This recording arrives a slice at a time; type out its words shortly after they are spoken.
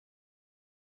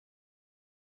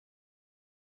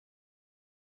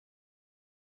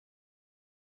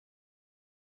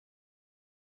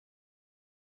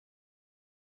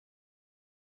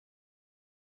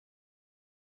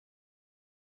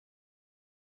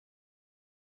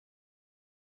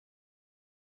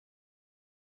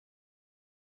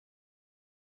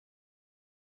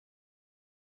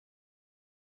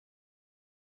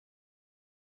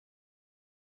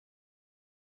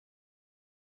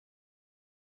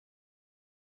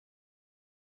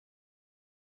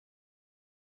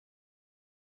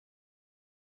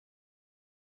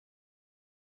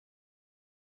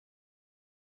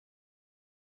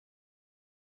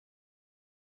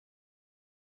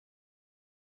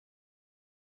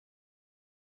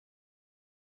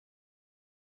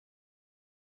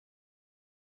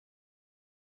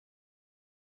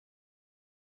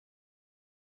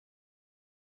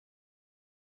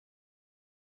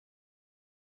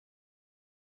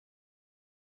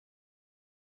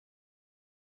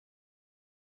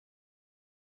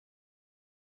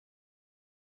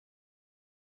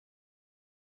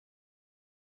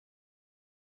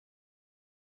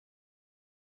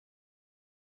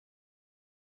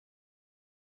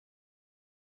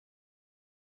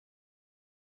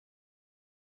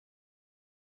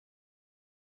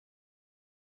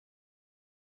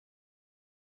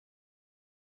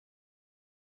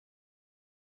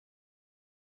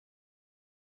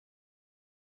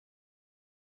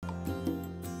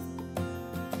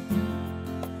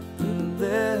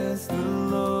Unless the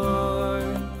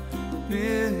Lord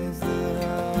builds the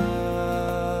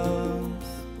house,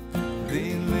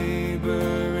 they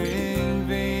labor in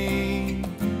vain.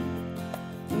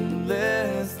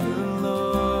 Unless the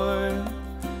Lord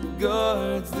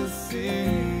guards the city,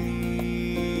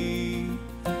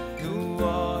 the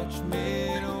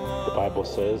watchmen watch. The Bible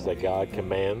says that God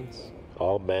commands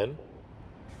all men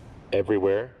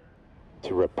everywhere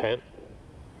to repent,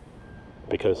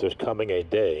 because there's coming a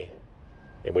day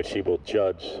in which he will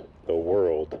judge the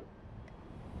world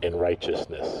in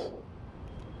righteousness.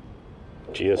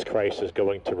 Jesus Christ is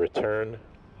going to return.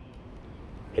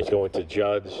 He's going to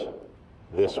judge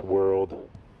this world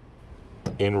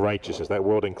in righteousness. That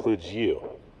world includes you.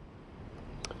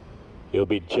 You'll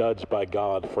be judged by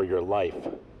God for your life,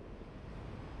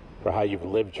 for how you've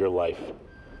lived your life.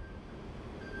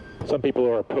 Some people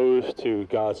are opposed to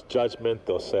God's judgment.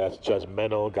 They'll say that's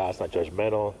judgmental. God's not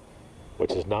judgmental,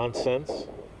 which is nonsense.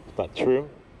 It's not true.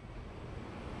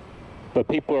 But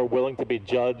people are willing to be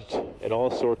judged in all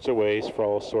sorts of ways for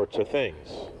all sorts of things.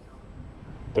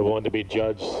 They're willing to be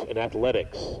judged in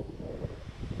athletics.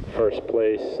 First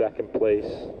place, second place,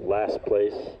 last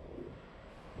place.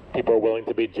 People are willing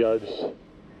to be judged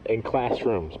in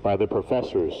classrooms by their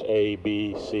professors. A,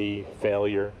 B, C,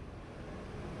 failure.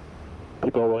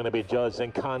 People are willing to be judged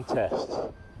in contests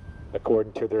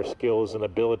according to their skills and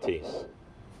abilities.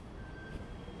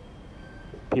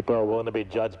 People are willing to be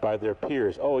judged by their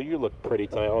peers. Oh, you look pretty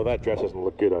tonight. Oh, that dress doesn't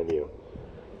look good on you.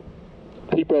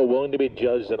 People are willing to be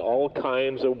judged in all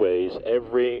kinds of ways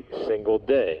every single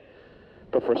day.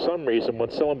 But for some reason,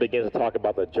 when someone begins to talk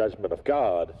about the judgment of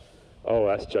God, oh,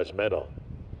 that's judgmental.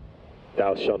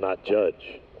 Thou shalt not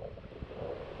judge.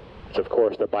 Which, of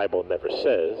course, the Bible never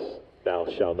says, thou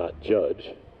shalt not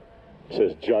judge. It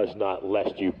says, judge not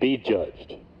lest you be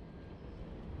judged.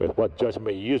 With what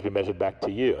judgment you use be measured back to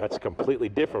you. That's completely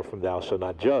different from thou shalt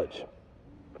not judge.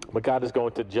 But God is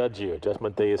going to judge you.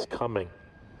 Judgment day is coming.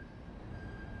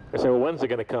 I say, well, when's it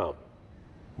going to come?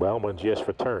 Well, when Jesus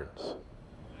returns.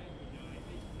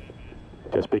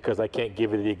 Just because I can't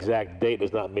give you the exact date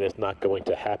does not mean it's not going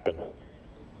to happen.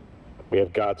 We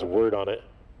have God's word on it.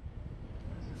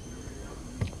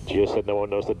 Jesus said no one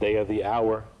knows the day or the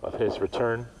hour of his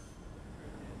return,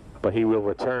 but he will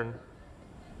return.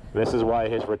 And this is why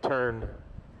his return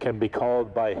can be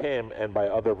called by him and by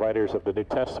other writers of the New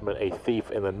Testament a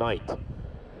thief in the night.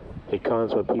 He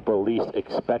comes when people least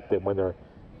expect it, when they're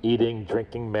eating,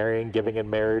 drinking, marrying, giving in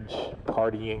marriage,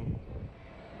 partying,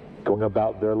 going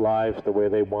about their lives the way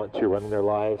they want to, running their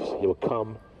lives. He will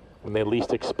come when they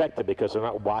least expect it, because they're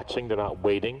not watching, they're not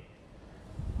waiting,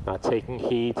 not taking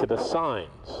heed to the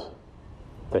signs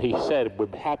that he said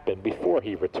would happen before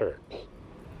he returns.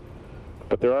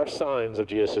 But there are signs of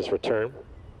Jesus' return,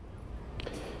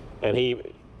 and he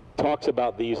talks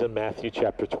about these in Matthew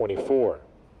chapter 24.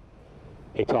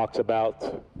 He talks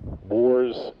about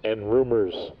wars and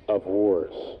rumors of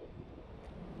wars.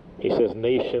 He says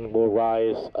nation will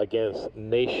rise against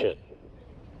nation.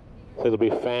 So there'll be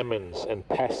famines and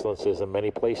pestilences in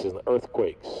many places, and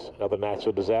earthquakes and other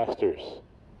natural disasters.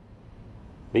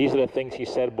 These are the things he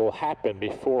said will happen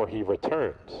before he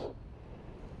returns.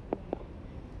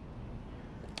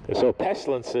 And so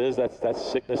pestilences, that's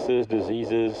sicknesses,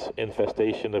 diseases,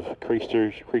 infestation of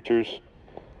creatures.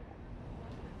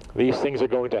 These things are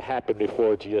going to happen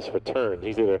before Jesus returns.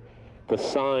 These are the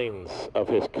signs of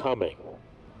his coming.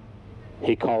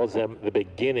 He calls them the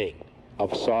beginning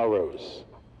of sorrows.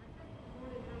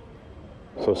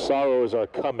 So sorrows are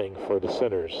coming for the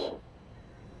sinners,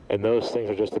 and those things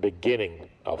are just the beginning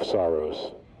of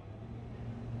sorrows.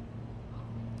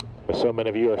 But so many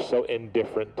of you are so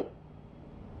indifferent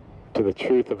to the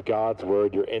truth of God's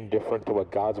word. You're indifferent to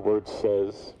what God's word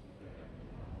says.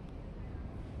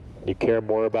 You care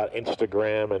more about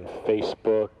Instagram and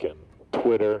Facebook and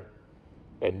Twitter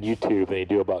and YouTube than you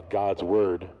do about God's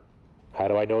word. How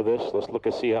do I know this? Let's look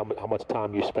and see how much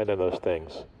time you spend in those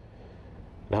things.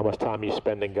 And how much time you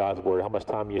spend in God's word. How much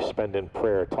time you spend in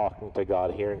prayer, talking to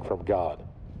God, hearing from God.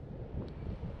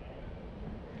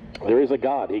 There is a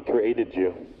God. He created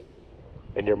you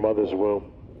in your mother's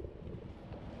womb.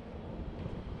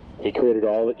 He created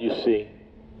all that you see.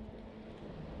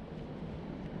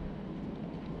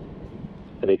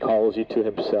 And he calls you to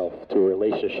himself, to a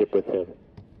relationship with him.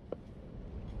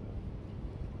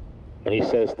 And he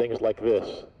says things like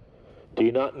this: do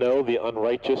you not know the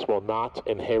unrighteous will not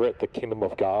inherit the kingdom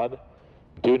of God?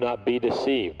 Do not be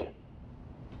deceived.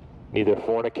 Neither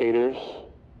fornicators,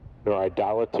 nor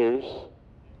idolaters,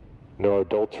 nor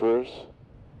adulterers,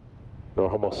 nor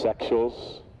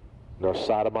homosexuals, nor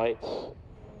sodomites,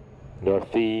 nor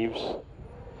thieves,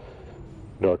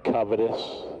 nor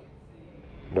covetous,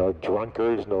 nor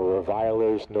drunkards, nor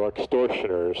revilers, nor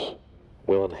extortioners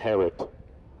will inherit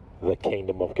the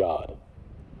kingdom of God.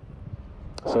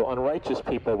 So unrighteous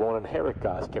people won't inherit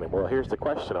God's kingdom. Well, here's the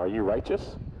question. Are you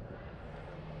righteous?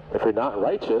 If you're not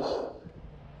righteous,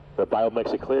 the Bible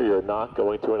makes it clear you're not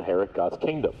going to inherit God's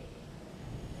kingdom.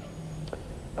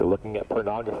 If you're looking at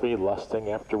pornography, lusting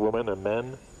after women and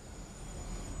men,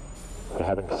 if you're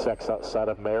having sex outside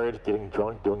of marriage, getting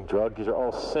drunk, doing drugs, these are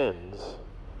all sins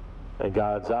in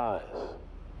God's eyes.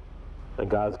 And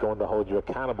God's going to hold you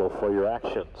accountable for your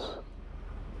actions.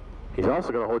 He's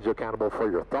also going to hold you accountable for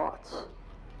your thoughts.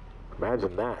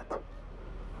 Imagine that.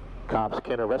 Cops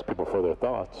can't arrest people for their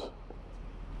thoughts,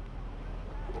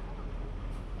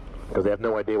 because they have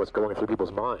no idea what's going through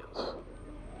people's minds.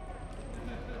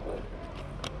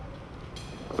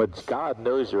 But God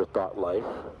knows your thought life.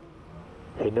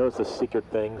 He knows the secret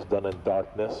things done in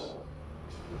darkness.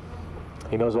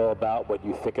 He knows all about what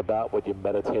you think about, what you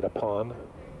meditate upon.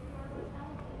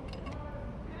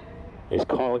 He's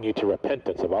calling you to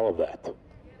repentance of all of that.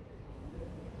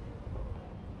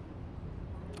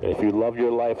 And if you love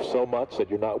your life so much that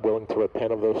you're not willing to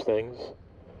repent of those things,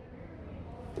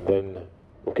 then,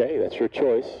 okay, that's your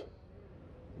choice.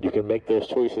 You can make those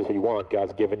choices if you want.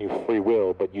 God's given you free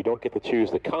will, but you don't get to choose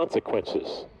the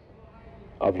consequences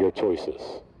of your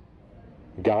choices.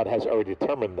 God has already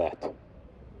determined that.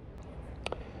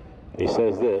 He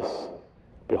says this,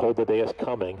 "Behold, the day is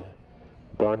coming,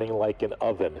 burning like an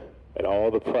oven, and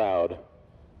all the proud,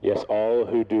 yes, all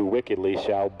who do wickedly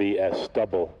shall be as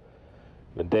stubble.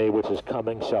 The day which is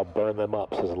coming shall burn them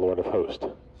up, says the Lord of hosts."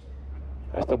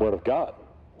 That's the word of God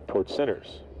towards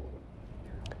sinners.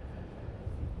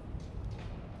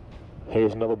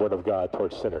 Here's another word of God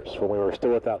towards sinners. "For when we were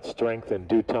still without strength, in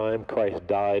due time Christ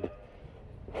died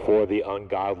for the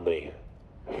ungodly.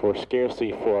 For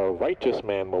scarcely for a righteous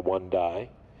man will one die,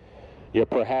 yet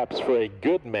perhaps for a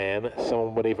good man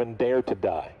someone would even dare to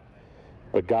die.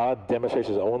 But God demonstrates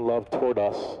his own love toward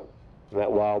us, in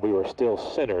that while we were still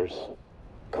sinners,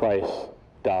 Christ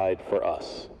died for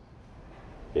us."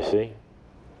 You see?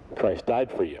 Christ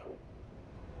died for you.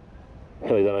 He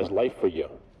laid down his life for you.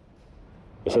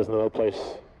 It says in another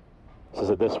place, it says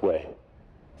it this way,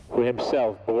 "Who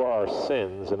himself bore our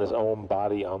sins in his own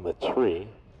body on the tree,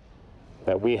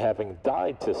 that we, having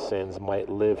died to sins, might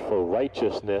live for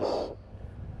righteousness,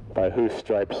 by whose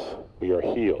stripes we are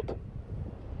healed.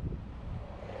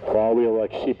 For all we are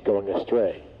like sheep going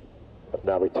astray, have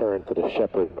now returned to the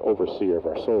shepherd and overseer of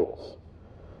our souls."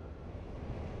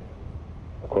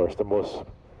 Of course, the most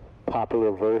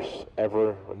popular verse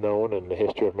ever known in the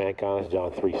history of mankind is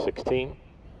John 3:16.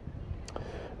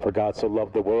 "For God so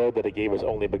loved the world that he gave his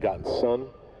only begotten Son,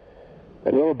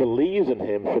 that whoever believes in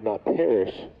him should not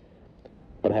perish,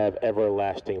 but have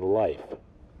everlasting life.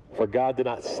 For God did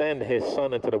not send his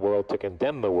Son into the world to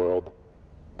condemn the world,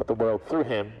 but the world through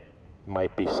him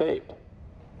might be saved.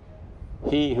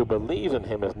 He who believes in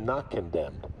him is not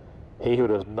condemned. He who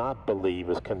does not believe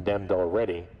is condemned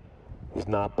already, has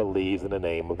not believed in the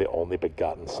name of the only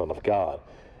begotten Son of God."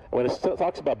 When it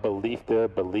talks about belief there,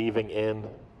 believe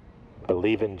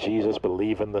in Jesus,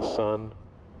 believe in the Son,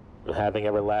 and having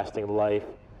everlasting life,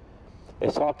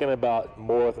 it's talking about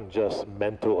more than just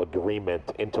mental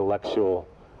agreement, intellectual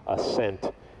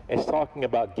assent. It's talking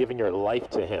about giving your life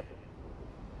to him.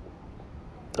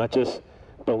 Not just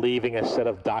believing a set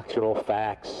of doctrinal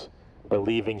facts,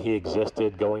 believing he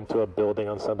existed, going to a building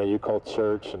on Sunday you call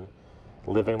church, and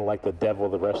living like the devil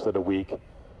the rest of the week.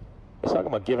 It's talking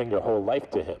about giving your whole life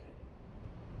to him.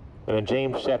 And in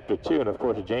James chapter 2, and of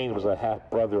course James was a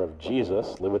half-brother of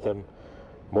Jesus, lived with him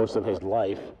most of his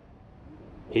life,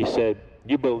 he said,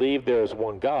 "You believe there is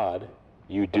one God,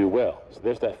 you do well." So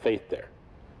there's that faith there.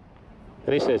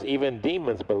 Then he says, "Even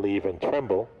demons believe and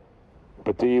tremble.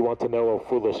 But do you want to know, O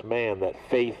foolish man, that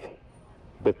faith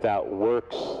without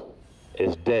works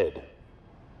is dead?"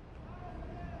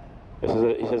 He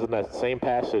says in that same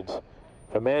passage,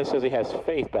 "If a man says he has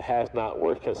faith but has not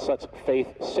works, can such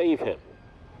faith save him?"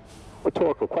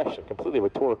 Rhetorical question, completely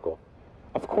rhetorical.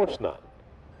 Of course not.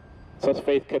 Such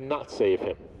faith cannot save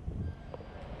him.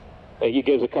 And he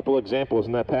gives a couple examples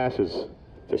in that passage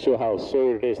to show how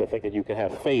absurd it is to think that you can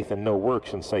have faith and no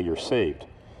works and say you're saved.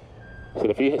 So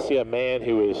if you see a man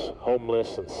who is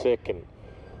homeless and sick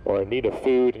or in need of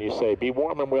food, and you say, "Be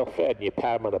warm and well fed," and you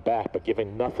pat him on the back, but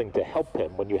giving nothing to help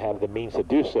him when you have the means to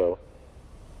do so,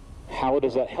 how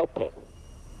does that help him?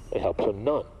 It helps him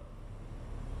none.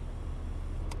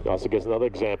 He also gives another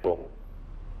example,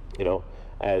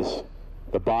 as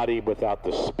the body without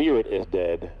the spirit is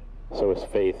dead, so is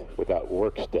faith without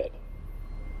works dead.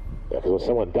 Because when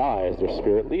someone dies, their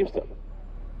spirit leaves them,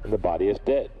 and the body is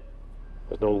dead.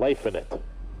 There's no life in it.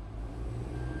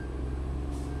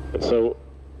 And so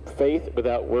faith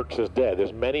without works is dead.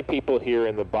 There's many people here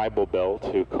in the Bible Belt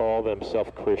who call themselves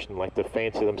Christian, like to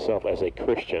fancy themselves as a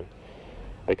Christian,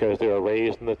 because they were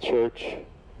raised in the church.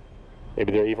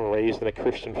 Maybe they're even raised in a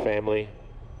Christian family.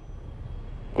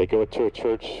 They go to a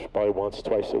church probably once,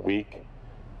 twice a week.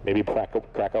 Maybe crack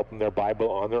open their Bible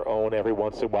on their own every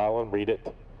once in a while and read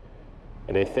it.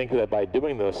 And they think that by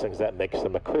doing those things, that makes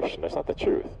them a Christian. That's not the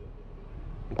truth.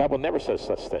 The Bible never says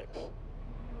such things.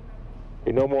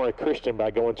 You're no more a Christian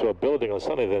by going to a building on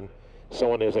Sunday than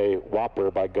someone is a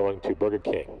Whopper by going to Burger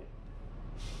King.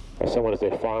 Or someone is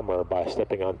a farmer by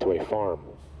stepping onto a farm.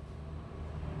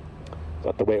 It's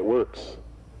not the way it works.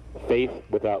 Faith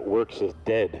without works is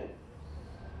dead.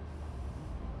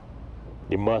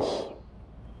 You must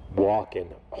walk in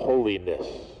holiness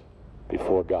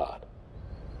before God.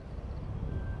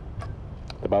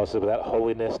 The Bible says, without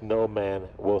holiness no man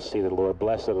will see the Lord.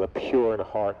 Blessed are the pure in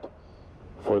heart,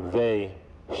 for they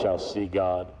shall see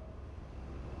God.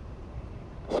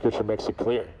 Scripture makes it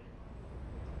clear.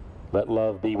 Let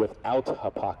love be without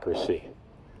hypocrisy.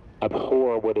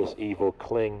 Abhor what is evil,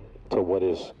 cling to what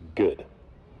is good.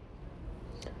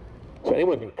 So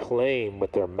anyone can claim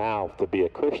with their mouth to be a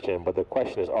Christian, but the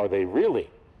question is, are they really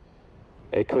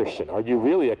a Christian? Are you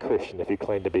really a Christian if you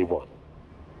claim to be one?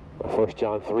 1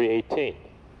 John 3:18.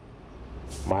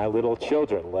 My little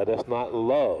children, let us not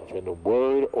love in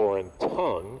word or in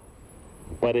tongue,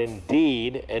 but in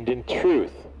deed and in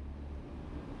truth.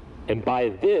 And by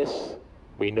this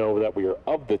we know that we are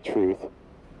of the truth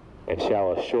and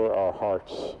shall assure our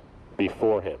hearts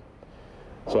before him.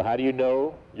 So how do you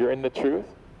know you're in the truth?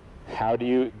 How do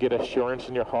you get assurance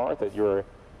in your heart that you're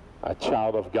a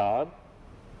child of God?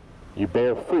 You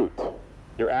bear fruit.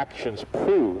 Your actions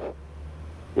prove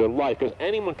your life, because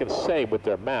anyone can say with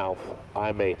their mouth,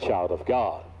 I'm a child of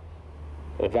God.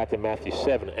 In fact, in Matthew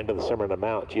 7, end of the Sermon on the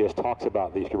Mount, Jesus talks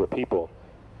about these group of people.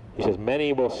 He says,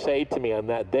 many will say to me on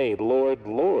that day, Lord,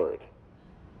 Lord,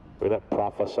 will not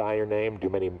prophesy in your name, do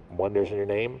many wonders in your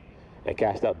name, and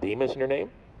cast out demons in your name?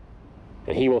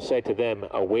 And he will say to them,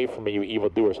 away from me, you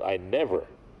evildoers, I never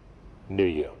knew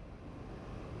you.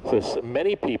 So there's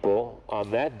many people on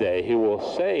that day who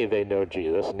will say they know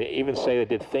Jesus, and even say they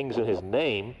did things in his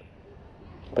name,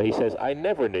 but he says, I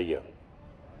never knew you.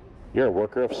 You're a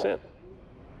worker of sin.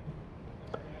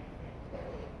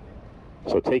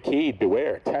 So take heed,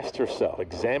 beware, test yourself,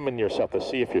 examine yourself to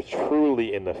see if you're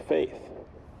truly in the faith.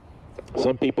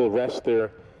 Some people rest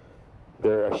their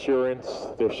assurance,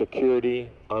 their security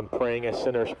on praying a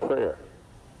sinner's prayer.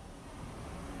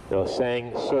 You know,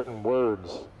 saying certain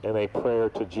words in a prayer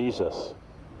to Jesus,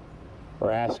 or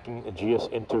asking Jesus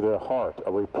into their heart,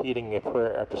 or repeating a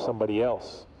prayer after somebody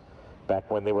else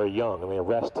back when they were young, and they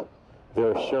rest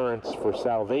their assurance for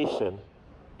salvation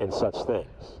in such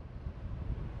things.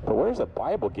 But where does the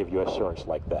Bible give you assurance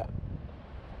like that?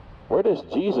 Where does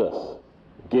Jesus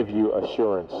give you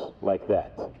assurance like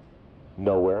that?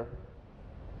 Nowhere.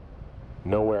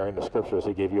 Nowhere in the scriptures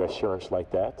he gave you assurance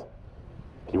like that.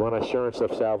 If you want assurance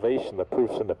of salvation, the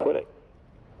proof's in the pudding.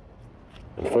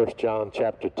 In 1 John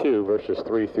chapter 2, verses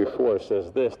 3 through 4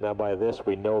 says this, now by this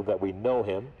we know that we know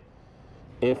him,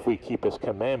 if we keep his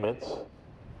commandments.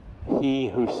 He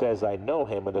who says I know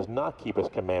him and does not keep his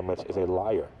commandments is a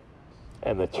liar,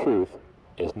 and the truth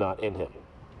is not in him.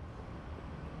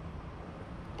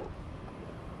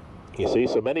 You see,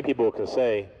 so many people can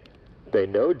say they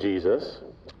know Jesus,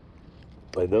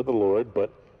 they know the Lord,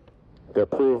 but they're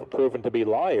proven to be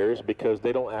liars because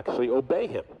they don't actually obey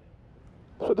him.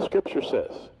 That's what the scripture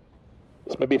says.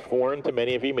 This may be foreign to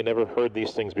many of you. You may never have heard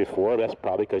these things before. That's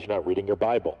probably because you're not reading your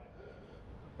Bible,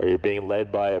 or you're being led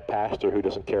by a pastor who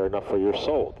doesn't care enough for your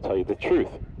soul to tell you the truth.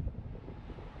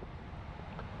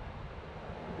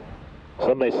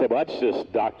 Some may say, well, that's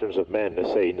just doctrines of men to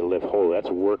say you need to live holy. That's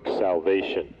work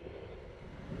salvation.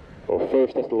 Well, 1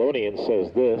 Thessalonians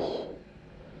says this,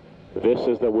 this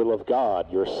is the will of God,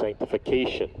 your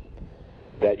sanctification,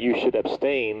 that you should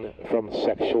abstain from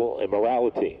sexual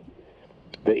immorality,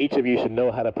 that each of you should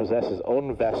know how to possess his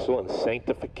own vessel in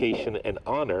sanctification and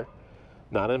honor,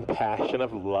 not in passion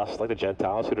of lust like the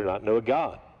Gentiles who do not know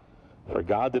God. For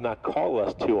God did not call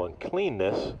us to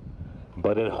uncleanness,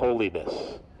 but in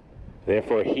holiness.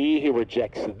 Therefore he who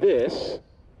rejects this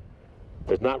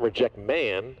does not reject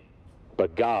man,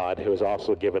 but God, who has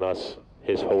also given us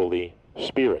his Holy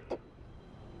Spirit.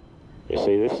 You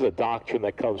see, this is a doctrine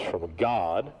that comes from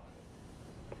God,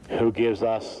 who gives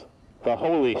us the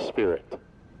Holy Spirit.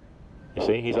 You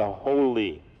see, he's a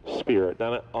Holy Spirit,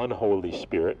 not an unholy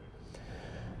spirit.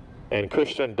 And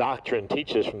Christian doctrine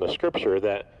teaches from the scripture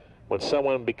that when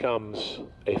someone becomes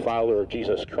a follower of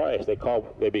Jesus Christ,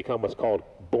 they become what's called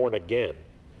born again.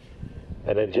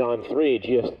 And in John 3,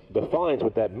 Jesus defines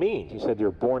what that means. He said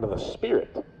you're born of the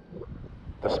Spirit.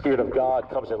 The Spirit of God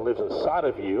comes and lives inside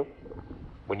of you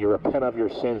when you repent of your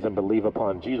sins and believe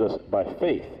upon Jesus by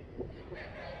faith.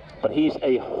 But he's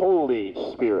a Holy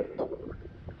Spirit.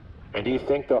 And do you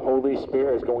think the Holy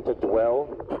Spirit is going to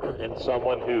dwell in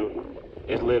someone who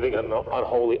is living an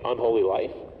unholy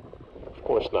life? Of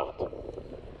course not.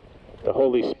 The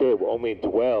Holy Spirit will only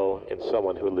dwell in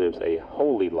someone who lives a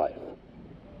holy life.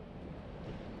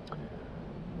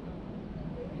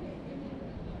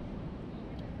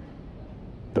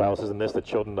 The Bible says in this, the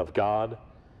children of God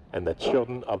and the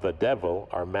children of the devil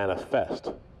are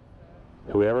manifest.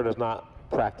 Whoever does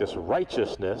not practice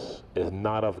righteousness is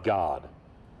not of God,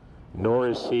 nor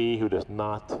is he who does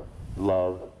not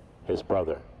love his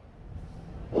brother.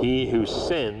 He who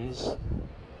sins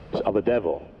is of the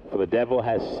devil, for the devil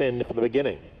has sinned from the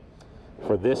beginning.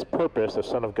 For this purpose the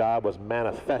Son of God was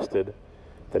manifested,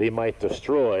 that he might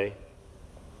destroy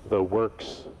the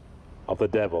works of the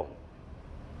devil.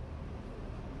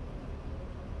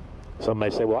 Some may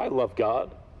say, well, I love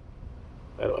God.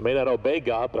 I may not obey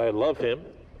God, but I love him.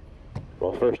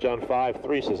 Well, 1 John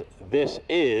 5:3 says, this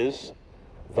is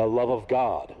the love of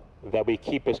God, that we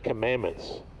keep his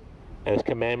commandments, and his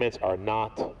commandments are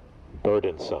not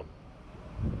burdensome.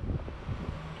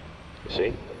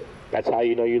 See? That's how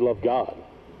you know you love God.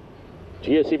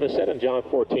 Jesus even said in John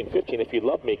 14:15, if you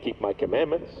love me, keep my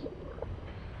commandments.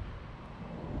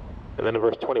 And then in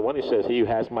verse 21 he says, he who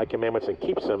has my commandments and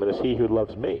keeps them, it is he who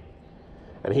loves me.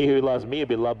 And he who loves me will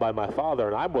be loved by my Father,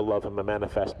 and I will love him and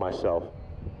manifest myself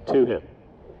to him.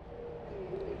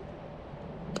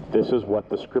 This is what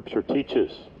the Scripture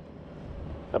teaches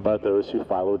about those who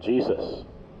follow Jesus.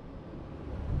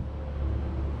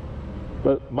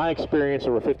 But my experience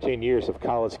over 15 years of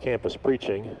college campus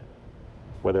preaching,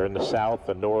 whether in the South,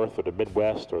 the North, or the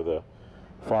Midwest, or the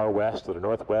Far West, or the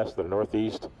Northwest, or the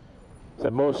Northeast, is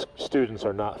that most students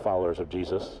are not followers of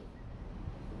Jesus.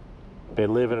 They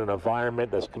live in an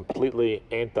environment that's completely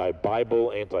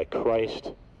anti-Bible,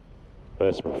 anti-Christ.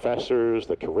 That's professors,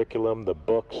 the curriculum, the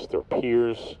books, their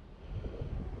peers,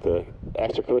 the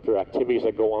extracurricular activities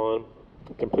that go on,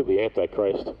 completely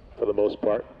anti-Christ for the most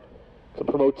part, to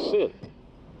promote sin.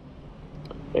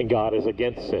 And God is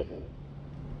against sin.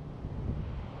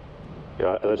 You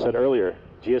know, as I said earlier,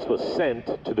 Jesus was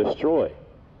sent to destroy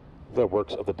the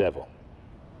works of the devil.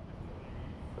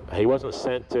 He wasn't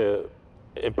sent to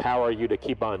empower you to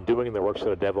keep on doing the works of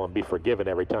the devil and be forgiven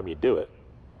every time you do it.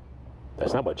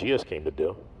 That's not what Jesus came to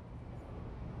do.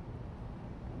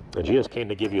 And Jesus came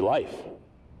to give you life.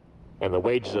 And the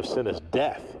wages of sin is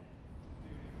death.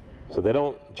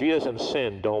 So Jesus and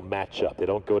sin don't match up. They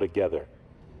don't go together.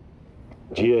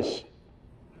 Jesus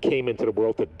came into the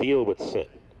world to deal with sin.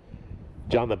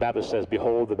 John the Baptist says,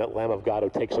 behold, the Lamb of God who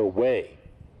takes away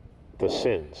the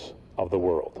sins of the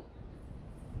world.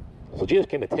 So Jesus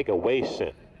came to take away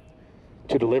sin,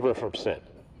 to deliver from sin.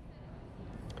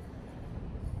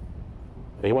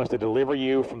 And he wants to deliver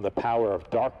you from the power of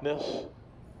darkness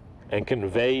and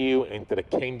convey you into the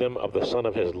kingdom of the Son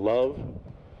of his love,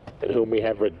 in whom we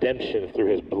have redemption through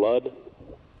his blood,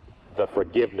 the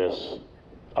forgiveness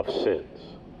of sins.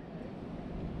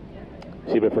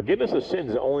 See, but forgiveness of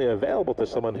sins is only available to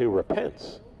someone who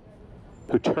repents,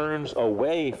 who turns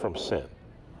away from sin.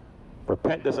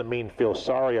 Repent doesn't mean feel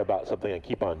sorry about something and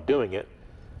keep on doing it.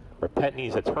 Repent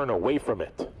means to turn away from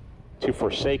it, to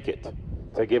forsake it,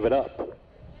 to give it up,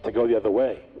 to go the other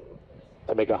way,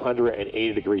 to make a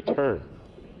 180-degree turn.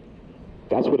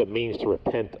 That's what it means to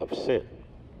repent of sin.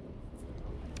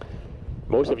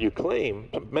 Many of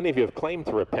you have claimed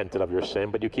to repent of your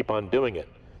sin, but you keep on doing it.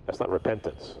 That's not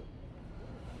repentance.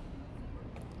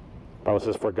 The Bible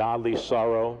says, for godly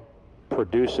sorrow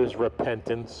produces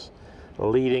repentance,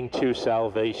 leading to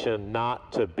salvation,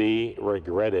 not to be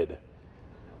regretted.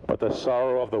 But the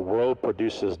sorrow of the world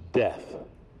produces death.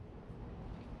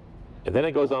 And then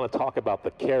it goes on to talk about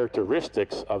the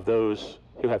characteristics of those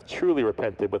who have truly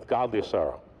repented with godly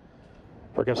sorrow.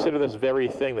 For consider this very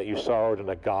thing that you sorrowed in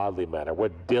a godly manner,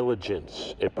 what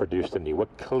diligence it produced in you,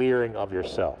 what clearing of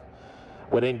yourself,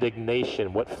 what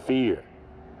indignation, what fear,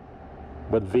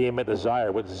 what vehement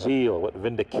desire, what zeal, what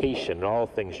vindication, in all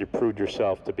things you proved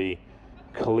yourself to be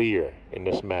clear in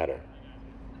this matter.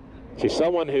 See,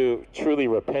 someone who truly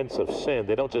repents of sin,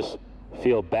 they don't just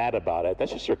feel bad about it.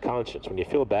 That's just your conscience. When you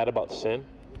feel bad about sin,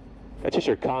 that's just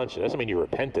your conscience. That doesn't mean you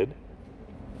repented.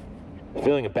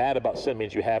 Feeling bad about sin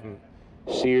means you haven't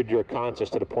seared your conscience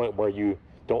to the point where you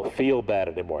don't feel bad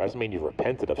anymore. That doesn't mean you've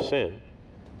repented of sin.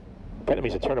 Repent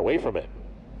means to turn away from it.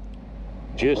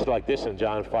 Jesus said like this in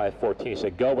John 5:14. He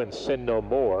said, "Go and sin no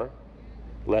more,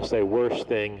 lest a worse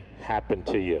thing happen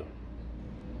to you."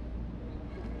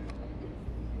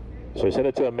 So he said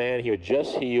it to a man he had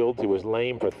just healed, who was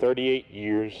lame for 38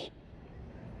 years.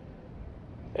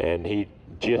 And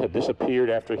Jesus had disappeared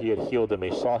after he had healed him.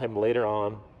 He saw him later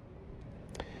on.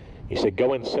 He said,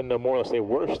 "Go and sin no more, lest a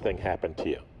worse thing happen to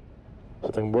you."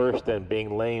 Something worse than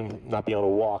being lame, not being able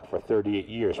to walk for 38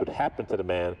 years would happen to the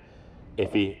man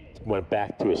if he went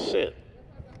back to his sin.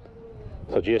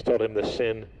 So Jesus told him to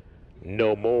sin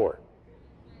no more.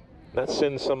 Not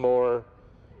sin some more,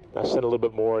 not sin a little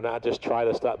bit more, not just try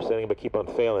to stop sinning but keep on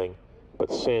failing,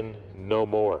 but sin no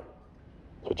more.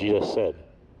 That's what Jesus said.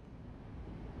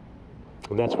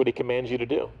 And that's what he commands you to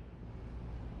do.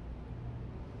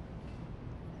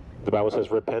 The Bible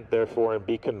says, "Repent therefore and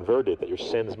be converted, that your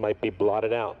sins might be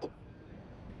blotted out,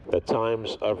 that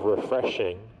times of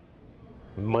refreshing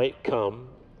might come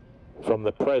from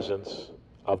the presence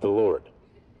of the Lord."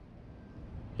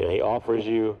 You know, he offers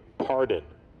you pardon.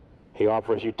 He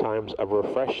offers you times of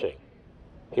refreshing.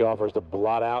 He offers to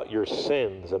blot out your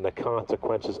sins and the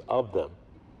consequences of them.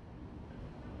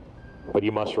 But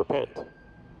you must repent.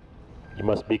 You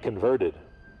must be converted.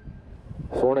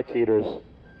 Fornicators,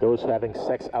 those having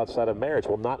sex outside of marriage,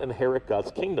 will not inherit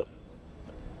God's kingdom.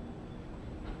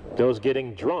 Those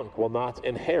getting drunk will not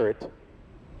inherit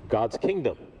God's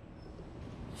kingdom.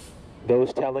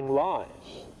 Those telling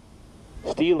lies,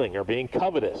 stealing, or being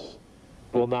covetous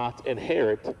will not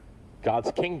inherit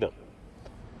God's kingdom.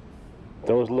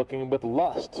 Those looking with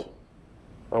lust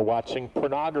or watching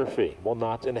pornography will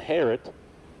not inherit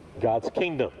God's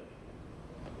kingdom.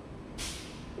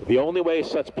 The only way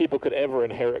such people could ever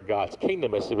inherit God's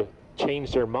kingdom is to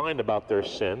change their mind about their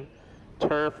sin,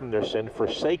 turn from their sin,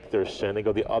 forsake their sin, and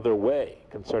go the other way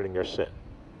concerning their sin,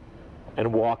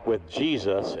 and walk with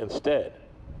Jesus instead.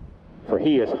 For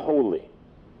he is holy,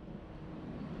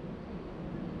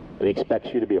 and he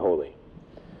expects you to be holy.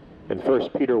 In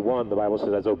 1 Peter 1, the Bible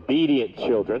says, "As obedient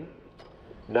children,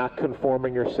 not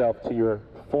conforming yourself to your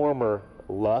former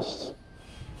lusts,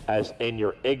 as in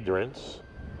your ignorance,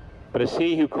 but as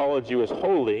he who called you is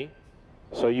holy,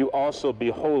 so you also be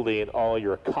holy in all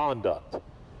your conduct.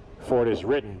 For it is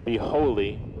written, be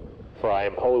holy, for I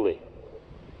am holy."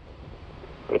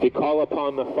 But if you call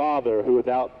upon the Father, who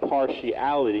without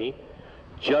partiality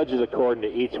judges according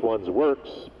to each one's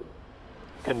works,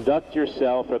 conduct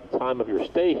yourself at the time of your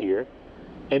stay here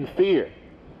in fear,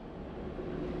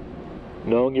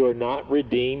 knowing you are not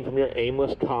redeemed from your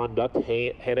aimless conduct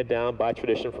handed down by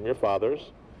tradition from your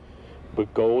fathers,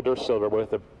 with gold or silver,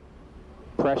 with the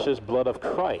precious blood of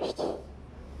Christ,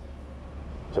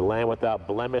 the Lamb without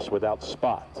blemish, without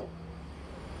spot.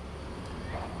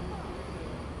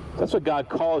 That's what God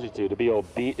calls you to be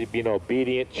an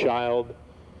obedient child,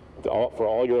 for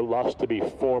all your lust to be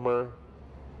former,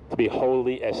 to be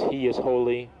holy as he is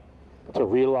holy, to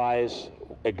realize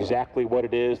exactly what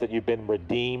it is that you've been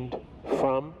redeemed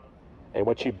from, and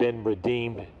what you've been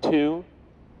redeemed to,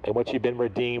 and what you've been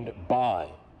redeemed by.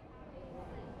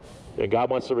 And God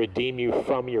wants to redeem you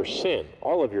from your sin,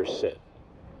 all of your sin.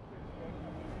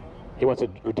 He wants to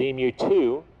redeem you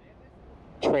to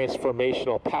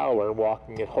transformational power and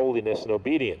walking in holiness and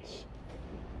obedience.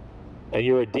 And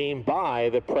you're redeemed by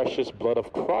the precious blood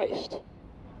of Christ.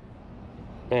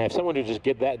 Man, if someone would just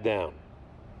get that down,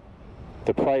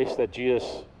 the price that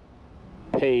Jesus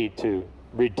paid to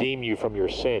redeem you from your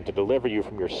sin, to deliver you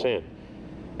from your sin.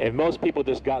 If most people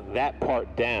just got that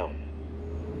part down,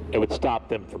 it would stop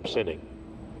them from sinning.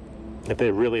 If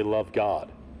they really love God,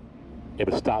 it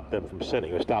would stop them from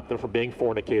sinning. It would stop them from being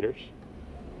fornicators,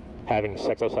 having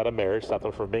sex outside of marriage, stop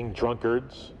them from being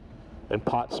drunkards and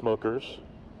pot smokers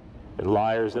and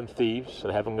liars and thieves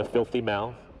and having a filthy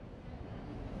mouth.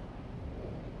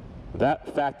 That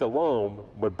fact alone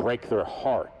would break their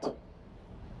heart.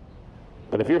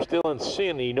 But if you're still in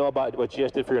sin and you know about what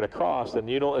Jesus did for you on the cross, then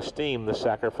you don't esteem the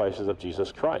sacrifices of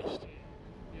Jesus Christ.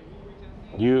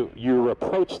 You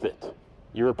reproached it.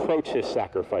 You reproach his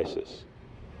sacrifices.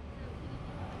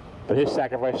 But his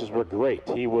sacrifices were great.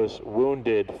 He was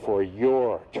wounded for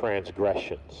your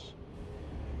transgressions.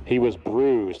 He was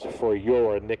bruised for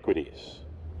your iniquities.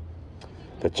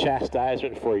 The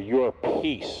chastisement for your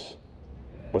peace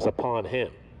was upon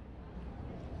him.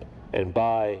 And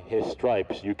by his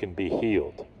stripes you can be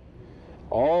healed.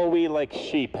 All we like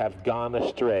sheep have gone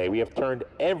astray. We have turned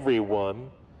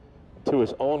everyone to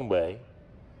his own way,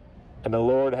 and the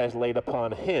Lord has laid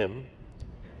upon him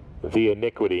the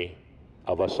iniquity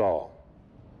of us all.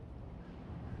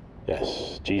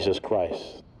 Yes, Jesus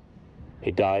Christ.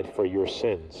 He died for your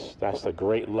sins. That's the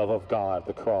great love of God,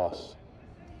 the cross.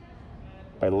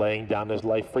 by laying down his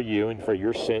life for you and for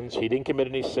your sins. He didn't commit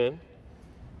any sin.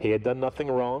 He had done nothing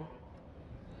wrong,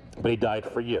 but he died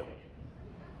for you.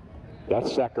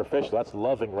 That's sacrificial. That's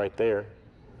loving right there.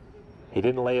 He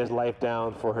didn't lay his life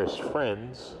down for his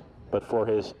friends, but for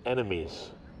his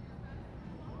enemies,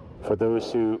 for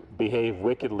those who behave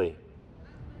wickedly.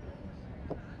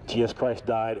 Jesus Christ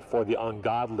died for the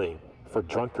ungodly, for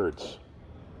drunkards,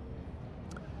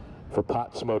 for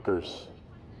pot smokers,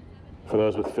 for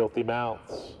those with filthy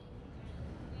mouths,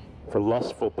 for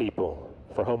lustful people,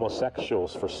 for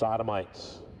homosexuals, for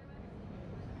sodomites.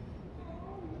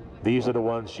 These are the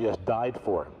ones Jesus died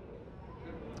for.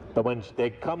 But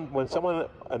when someone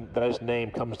that is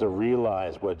named comes to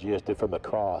realize what Jesus did from the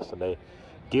cross, and they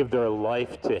give their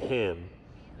life to him,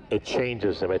 it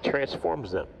changes them, it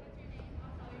transforms them.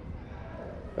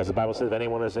 As the Bible says, if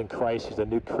anyone is in Christ, he's a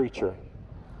new creature.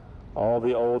 All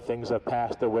the old things have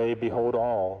passed away, behold,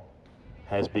 all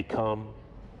has become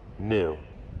new.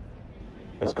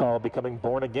 It's called becoming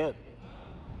born again.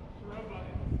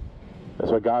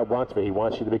 That's what God wants me. He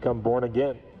wants you to become born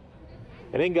again.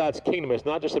 And in God's kingdom, it's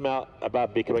not just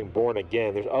about becoming born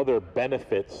again. There's other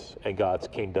benefits in God's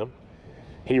kingdom.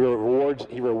 He rewards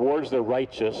the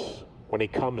righteous when he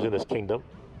comes in his kingdom.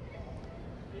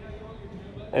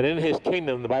 And in his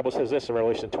kingdom, the Bible says this in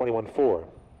Revelation 21:4.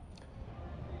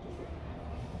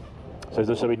 It says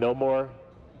there shall be no more,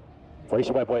 for he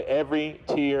shall wipe away every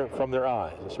tear from their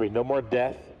eyes. There shall be no more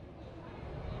death,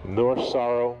 nor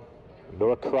sorrow,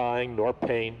 nor crying, nor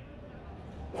pain,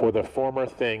 for the former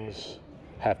things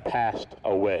have passed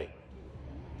away.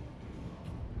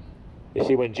 You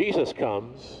see, when Jesus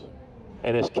comes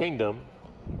in his kingdom,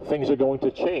 things are going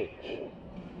to change.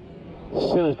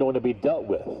 Sin is going to be dealt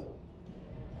with.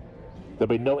 There'll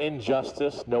be no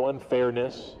injustice, no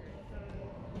unfairness.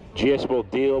 Jesus will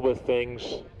deal with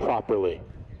things properly.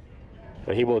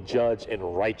 And he will judge in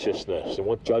righteousness. He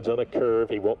won't judge on a curve.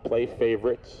 He won't play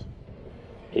favorites.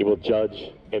 He will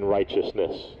judge in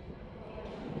righteousness.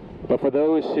 But for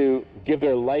those who give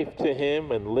their life to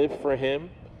him and live for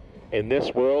him, in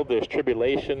this world there's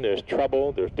tribulation, there's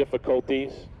trouble, there's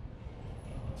difficulties.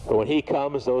 But when he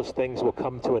comes, those things will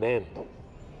come to an end.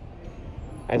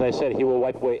 As I said, he will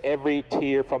wipe away every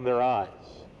tear from their eyes.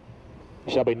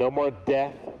 There shall be no more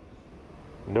death,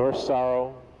 nor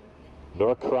sorrow,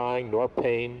 nor crying, nor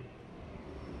pain,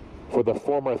 for the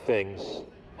former things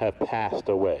have passed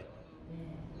away.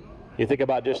 You think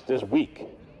about just this week,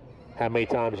 how many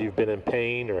times you've been in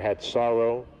pain or had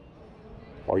sorrow,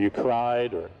 or you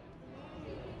cried, or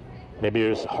maybe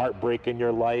there's heartbreak in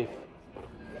your life.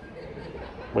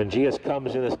 When Jesus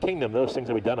comes in his kingdom, those things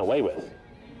will be done away with.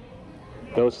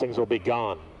 Those things will be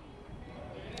gone.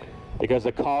 Because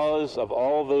the cause of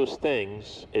all those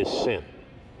things is sin.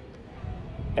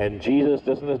 And Jesus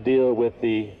doesn't deal with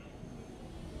the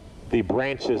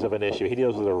branches of an issue. He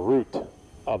deals with the root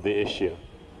of the issue.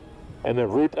 And the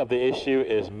root of the issue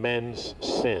is men's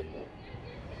sin.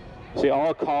 See,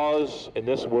 all cause in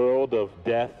this world of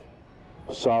death,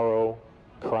 sorrow,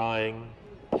 crying,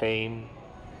 pain,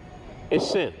 is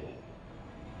sin.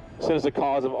 Sin is the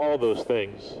cause of all those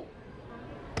things.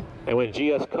 And when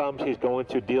Jesus comes, he's going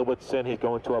to deal with sin. He's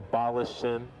going to abolish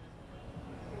sin.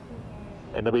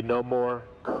 And there'll be no more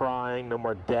crying, no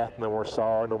more death, no more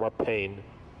sorrow, no more pain,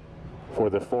 for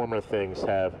the former things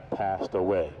have passed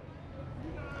away.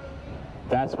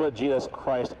 That's what Jesus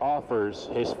Christ offers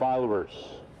his followers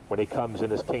when he comes in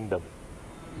his kingdom.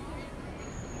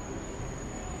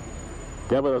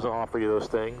 The devil doesn't offer you those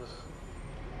things.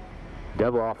 The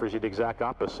devil offers you the exact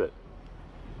opposite.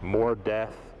 More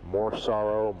death, more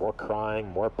sorrow, more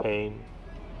crying, more pain.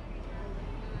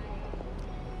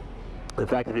 In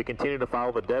fact, if you continue to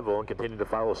follow the devil and continue to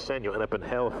follow sin, you'll end up in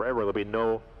hell forever.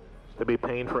 There'll be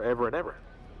pain forever and ever.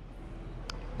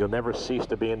 You'll never cease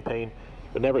to be in pain.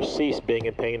 You'll never cease being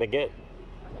in pain again.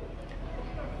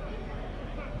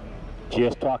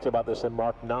 Jesus talks about this in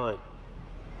Mark 9.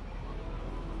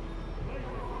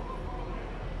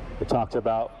 It talks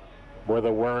about where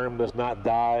the worm does not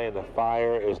die and the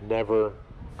fire is never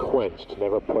quenched,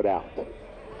 never put out.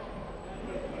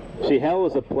 See, hell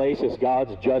is a place, it's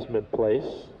God's judgment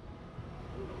place,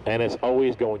 and it's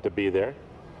always going to be there.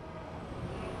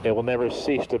 It will never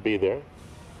cease to be there.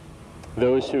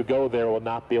 Those who go there will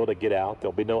not be able to get out.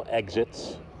 There'll be no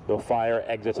exits, no fire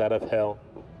exits out of hell,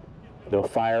 no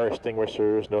fire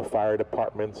extinguishers, no fire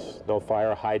departments, no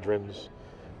fire hydrants,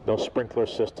 no sprinkler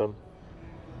system,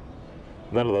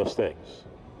 none of those things.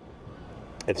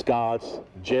 It's God's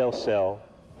jail cell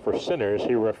for sinners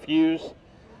who refuse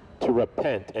to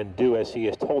repent and do as he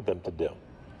has told them to do.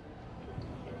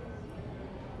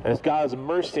 And it's God's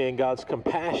mercy and God's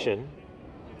compassion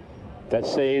that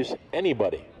saves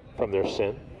anybody from their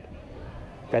sin,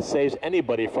 that saves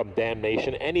anybody from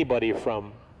damnation, anybody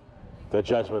from the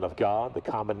judgment of God, the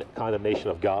condemnation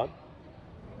of God.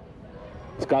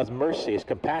 It's God's mercy, His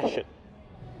compassion.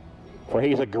 For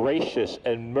He's a gracious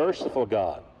and merciful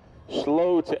God,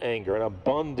 slow to anger and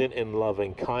abundant in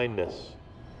loving kindness,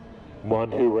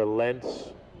 one who relents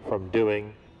from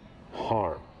doing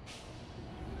harm.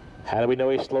 How do we know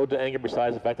He's slow to anger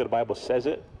besides the fact that the Bible says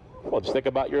it? Well, just think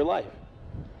about your life.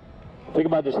 Think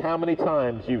about just how many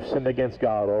times you've sinned against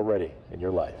God already in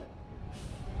your life.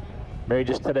 Maybe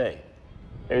just today.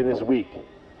 Maybe this week.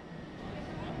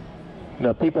 You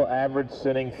know, people average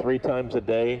sinning 3 times a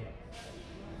day.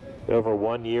 Over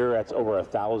 1 year, that's over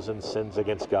 1,000 sins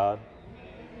against God.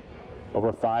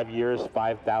 Over 5 years,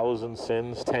 5,000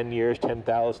 sins. 10 years,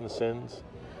 10,000 sins.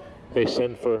 They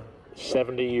sin for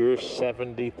 70 years,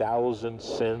 70,000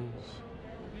 sins.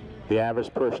 The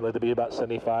average person lived to be about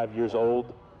 75 years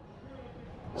old.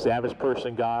 So the average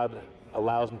person, God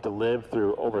allows them to live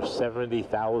through over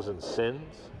 70,000 sins.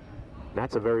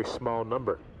 That's a very small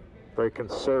number, very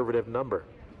conservative number.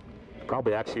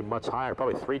 Probably actually much higher,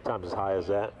 probably 3 times as high as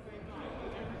that.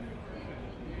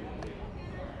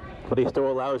 But He still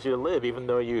allows you to live, even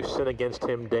though you sin against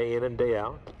Him day in and day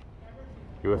out.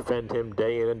 You offend Him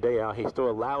day in and day out. He still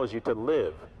allows you to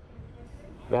live.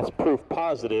 That's proof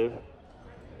positive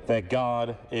that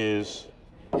God is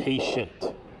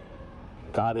patient.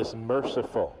 God is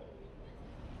merciful.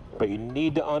 But you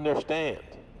need to understand,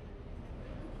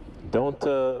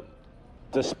 don't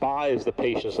despise the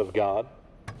patience of God.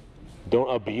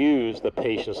 Don't abuse the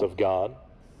patience of God.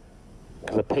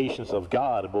 Because the patience of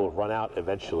God will run out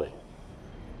eventually.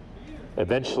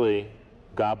 Eventually,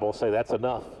 God will say, that's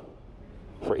enough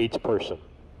for each person.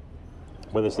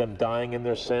 Whether it's them dying in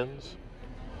their sins,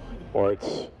 or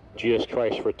it's Jesus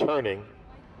Christ returning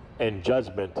in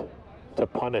judgment to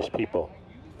punish people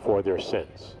for their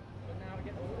sins.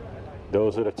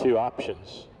 Those are the 2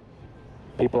 options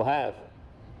people have.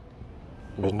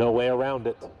 There's no way around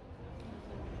it.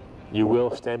 You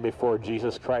will stand before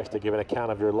Jesus Christ to give an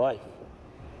account of your life.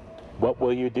 What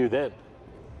will you do then?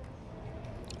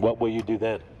 What will you do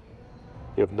then?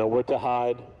 You have nowhere to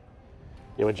hide.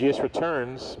 You know, when Jesus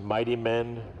returns, mighty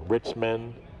men, rich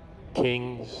men,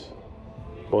 kings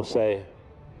will say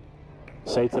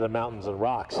to the mountains and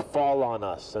rocks, fall on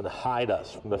us and hide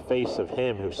us from the face of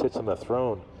Him who sits on the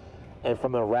throne and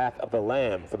from the wrath of the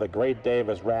Lamb, for the great day of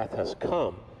His wrath has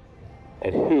come,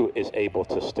 and who is able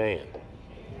to stand?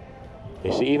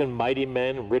 You see, even mighty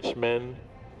men, rich men,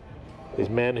 these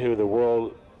men who the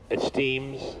world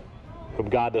esteems, whom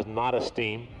God does not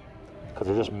esteem, because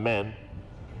they're just men,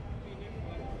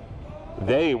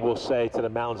 they will say to the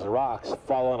mountains and rocks,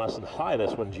 fall on us and hide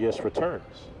us when Jesus returns.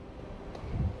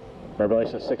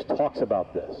 Revelation 6 talks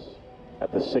about this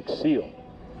at the 6th seal.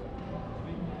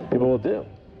 People will do.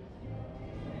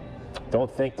 Don't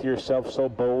think to yourself so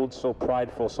bold, so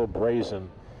prideful, so brazen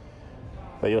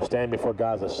that you'll stand before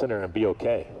God as a sinner and be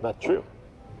okay. Not true.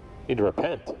 You need to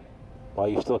repent while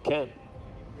you still can.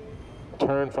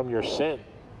 Turn from your sin.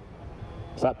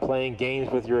 Stop playing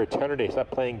games with your eternity.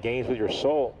 Stop playing games with your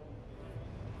soul.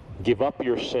 Give up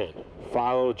your sin.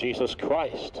 Follow Jesus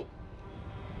Christ.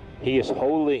 He is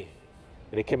holy,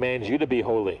 and He commands you to be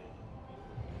holy.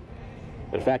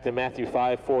 In fact, in Matthew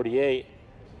 5:48,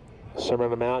 Sermon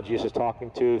on the Mount, Jesus is talking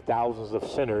to thousands of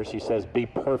sinners. He says, be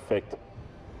perfect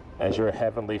as your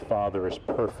heavenly Father is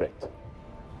perfect.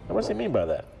 Now, what does He mean by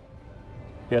that?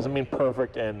 He doesn't mean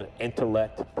perfect in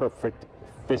intellect, perfect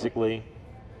physically,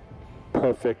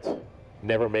 perfect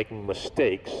never making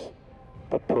mistakes,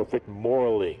 but perfect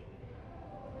morally.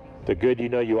 The good you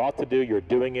know you ought to do, you're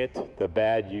doing it. The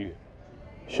bad you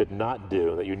should not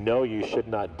do, that you know you should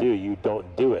not do, you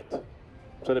don't do it.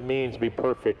 That's what it means to be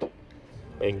perfect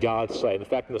in God's sight. In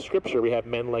fact, in the scripture, we have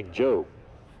men like Job.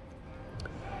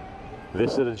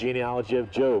 This is the genealogy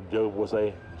of Job. Job was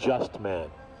a just man.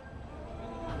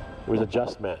 He was a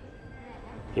just man.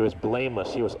 He was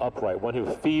blameless. He was upright. One who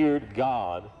feared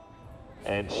God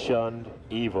and shunned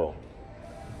evil.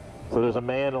 So there's a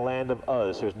man in the land of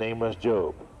Uz whose name was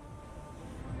Job.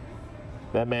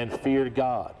 That man feared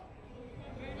God.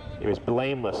 He was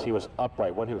blameless. He was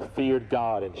upright. One who feared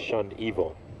God and shunned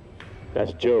evil.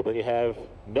 That's Job. And you have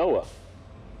Noah.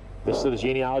 This is the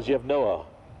genealogy of Noah.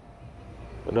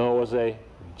 Noah was a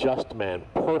just man,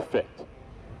 perfect.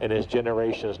 In his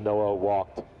generations, Noah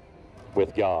walked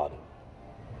with God.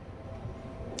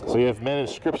 So you have men in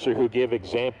Scripture who give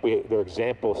their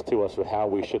examples to us of how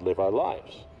we should live our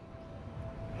lives.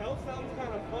 Hell sounds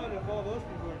kind of fun if all those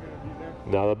people are going to be there.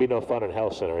 No, there'll be no fun in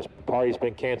hell centers. The party's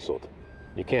been canceled.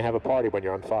 You can't have a party when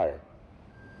you're on fire.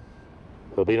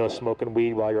 There'll be no smoking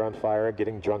weed while you're on fire,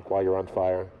 getting drunk while you're on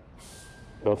fire,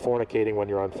 no fornicating when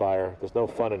you're on fire. There's no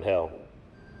fun in hell.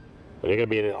 But you're going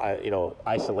to be in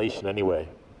isolation anyway.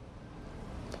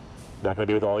 Not going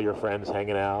to be with all your friends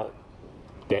hanging out,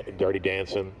 dirty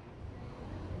dancing.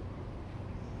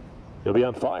 You'll be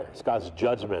on fire. It's God's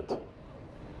judgment.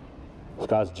 It's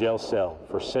God's jail cell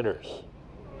for sinners.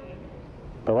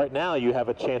 But right now you have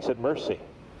a chance at mercy.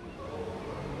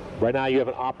 Right now you have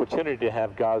an opportunity to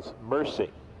have God's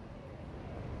mercy.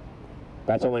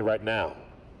 That's only right now.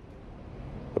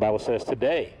 The Bible says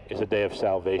today is a day of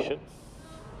salvation.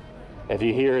 If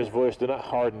you hear his voice, do not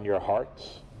harden your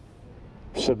hearts.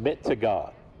 Submit to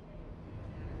God.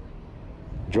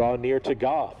 Draw near to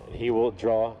God, and he will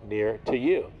draw near to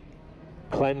you.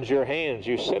 Cleanse your hands,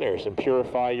 you sinners, and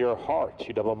purify your hearts,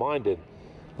 you double-minded.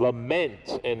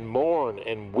 Lament and mourn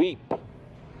and weep.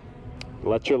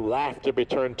 Let your laughter be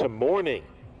turned to mourning,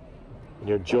 and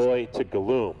your joy to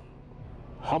gloom.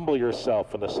 Humble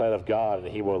yourself in the sight of God, and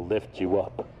he will lift you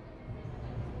up.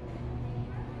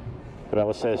 The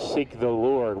Bible says, seek the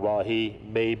Lord while he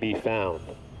may be found.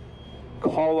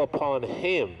 Call upon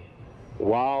him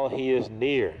while he is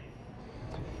near.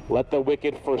 Let the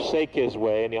wicked forsake his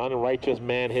way, and the unrighteous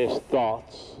man his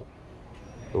thoughts.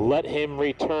 Let him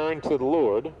return to the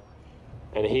Lord,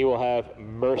 and he will have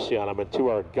mercy on him, and to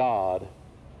our God,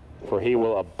 for he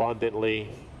will abundantly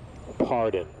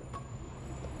pardon.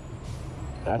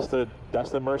 That's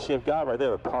the mercy of God right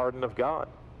there, the pardon of God.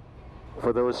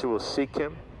 For those who will seek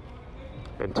him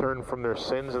and turn from their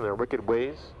sins and their wicked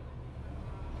ways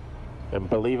and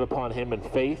believe upon him in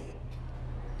faith,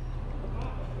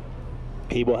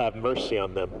 he will have mercy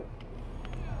on them.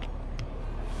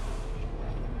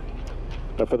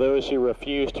 But for those who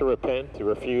refuse to repent, who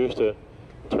refuse to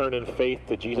turn in faith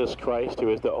to Jesus Christ,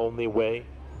 who is the only way,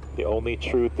 the only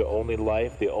truth, the only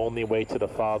life, the only way to the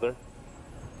Father,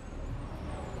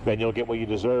 then you'll get what you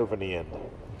deserve in the end.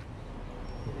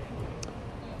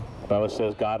 The Bible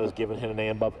says God has given him a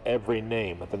name above every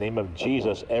name. At the name of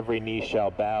Jesus, every knee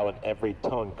shall bow and every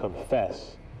tongue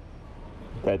confess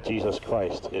that Jesus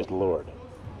Christ is Lord.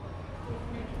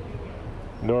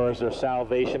 Nor is there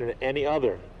salvation in any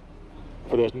other,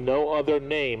 for there's no other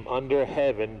name under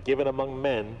heaven given among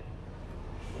men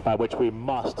by which we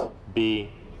must be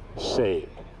saved.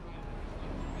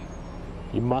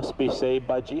 You must be saved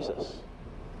by Jesus.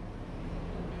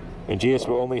 And Jesus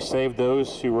will only save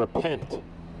those who repent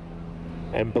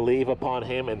and believe upon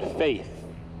him in faith.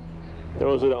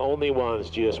 Those are the only ones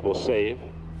Jesus will save.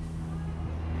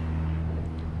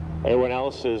 Everyone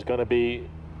else is going to be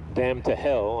damned to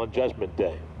hell on Judgment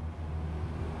Day.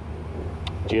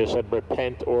 Jesus said,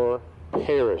 repent or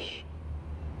perish.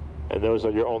 And those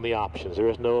are your only options. There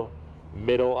is no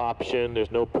middle option.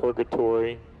 There's no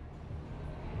purgatory.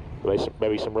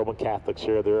 Maybe some Roman Catholics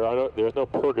here. There's no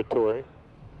purgatory.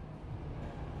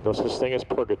 No such thing as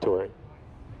purgatory.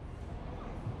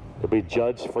 You'll be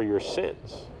judged for your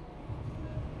sins.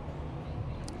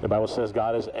 The Bible says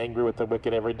God is angry with the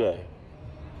wicked every day.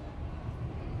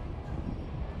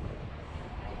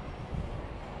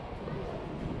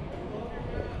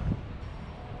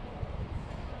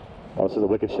 Also, the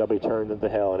wicked shall be turned into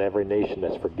hell, and every nation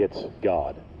that forgets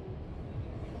God.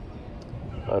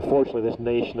 Unfortunately, this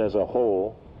nation as a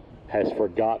whole has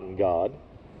forgotten God.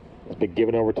 It's been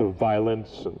given over to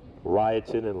violence and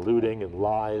rioting and looting and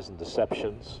lies and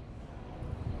deceptions.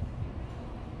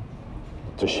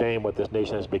 It's a shame what this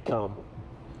nation has become.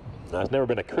 Now, it's never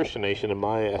been a Christian nation in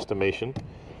my estimation,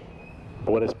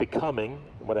 but what it's becoming,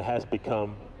 what it has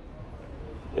become,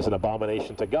 is an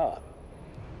abomination to God.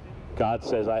 God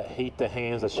says, I hate the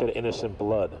hands that shed innocent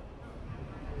blood.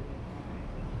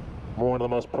 We're one of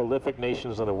the most prolific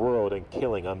nations in the world in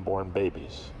killing unborn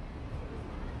babies.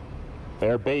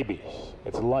 They're babies.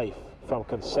 It's life from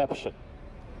conception.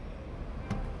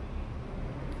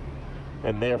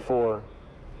 And therefore,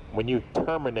 when you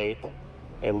terminate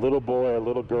a little boy or a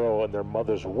little girl in their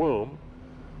mother's womb,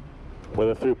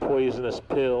 whether through poisonous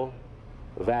pill,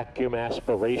 vacuum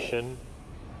aspiration,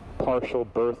 partial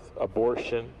birth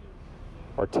abortion,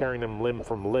 or tearing them limb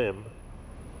from limb,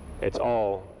 it's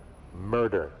all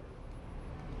murder.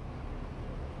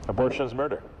 Abortion is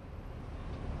murder.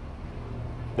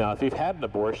 Now, if you've had an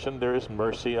abortion, there is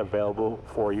mercy available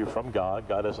for you from God.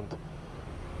 God's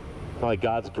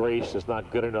grace is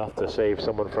not good enough to save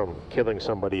someone from killing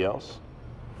somebody else.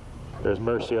 There's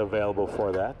mercy available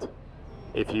for that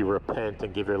if you repent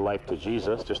and give your life to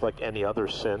Jesus, just like any other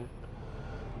sin.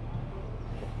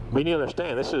 We need to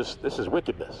understand this is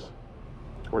wickedness.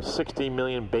 Where 16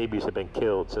 million babies have been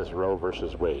killed since Roe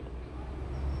versus Wade.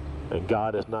 And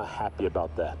God is not happy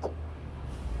about that.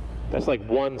 That's like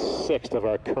 1/6 of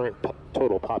our current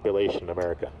total population in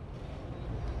America.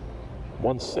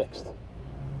 1/6.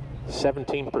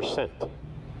 17%.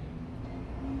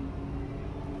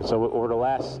 So over the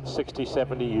last 60,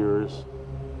 70 years,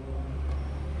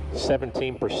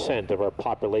 17% of our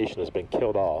population has been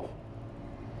killed off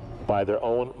by their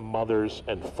own mothers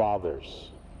and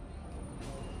fathers.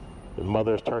 And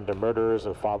mothers turn to murderers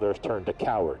and fathers turn to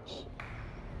cowards.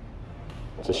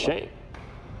 It's a shame.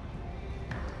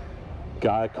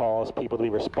 God calls people to be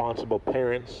responsible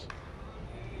parents,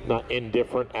 not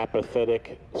indifferent,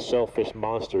 apathetic, selfish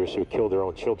monsters who kill their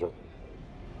own children.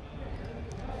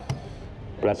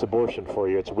 But that's abortion for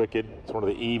you. It's wicked. It's one of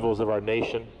the evils of our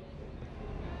nation.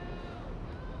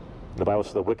 The Bible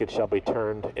says the wicked shall be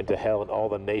turned into hell, and all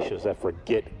the nations that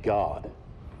forget God.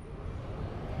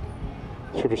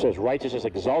 Scripture says righteousness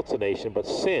exalts a nation, but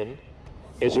sin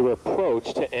is a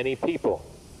reproach to any people.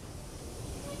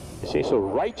 You see, so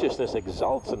righteousness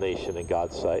exalts a nation in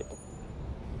God's sight,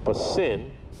 but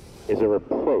sin is a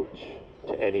reproach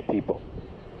to any people.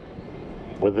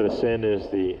 Whether the sin is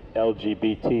the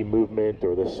LGBT movement,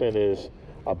 or the sin is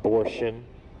abortion,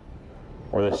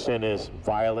 or the sin is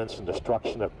violence and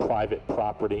destruction of private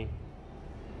property,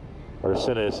 or the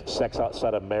sin is sex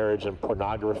outside of marriage and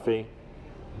pornography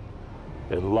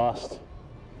and lust.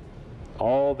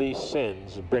 All these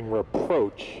sins bring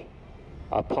reproach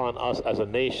upon us as a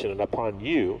nation and upon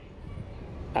you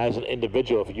as an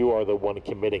individual if you are the one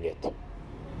committing it.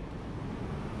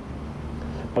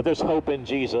 But there's hope in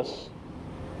Jesus.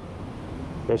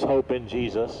 There's hope in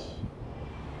Jesus.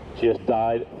 Jesus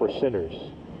died for sinners.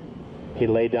 He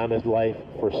laid down his life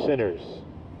for sinners.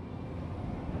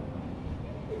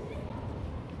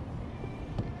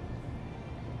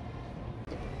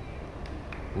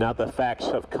 Now the facts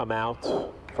have come out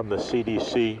from the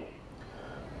CDC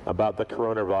about the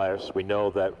coronavirus. We know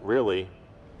that really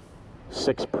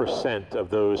 6% of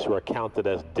those who are counted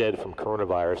as dead from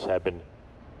coronavirus have been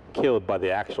killed by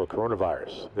the actual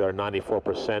coronavirus. The other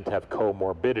 94% have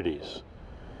comorbidities.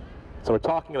 So we're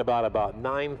talking about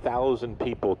 9,000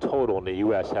 people total in the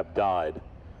U.S. have died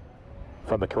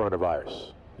from the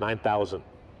coronavirus. 9,000.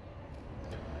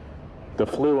 The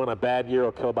flu on a bad year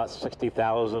will kill about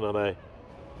 60,000. On a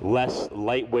less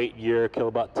lightweight year, kill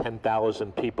about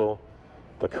 10,000 people.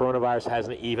 The coronavirus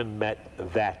hasn't even met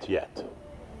that yet.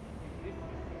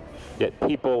 Yet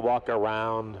people walk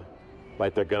around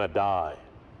like they're gonna die.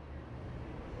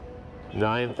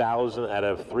 9,000 out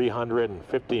of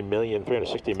 350 million,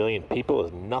 360 million people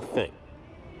is nothing.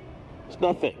 It's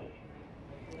nothing.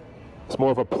 It's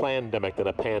more of a plandemic than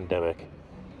a pandemic.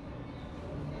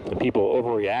 And people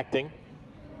overreacting.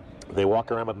 They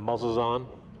walk around with muzzles on,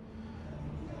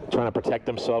 trying to protect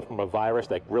themselves from a virus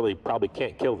that really probably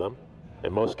can't kill them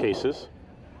in most cases.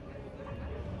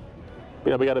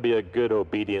 You know, we got to be a good,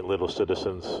 obedient little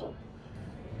citizens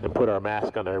and put our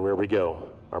mask on everywhere we go,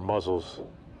 our muzzles.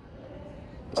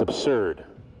 It's absurd.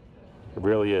 It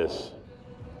really is.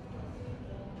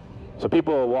 So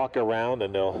people will walk around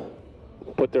and they'll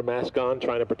put their mask on,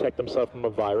 trying to protect themselves from a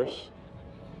virus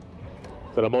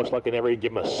that'll most likely never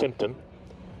give them a symptom.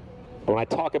 But when I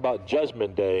talk about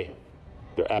Judgment Day,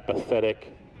 they're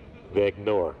apathetic, they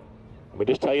ignore. Let me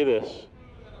just tell you this.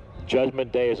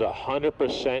 Judgment Day is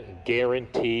 100%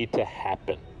 guaranteed to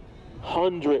happen.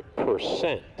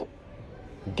 100%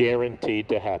 guaranteed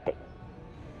to happen.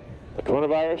 The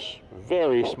coronavirus,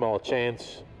 very small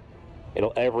chance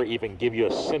it'll ever even give you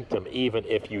a symptom, even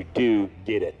if you do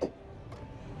get it.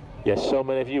 Yes, so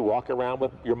many of you walk around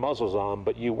with your muzzles on,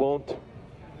 but you won't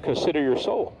consider your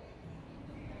soul.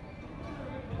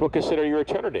 You won't consider your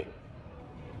eternity.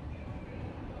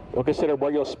 You won't consider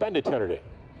where you'll spend eternity.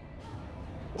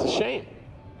 It's a shame.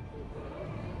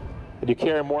 And you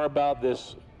care more about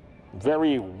this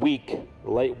very weak,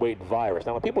 lightweight virus.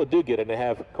 Now, when people do get it and they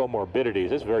have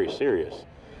comorbidities, it's very serious.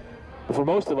 But for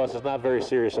most of us, it's not very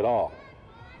serious at all.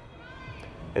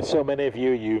 And so many of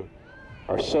you, you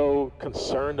are so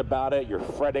concerned about it, you're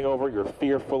fretting over it, you're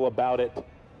fearful about it,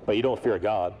 but you don't fear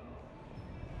God.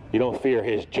 You don't fear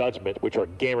his judgment, which are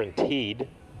guaranteed.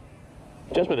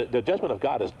 The judgment of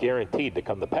God is guaranteed to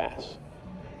come to pass.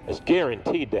 It's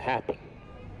guaranteed to happen.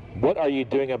 What are you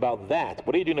doing about that?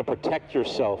 What are you doing to protect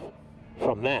yourself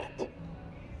from that?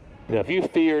 Now, if you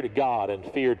feared God and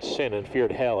feared sin and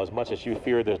feared hell as much as you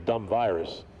fear this dumb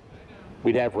virus,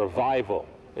 we'd have revival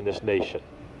in this nation.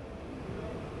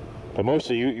 But most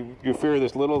of you fear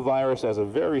this little virus has a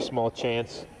very small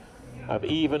chance of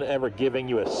even ever giving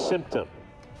you a symptom,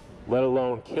 let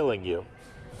alone killing you.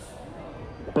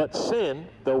 But sin,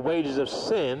 the wages of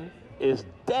sin, is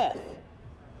death.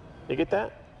 You get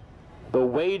that? The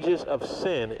wages of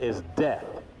sin is death.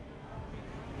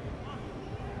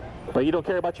 But you don't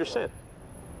care about your sin.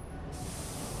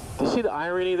 Do you see the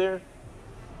irony there?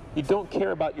 You don't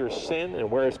care about your sin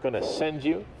and where it's going to send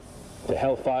you to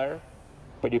hellfire,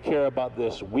 but you care about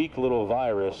this weak little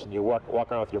virus, and you walk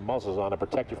around with your muzzles on to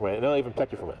protect you from it, and they'll even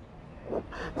protect you from it.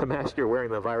 The mask you're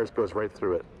wearing, the virus goes right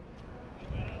through it.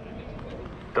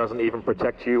 Doesn't even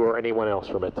protect you or anyone else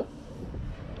from it.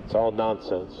 It's all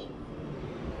nonsense.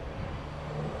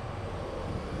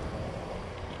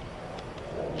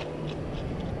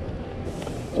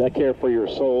 So I care for your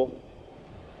soul.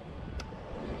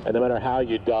 And no matter how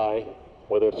you die,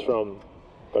 whether it's from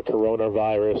the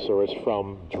coronavirus or it's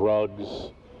from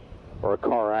drugs or a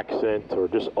car accident or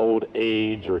just old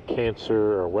age or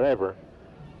cancer or whatever,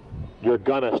 you're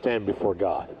gonna stand before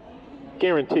God.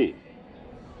 Guaranteed.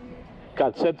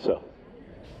 God said so.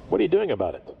 What are you doing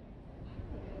about it?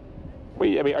 Are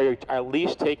you at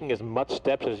least taking as much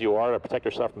steps as you are to protect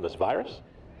yourself from this virus?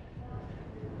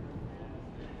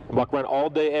 Walk around all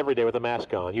day, every day with a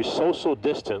mask on. You social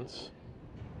distance.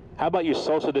 How about you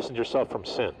social distance yourself from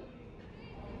sin?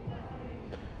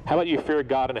 How about you fear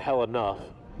God and hell enough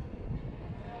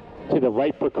to take the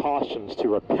right precautions to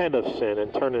repent of sin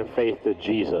and turn in faith to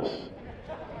Jesus?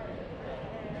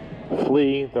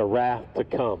 Flee the wrath to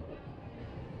come.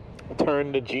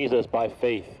 Turn to Jesus by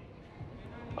faith.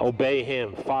 Obey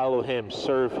him, follow him,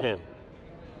 serve him.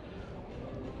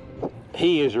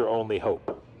 He is your only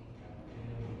hope.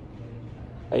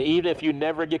 And even if you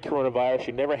never get coronavirus,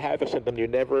 you never have a symptom, you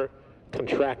never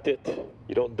contract it,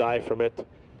 you don't die from it,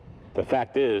 the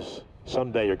fact is,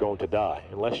 someday you're going to die.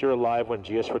 Unless you're alive when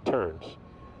Jesus returns,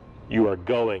 you are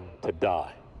going to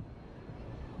die.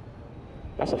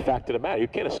 That's a fact of the matter. You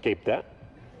can't escape that.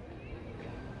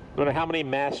 No matter how many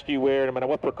masks you wear, no matter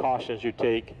what precautions you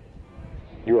take,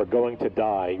 you are going to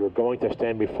die. You're going to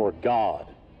stand before God.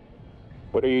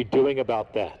 What are you doing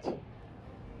about that?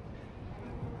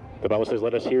 The Bible says,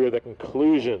 let us hear the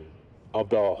conclusion of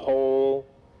the whole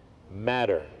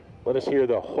matter. Let us hear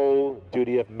the whole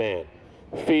duty of man.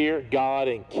 Fear God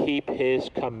and keep his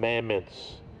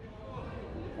commandments,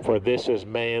 for this is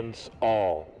man's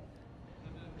all.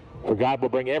 For God will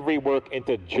bring every work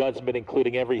into judgment,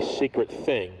 including every secret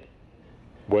thing,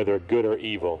 whether good or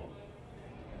evil.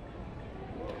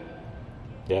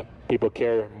 Yeah, people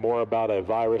care more about a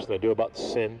virus than they do about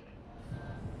sin.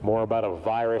 More about a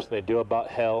virus than they do about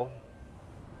hell.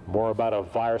 More about a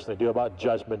virus than they do about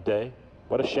Judgment Day.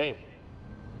 What a shame.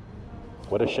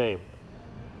 What a shame.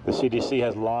 The CDC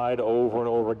has lied over and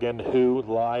over again. WHO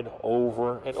lied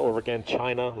over and over again.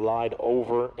 China lied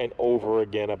over and over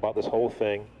again about this whole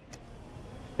thing.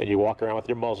 And you walk around with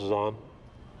your muzzles on,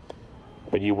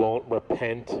 but you won't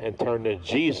repent and turn to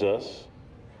Jesus,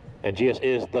 and Jesus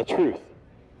is the truth.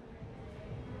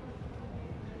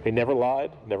 He never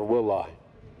lied, never will lie.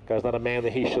 God's not a man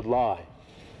that he should lie.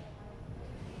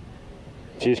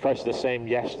 Jesus Christ is the same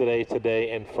yesterday,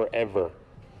 today, and forever.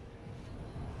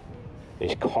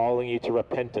 He's calling you to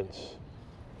repentance.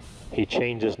 He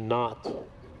changes not.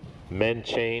 Men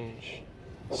change.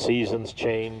 Seasons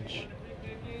change.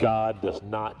 God does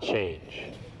not change.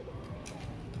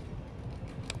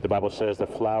 The Bible says the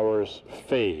flowers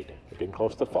fade. We're getting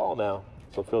close to fall now,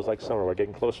 so it feels like summer. We're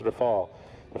getting closer to fall.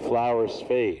 The flowers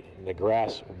fade and the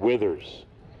grass withers,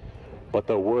 but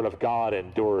the word of God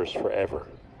endures forever.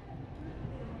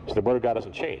 So the word of God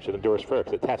doesn't change. It endures forever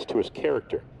because it's attached to his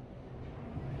character.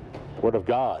 The word of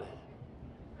God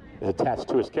is attached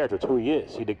to his character. It's who he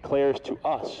is. He declares to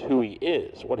us who he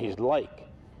is, what he's like.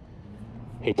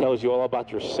 He tells you all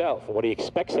about yourself and what he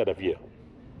expects out of you.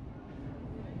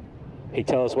 He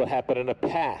tells us what happened in the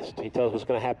past. He tells us what's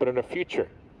going to happen in the future.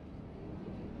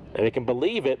 And we can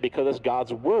believe it because it's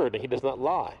God's word and he does not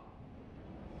lie.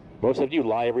 Most of you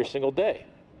lie every single day,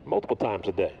 multiple times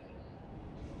a day.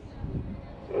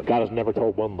 God has never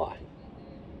told one lie.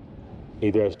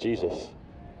 Neither has Jesus.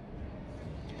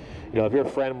 You know, if your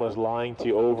friend was lying to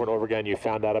you over and over again, you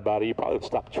found out about it, you probably would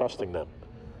stop trusting them.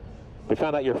 We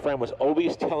found out your friend was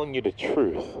always telling you the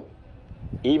truth,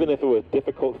 even if it was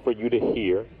difficult for you to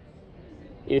hear,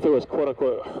 even if it was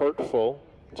quote-unquote hurtful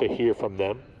to hear from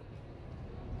them.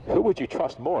 Who would you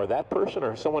trust more, that person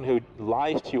or someone who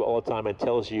lies to you all the time and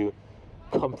tells you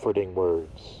comforting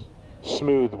words,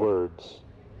 smooth words,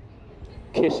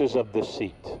 kisses of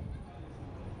deceit,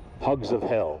 hugs of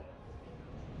hell?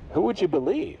 Who would you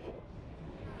believe?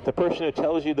 The person who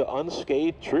tells you the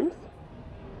unscathed truth,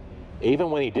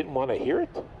 even when he didn't want to hear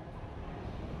it?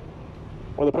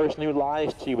 Or the person who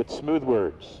lies to you with smooth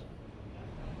words?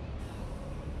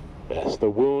 Yes, the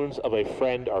wounds of a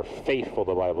friend are faithful,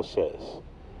 the Bible says,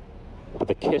 but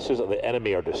the kisses of the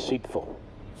enemy are deceitful.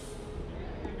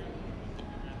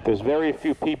 There's very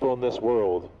few people in this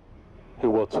world who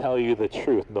will tell you the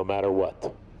truth no matter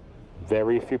what.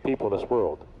 Very few people in this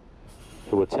world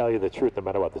who will tell you the truth no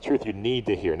matter what. The truth you need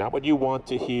to hear, not what you want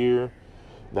to hear,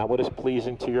 not what is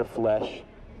pleasing to your flesh,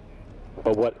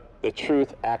 but what the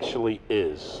truth actually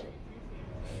is.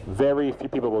 Very few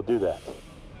people will do that.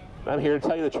 I'm here to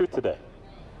tell you the truth today.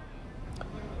 I'm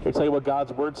here to tell you what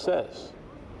God's word says.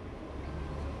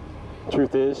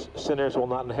 Truth is, sinners will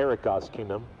not inherit God's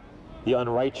kingdom. The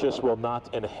unrighteous will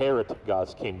not inherit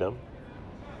God's kingdom.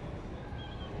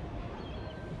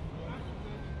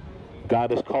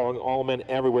 God is calling all men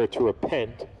everywhere to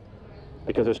repent,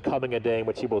 because there's coming a day in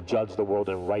which he will judge the world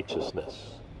in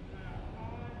righteousness.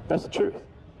 That's the truth.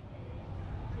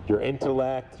 Your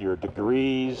intellect, your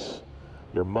degrees,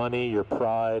 your money, your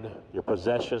pride, your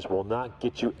possessions will not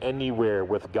get you anywhere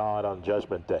with God on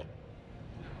Judgment Day.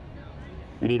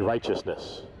 You need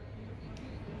righteousness.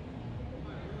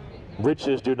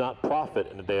 Riches do not profit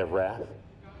in the day of wrath,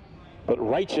 but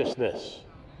righteousness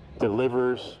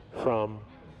delivers from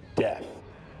death.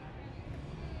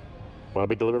 Want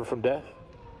to be delivered from death?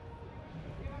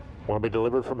 Want to be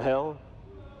delivered from hell?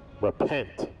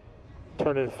 Repent.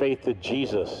 Turn in faith to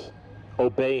Jesus.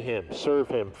 Obey him, serve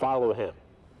him, follow him.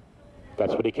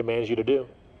 That's what he commands you to do.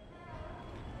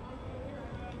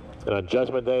 And on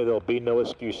Judgment Day, there'll be no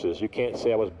excuses. You can't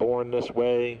say, I was born this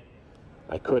way,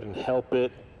 I couldn't help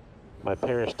it, my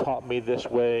parents taught me this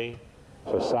way,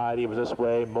 society was this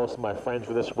way, most of my friends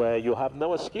were this way. You'll have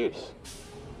no excuse.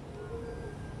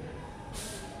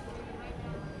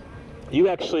 You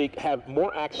actually have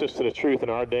more access to the truth in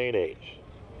our day and age.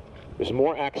 There's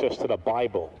more access to the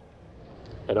Bible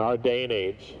in our day and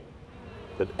age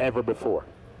than ever before.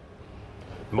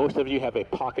 Most of you have a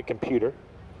pocket computer,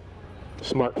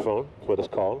 smartphone is what it's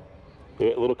called,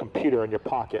 a little computer in your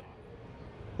pocket.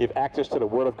 You have access to the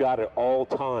Word of God at all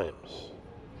times.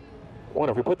 I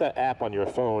wonder if we put that app on your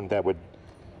phone that would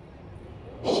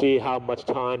see how much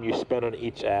time you spend on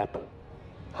each app,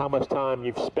 how much time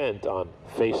you've spent on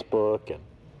Facebook and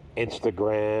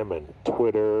Instagram and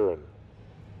Twitter and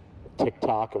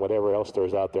TikTok and whatever else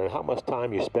there's out there, and how much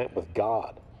time you spent with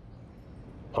God,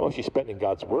 how much you spent in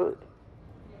God's Word.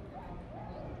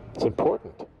 It's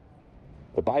important.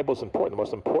 The Bible's important. The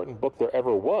most important book there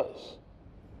ever was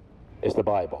is the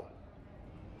Bible.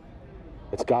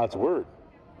 It's God's Word.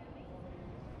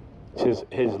 It's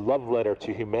his love letter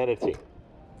to humanity.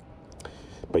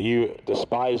 But you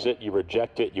despise it, you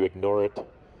reject it, you ignore it,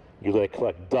 you let it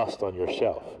collect dust on your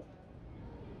shelf.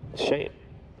 It's a shame.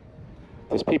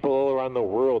 There's people all around the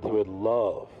world who would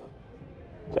love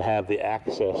to have the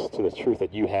access to the truth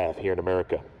that you have here in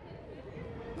America.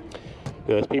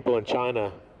 There's people in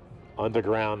China,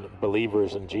 underground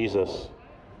believers in Jesus,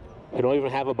 who don't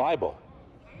even have a Bible.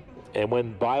 And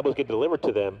when Bibles get delivered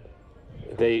to them,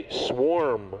 they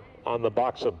swarm on the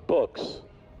box of books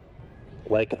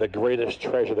like the greatest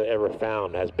treasure they ever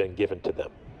found has been given to them.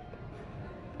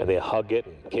 And they hug it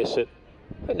and kiss it.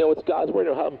 I know it's God's Word,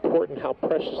 and how important, how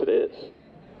precious it is.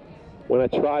 When a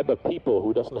tribe of people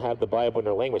who doesn't have the Bible in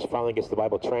their language finally gets the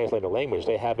Bible translated in their language,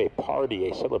 they have a party,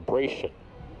 a celebration,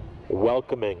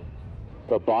 welcoming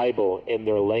the Bible in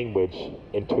their language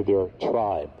into their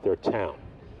tribe, their town.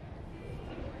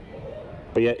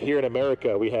 But yet here in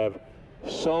America, we have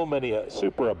so many,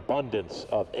 superabundance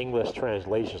of English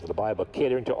translations of the Bible,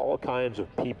 catering to all kinds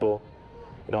of people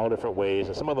in all different ways.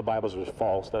 And some of the Bibles are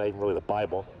false, not even really the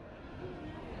Bible.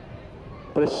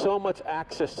 But there's so much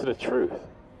access to the truth.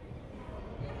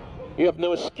 You have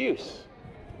no excuse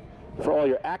for all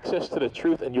your access to the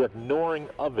truth and your ignoring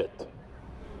of it,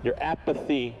 your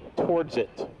apathy towards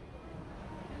it.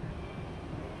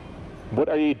 What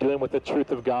are you doing with the truth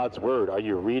of God's Word? Are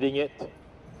you reading it?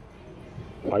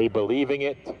 Are you believing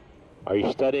it? Are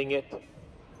you studying it?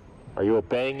 Are you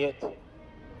obeying it?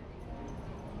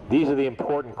 These are the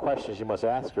important questions you must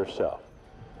ask yourself.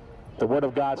 The Word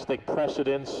of God should take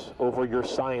precedence over your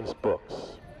science books.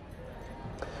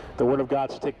 The Word of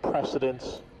God should take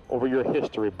precedence over your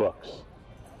history books.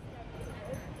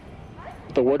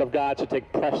 The Word of God should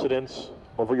take precedence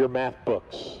over your math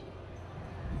books,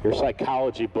 your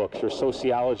psychology books, your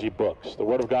sociology books. The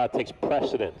Word of God takes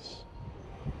precedence.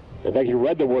 In fact, you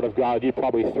read the Word of God, you'd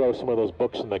probably throw some of those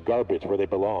books in the garbage where they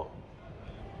belong.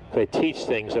 They teach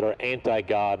things that are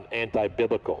anti-God,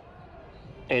 anti-biblical,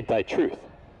 anti-truth,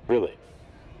 really.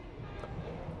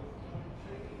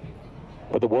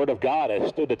 But the Word of God has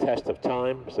stood the test of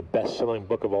time. It's the best-selling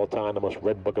book of all time, the most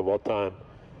read book of all time.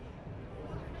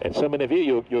 And so many of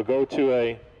you'll go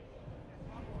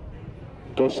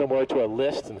somewhere to a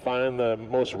list and find the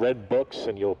most read books,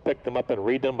 and you'll pick them up and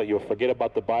read them, but you'll forget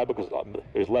about the Bible because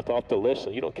it's left off the list,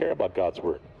 and you don't care about God's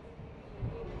Word.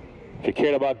 If you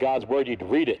cared about God's word, you'd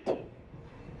read it.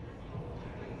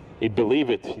 You'd believe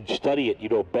it, you'd study it,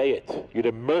 you'd obey it, you'd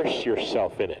immerse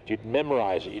yourself in it, you'd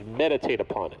memorize it, you'd meditate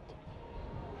upon it.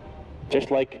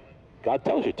 Just like God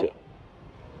tells you to.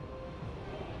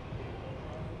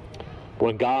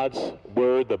 When God's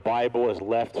word, the Bible, is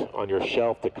left on your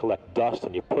shelf to collect dust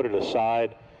and you put it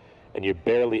aside and you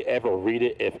barely ever read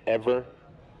it, if ever,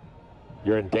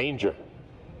 you're in danger.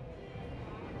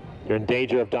 You're in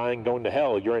danger of dying, going to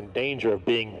hell. You're in danger of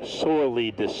being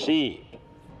sorely deceived.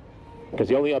 Because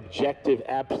the only objective,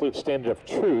 absolute standard of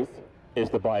truth is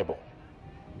the Bible.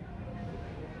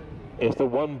 It's the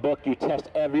one book you test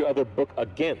every other book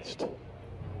against.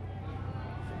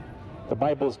 The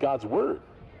Bible is God's word.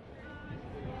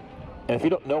 And if you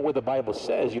don't know what the Bible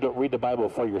says, you don't read the Bible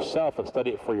for yourself and study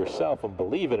it for yourself and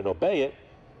believe it and obey it,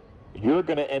 you're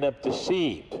going to end up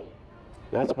deceived.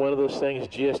 That's one of those things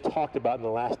Jesus talked about in the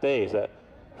last days, that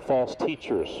false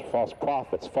teachers, false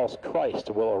prophets, false Christ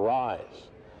will arise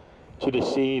to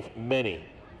deceive many.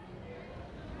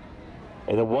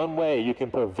 And the one way you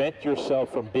can prevent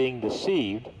yourself from being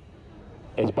deceived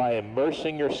is by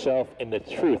immersing yourself in the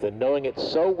truth and knowing it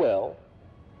so well,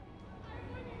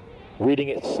 reading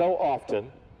it so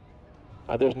often,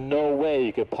 there's no way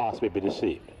you could possibly be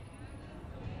deceived.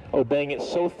 Obeying it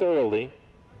so thoroughly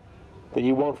that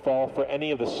you won't fall for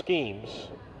any of the schemes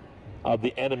of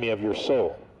the enemy of your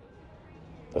soul.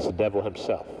 That's the devil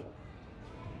himself.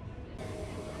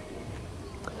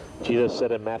 Jesus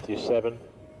said in Matthew 7,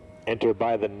 "Enter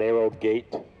by the narrow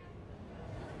gate,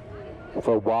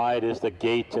 for wide is the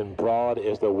gate and broad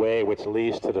is the way which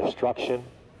leads to destruction,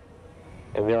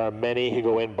 and there are many who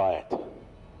go in by it.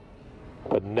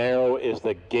 But narrow is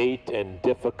the gate and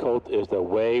difficult is the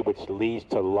way which leads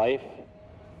to life,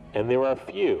 and there are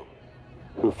few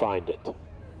who find it."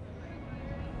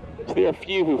 So there are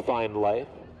few who find life.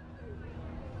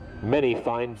 Many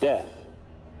find death.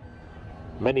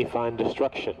 Many find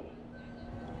destruction.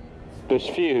 There's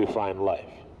few who find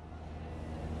life.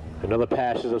 In other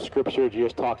passages of Scripture,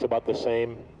 Jesus talks about the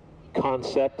same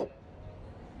concept.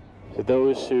 To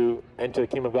those who enter the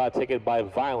kingdom of God, take it by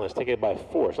violence, take it by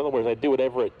force. In other words, they do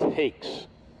whatever it takes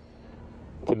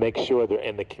to make sure they're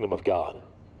in the kingdom of God.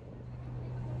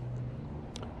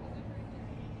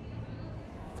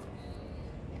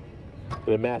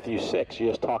 And in Matthew 6,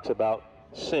 Jesus talks about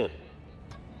sin.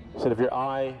 He said, if your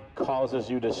eye causes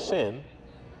you to sin,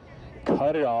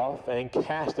 cut it off and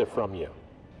cast it from you.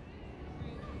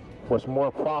 For it's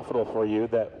more profitable for you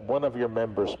that one of your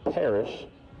members perish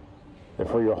than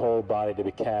for your whole body to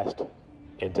be cast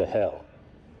into hell.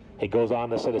 He goes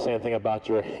on to say the same thing about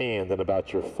your hand and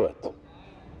about your foot.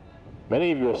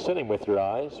 Many of you are sinning with your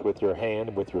eyes, with your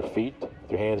hand, with your feet, with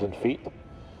your hands and feet.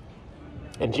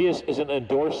 And Jesus isn't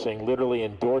literally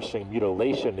endorsing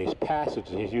mutilation in these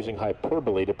passages. He's using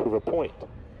hyperbole to prove a point.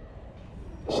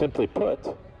 Simply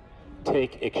put,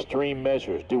 take extreme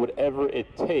measures. Do whatever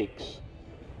it takes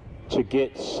to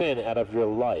get sin out of your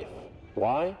life.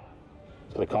 Why?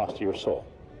 It's going to cost you your soul.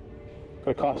 It's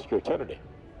going to cost you your eternity.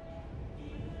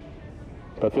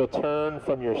 But if you'll turn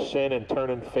from your sin and turn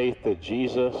in faith to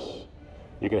Jesus,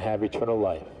 you can have eternal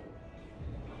life.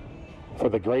 For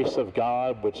the grace of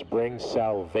God, which brings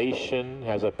salvation,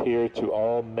 has appeared to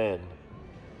all men,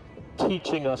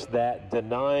 teaching us that,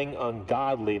 denying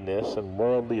ungodliness and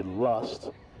worldly lust,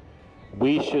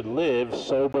 we should live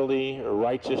soberly,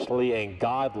 righteously, and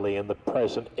godly in the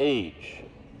present age,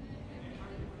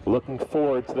 looking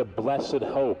forward to the blessed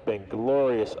hope and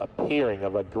glorious appearing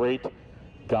of a great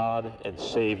God and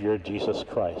Savior, Jesus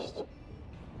Christ,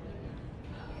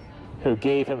 who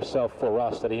gave himself for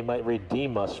us that he might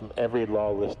redeem us from every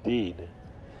lawless deed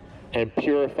and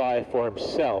purify for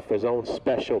himself his own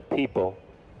special people,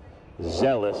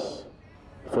 zealous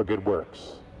for good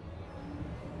works.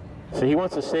 So he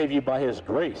wants to save you by his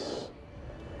grace.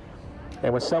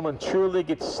 And when someone truly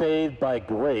gets saved by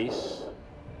grace,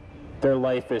 their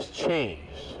life is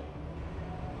changed.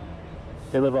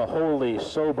 They live a holy,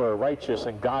 sober, righteous,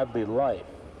 and godly life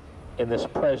in this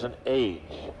present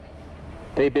age.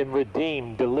 They've been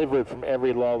redeemed, delivered from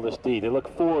every lawless deed. They look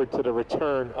forward to the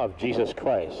return of Jesus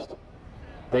Christ.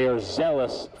 They are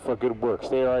zealous for good works.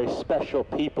 They are a special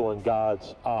people in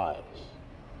God's eyes.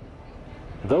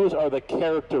 Those are the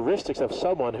characteristics of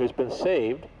someone who's been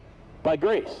saved by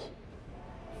grace.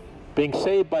 Being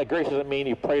saved by grace doesn't mean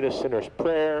you prayed a sinner's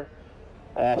prayer,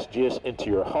 asked Jesus into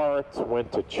your heart,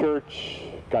 went to church,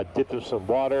 got dipped in some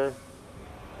water.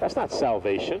 That's not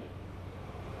salvation.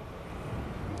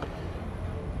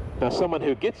 Now, someone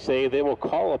who gets saved, they will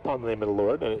call upon the name of the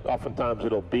Lord, and oftentimes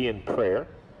it'll be in prayer,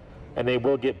 and they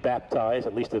will get baptized.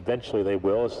 At least eventually they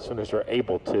will, as soon as they're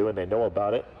able to, and they know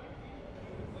about it.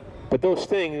 But those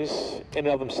things in and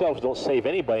of themselves don't save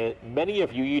anybody. Many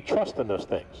of you, you trust in those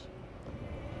things,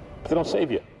 but they don't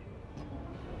save you.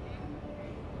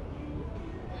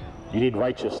 You need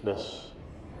righteousness.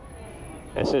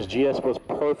 And since Jesus was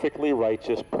perfectly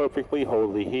righteous, perfectly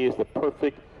holy, he is the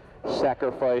perfect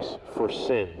sacrifice for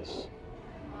sins,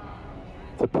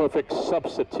 the perfect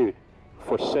substitute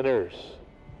for sinners.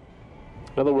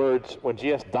 In other words, when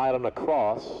Jesus died on the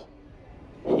cross,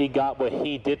 he got what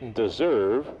he didn't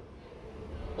deserve,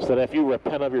 so that if you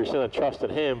repent of your sin and trust in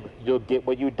him, you'll get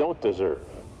what you don't deserve,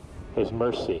 his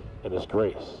mercy and his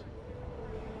grace.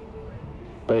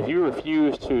 But if you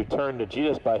refuse to turn to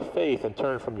Jesus by faith and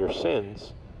turn from your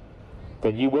sins,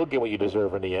 then you will get what you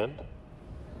deserve in the end.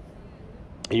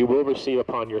 You will receive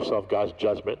upon yourself God's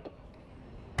judgment,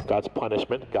 God's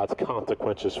punishment, God's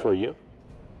consequences for you.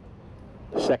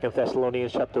 2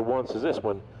 Thessalonians chapter 1 says this: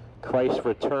 when Christ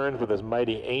returns with his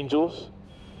mighty angels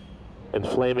in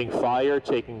flaming fire,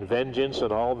 taking vengeance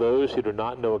on all those who do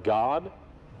not know God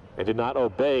and do not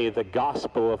obey the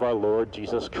gospel of our Lord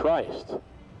Jesus Christ.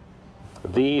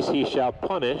 These he shall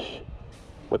punish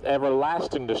with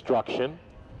everlasting destruction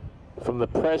from the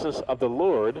presence of the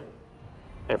Lord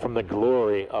and from the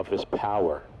glory of his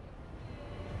power.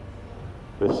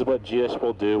 This is what Jesus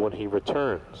will do when he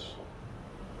returns.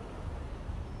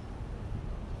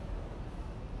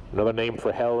 Another name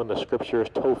for hell in the scripture is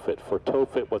Tophet, for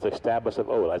Tophet was established of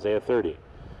old, Isaiah 30.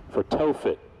 For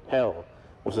Tophet, hell,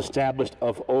 was established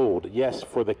of old. Yes,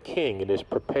 for the king it is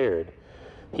prepared.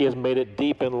 He has made it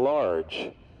deep and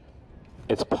large.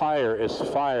 Its pyre is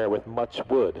fire with much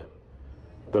wood.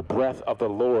 The breath of the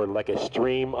Lord, like a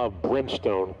stream of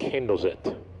brimstone, kindles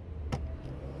it.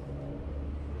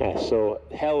 Yeah, so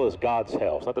hell is God's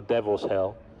hell. It's not the devil's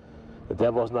hell. The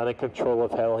devil is not in control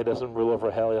of hell. He doesn't rule over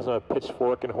hell. He doesn't have a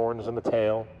pitchfork and horns in the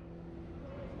tail.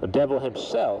 The devil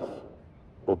himself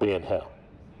will be in hell.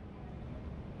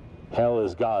 Hell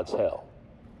is God's hell.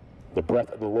 The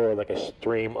breath of the Lord, like a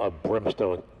stream of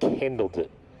brimstone, kindled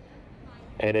it.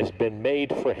 And it's been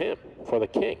made for him, for the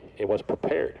king. It was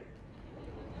prepared.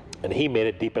 And he made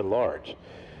it deep and large.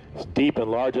 It's deep and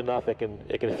large enough it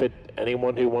can fit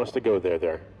anyone who wants to go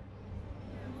there.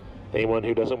 Anyone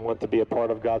who doesn't want to be a part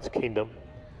of God's kingdom,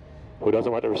 who doesn't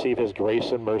want to receive his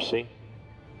grace and mercy,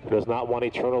 who does not want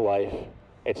eternal life,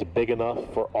 it's big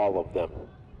enough for all of them.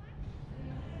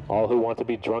 All who want to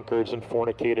be drunkards and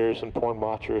fornicators and porn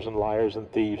watchers and liars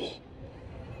and thieves.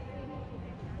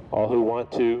 All who want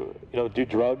to, do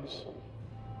drugs.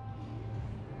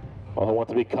 All who want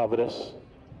to be covetous.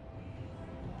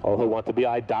 All who want to be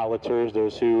idolaters,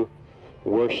 those who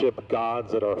worship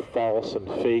gods that are false and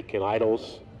fake and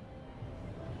idols.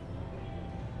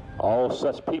 All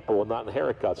such people will not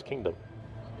inherit God's kingdom.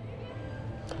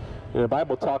 The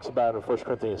Bible talks about in 1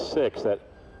 Corinthians 6 that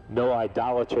no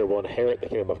idolater will inherit the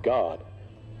kingdom of God.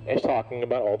 It's talking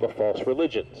about all the false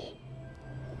religions.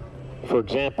 For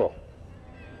example,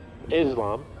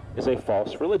 Islam is a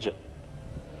false religion.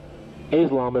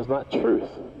 Islam is not truth.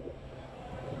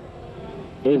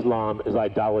 Islam is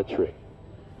idolatry.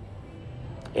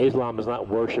 Islam does not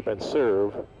worship and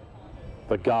serve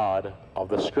the God of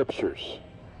the Scriptures,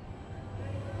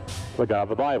 the God of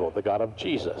the Bible, the God of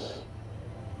Jesus.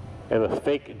 They have a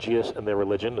fake Jesus in their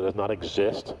religion that does not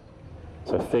exist.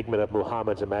 It's a figment of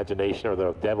Muhammad's imagination or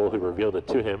the devil who revealed it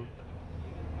to him.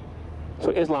 So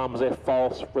Islam is a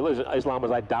false religion. Islam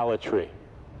is idolatry.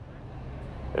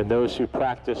 And those who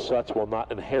practice such will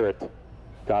not inherit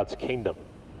God's kingdom.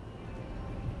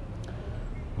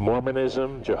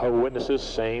 Mormonism, Jehovah's Witnesses,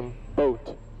 same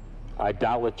boat.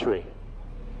 Idolatry.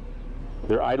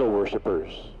 They're idol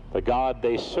worshippers. The God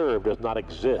they serve does not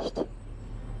exist.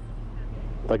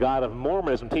 The God of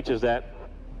Mormonism teaches that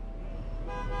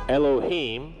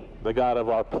Elohim, the God of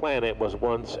our planet, was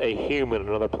once a human on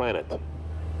another planet.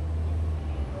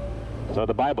 So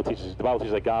the Bible teaches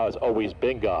that God has always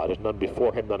been God. There's none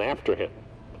before him, none after him.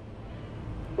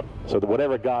 So that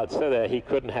whatever God said that, he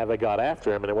couldn't have a God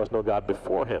after him, and there was no God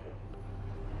before him.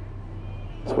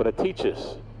 That's what it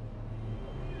teaches.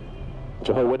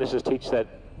 Jehovah's Witnesses teach that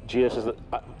Jesus is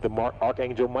the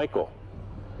Archangel Michael,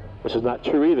 which is not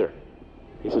true either.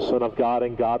 He's the Son of God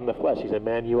and God in the flesh. He's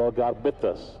Emmanuel, God with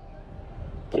us.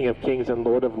 King of kings and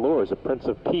Lord of lords, the Prince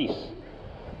of peace,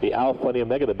 the Alpha and the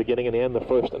Omega, the beginning and the end, the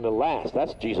first and the last.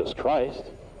 That's Jesus Christ.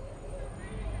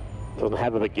 He doesn't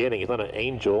have a beginning. He's not an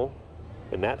angel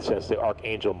in that sense, the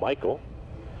Archangel Michael.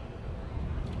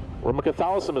 Roman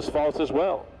Catholicism is false as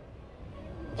well.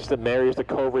 It's that Mary is the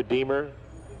co-redeemer.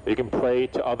 You can pray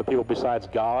to other people besides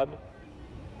God,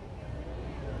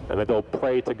 and that they'll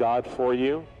pray to God for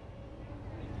you.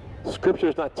 Scripture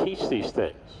does not teach these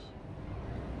things.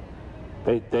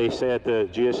 They say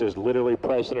that Jesus is literally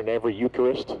present in every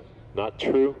Eucharist. Not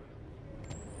true.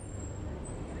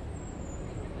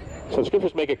 So the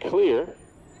scriptures make it clear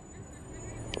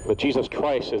that Jesus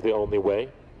Christ is the only way.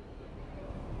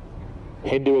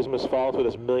 Hinduism is followed with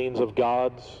its millions of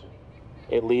gods.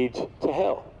 It leads to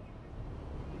hell.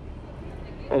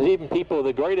 And there's even people,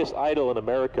 the greatest idol in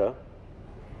America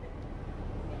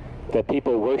that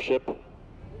people worship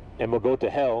and will go to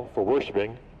hell for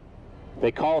worshiping,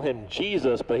 they call him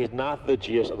Jesus, but he's not the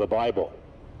Jesus of the Bible.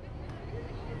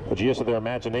 The Jesus of their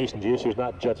imagination, Jesus who's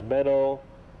not judgmental,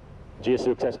 Jesus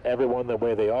who accepts everyone the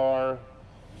way they are,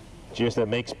 Jesus that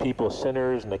makes people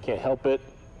sinners and they can't help it.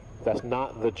 That's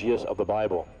not the Jesus of the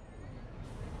Bible.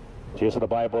 Jesus of the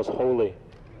Bible is holy,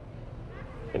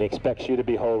 and he expects you to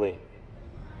be holy.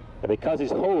 And because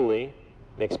he's holy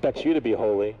and expects you to be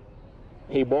holy,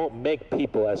 he won't make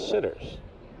people as sinners,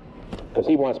 because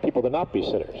he wants people to not be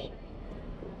sinners.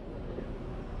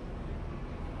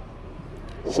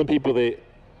 Some people, they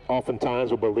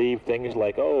oftentimes will believe things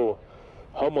like, oh,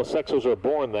 homosexuals are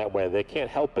born that way, they can't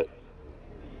help it.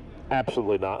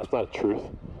 Absolutely not. It's not a truth.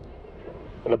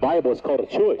 In the Bible, it's called a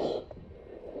choice.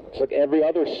 It's like every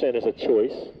other sin is a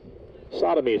choice.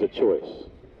 Sodomy is a choice.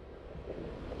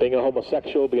 Being a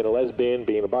homosexual, being a lesbian,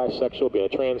 being a bisexual, being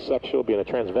a transsexual, being a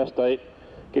transvestite,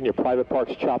 getting your private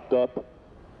parts chopped up,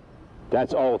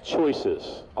 that's all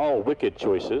choices, all wicked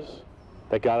choices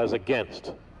that God is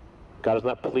against. God is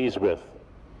not pleased with.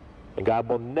 And God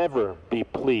will never be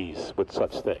pleased with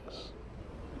such things.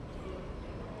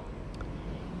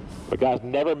 But God's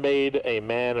never made a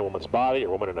man in a woman's body, or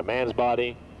a woman in a man's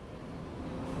body.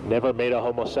 Never made a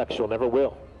homosexual, never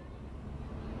will.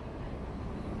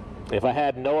 If I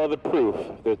had no other proof,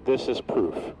 that this is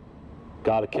proof.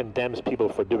 God condemns people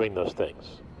for doing those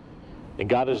things. And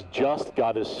God is just,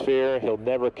 God is fair. He'll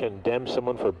never condemn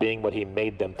someone for being what he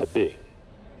made them to be.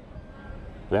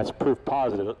 And that's proof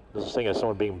positive. This is saying as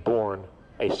someone being born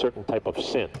a certain type of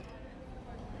sin,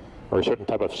 or a certain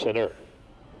type of sinner.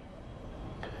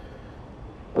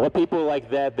 What people like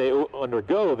that, they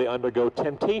undergo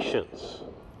temptations.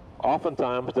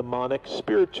 Oftentimes demonic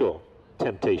spiritual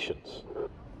temptations.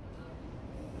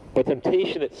 But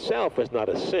temptation itself is not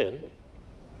a sin.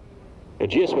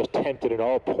 And Jesus was tempted in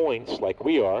all points like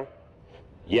we are,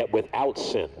 yet without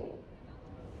sin.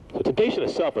 So temptation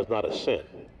itself is not a sin.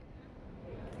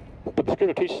 But the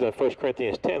scripture teaches in 1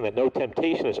 Corinthians 10 that no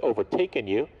temptation has overtaken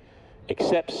you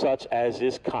except such as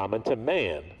is common to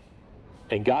man.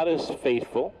 And God is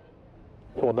faithful,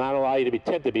 who will not allow you to be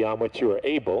tempted beyond what you are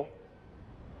able,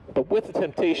 but with the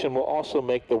temptation will also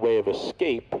make the way of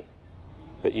escape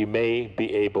that you may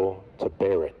be able to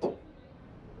bear it.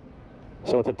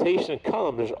 So when temptation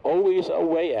comes, there's always a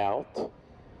way out.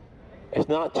 It's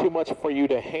not too much for you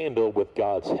to handle with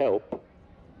God's help,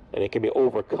 and it can be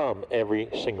overcome every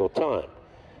single time.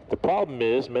 The problem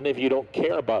is, many of you don't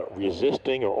care about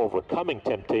resisting or overcoming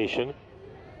temptation.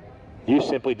 You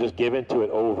simply just give into it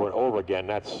over and over again.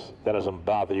 That doesn't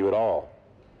bother you at all.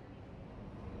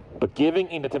 But giving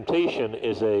into temptation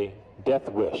is a death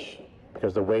wish,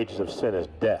 because the wages of sin is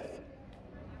death.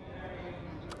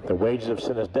 The wages of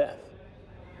sin is death.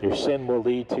 Your sin will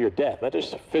lead to your death. Not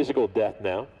just physical death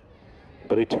now,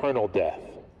 but eternal death.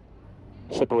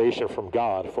 Separation from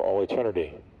God for all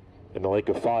eternity in the lake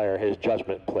of fire, his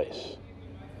judgment place.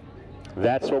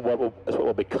 That's what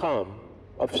will become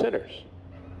of sinners.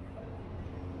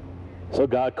 So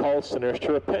God calls sinners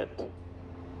to repent.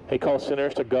 He calls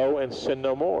sinners to go and sin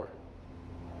no more.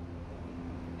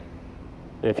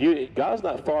 And God's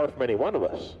not far from any one of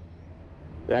us.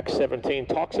 Acts 17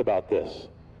 talks about this.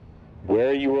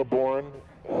 Where you were born,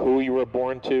 who you were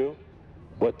born to,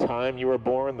 what time you were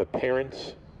born, the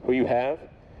parents who you have,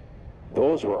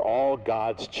 those were all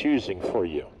God's choosing for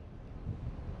you.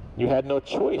 You had no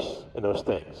choice in those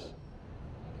things.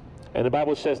 And the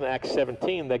Bible says in Acts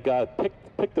 17 that God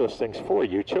picked those things for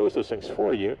you, chose those things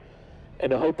for you, in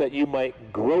the hope that you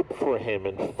might grope for him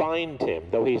and find him,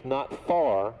 though he's not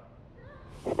far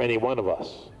from any one of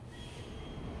us.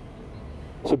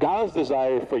 So God's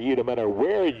desire for you, no matter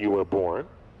where you were born,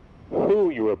 who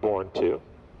you were born to,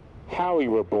 how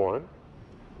you were born,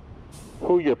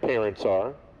 who your parents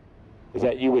are, is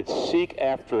that you would seek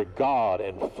after God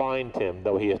and find him,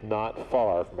 though he is not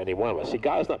far from any one of us. See,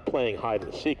 God is not playing hide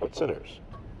and seek with sinners.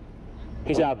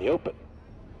 He's out in the open.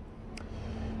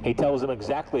 He tells them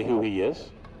exactly who he is,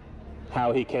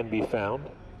 how he can be found,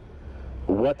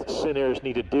 what sinners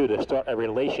need to do to start a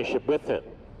relationship with him.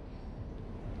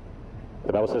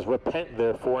 The Bible says, repent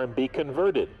therefore and be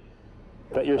converted,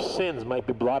 that your sins might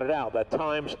be blotted out, that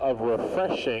times of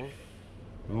refreshing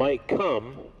might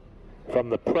come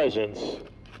from the presence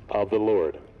of the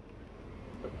Lord.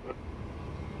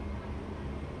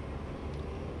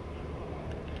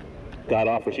 God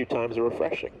offers you times of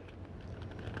refreshing.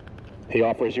 He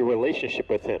offers you a relationship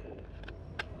with him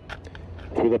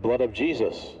through the blood of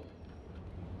Jesus,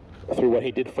 through what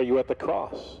he did for you at the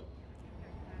cross.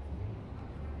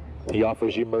 He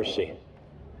offers you mercy.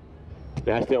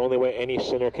 That's the only way any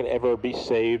sinner can ever be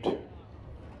saved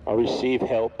or receive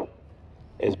help,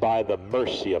 is by the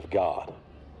mercy of God,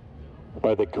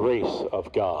 by the grace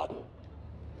of God.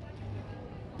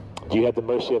 Do you have the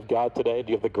mercy of God today? Do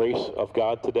you have the grace of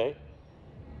God today?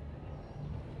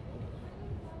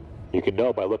 You can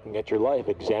know by looking at your life,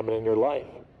 examining your life.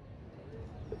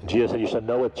 Jesus said you shall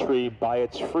know a tree by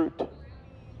its fruit.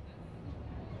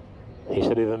 He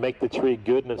said either make the tree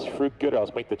good and its fruit good, or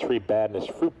else make the tree bad and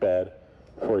its fruit bad,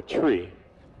 for a tree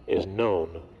is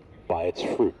known by its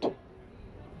fruit.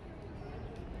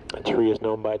 A tree is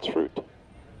known by its fruit.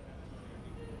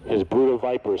 His brood of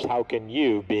vipers, how can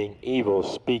you, being evil,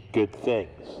 speak good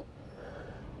things?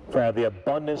 For out of the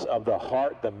abundance of the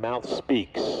heart the mouth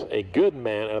speaks. A good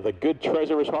man out of the good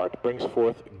treasure of his heart brings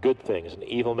forth good things. An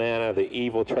evil man out of the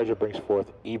evil treasure brings forth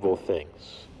evil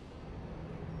things.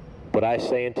 But I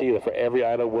say unto you that for every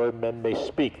idle word men may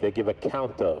speak, they give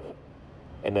account of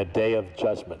in the day of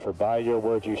judgment. For by your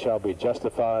words you shall be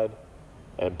justified,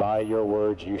 and by your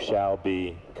words you shall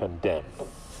be condemned.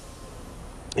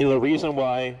 You know, the reason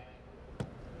why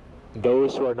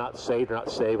those who are not saved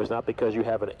is not because you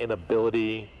have an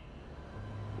inability.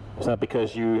 It's not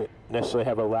because you necessarily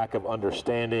have a lack of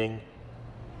understanding.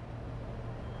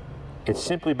 It's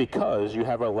simply because you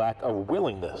have a lack of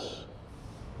willingness.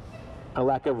 A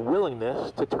lack of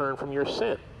willingness to turn from your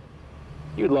sin.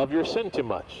 You love your sin too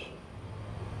much.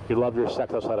 You love your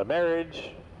sex outside of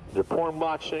marriage, your porn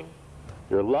watching,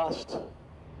 your lust,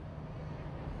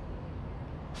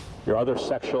 your other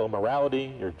sexual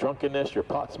immorality, your drunkenness, your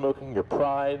pot smoking, your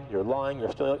pride, your lying,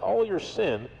 your stealing, all your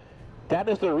sin. That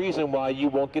is the reason why you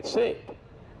won't get saved.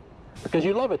 Because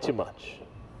you love it too much.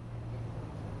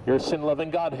 You're a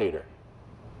sin-loving God-hater.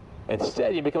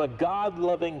 Instead, you become a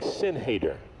God-loving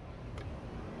sin-hater.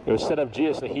 Instead of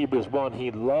Jesus in Hebrews 1,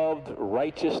 he loved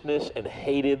righteousness and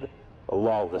hated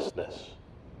lawlessness.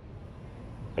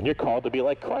 And you're called to be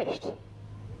like Christ.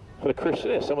 What a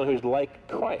Christian is, someone who's like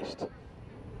Christ.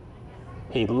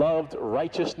 He loved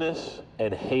righteousness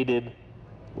and hated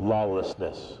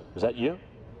lawlessness. Is that you?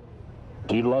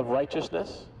 Do you love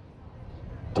righteousness?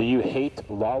 Do you hate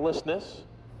lawlessness?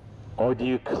 Or do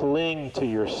you cling to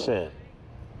your sin?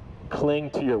 Cling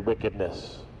to your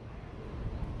wickedness?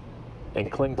 And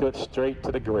cling to it straight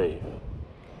to the grave?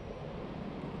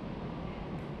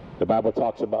 The Bible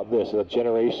talks about this, a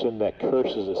generation that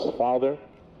curses its father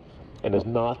and does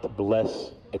not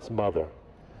bless its mother.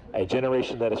 A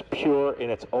generation that is pure in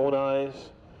its own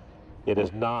eyes, it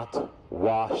is not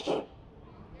washed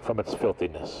from its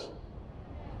filthiness.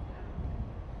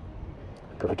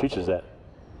 Who teaches that?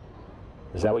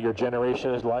 Is that what your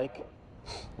generation is like?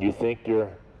 You think you're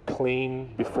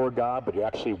clean before God, but you're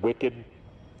actually wicked?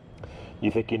 You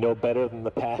think you know better than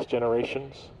the past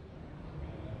generations?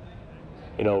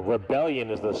 You know,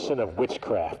 rebellion is the sin of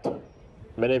witchcraft.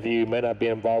 Many of you may not be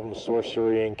involved in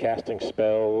sorcery and casting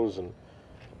spells and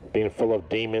being full of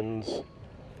demons,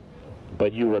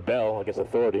 but you rebel against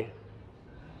authority.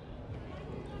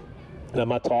 And I'm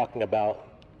not talking about,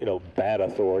 you know, bad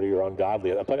authority or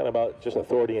ungodly. I'm talking about just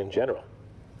authority in general.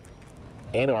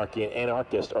 Anarchy and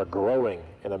anarchists are growing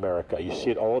in America. You see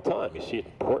it all the time. You see it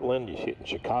in Portland, you see it in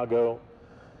Chicago,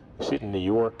 you see it in New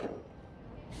York.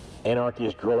 Anarchy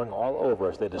is growing all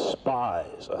over us. They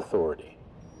despise authority.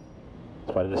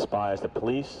 That's why they despise the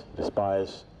police,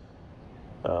 despise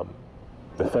the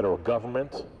federal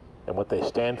government and what they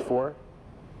stand for.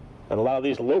 And a lot of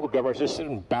these local governments just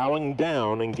sitting bowing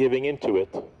down and giving into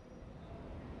it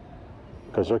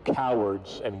because they're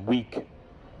cowards and weak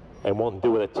and won't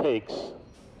do what it takes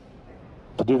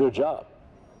to do their job.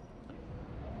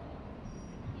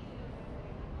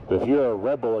 But if you're a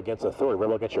rebel against authority,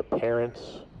 rebel against your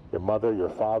parents, your mother, your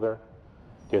father,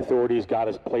 the authorities God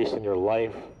has placed in your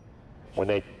life, when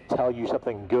they tell you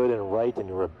something good and right and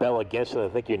you rebel against it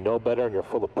and think you know better and you're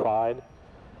full of pride,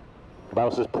 the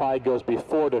Bible says pride goes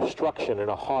before destruction and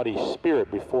a haughty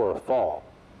spirit before a fall.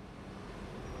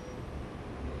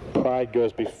 Pride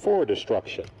goes before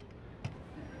destruction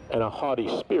and a haughty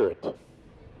spirit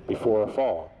before a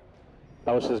fall.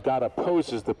 The Bible says God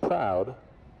opposes the proud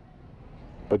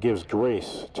but gives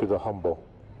grace to the humble.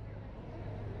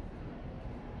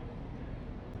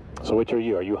 So which are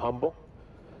you? Are you humble?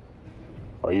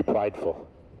 Or are you prideful?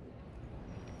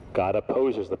 God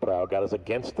opposes the proud. God is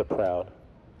against the proud,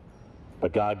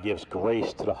 But God gives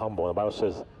grace to the humble. And the Bible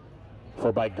says,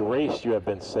 for by grace you have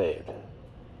been saved,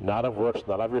 not of works,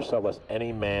 not of yourself, lest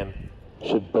any man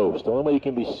should boast. The only way you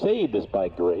can be saved is by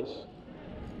grace.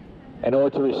 In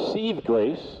order to receive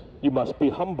grace, you must be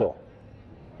humble.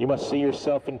 You must see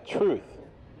yourself in truth.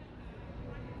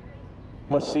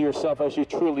 You must see yourself as you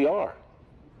truly are,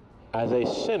 as a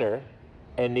sinner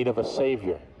in need of a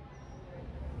Savior.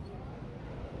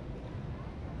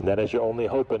 And that is your only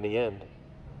hope in the end,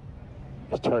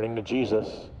 is turning to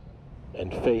Jesus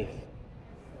in faith.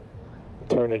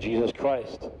 Turn to Jesus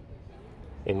Christ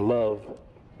in love.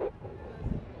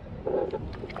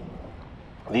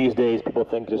 These days, people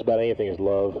think just about anything is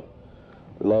love.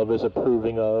 Love is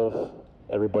approving of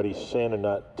everybody's sin and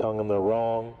not telling them they're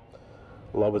wrong.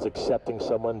 Love is accepting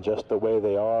someone just the way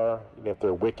they are, even if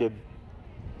they're wicked.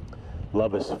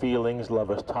 Love is feelings.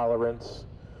 Love is tolerance.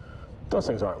 Those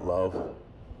things aren't love.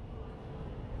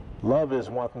 Love is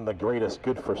wanting the greatest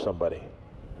good for somebody.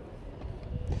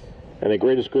 And the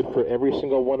greatest good for every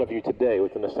single one of you today,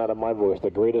 within the sound of my voice, the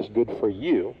greatest good for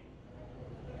you,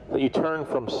 that you turn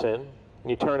from sin, and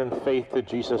you turn in faith to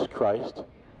Jesus Christ,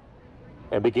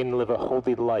 and begin to live a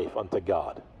holy life unto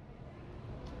God.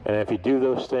 And if you do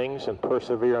those things and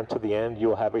persevere unto the end, you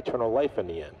will have eternal life in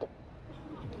the end.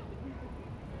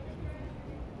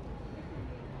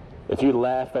 If you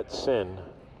laugh at sin,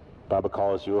 the Bible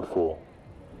calls you a fool.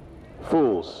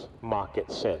 Fools mock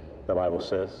at sin, the Bible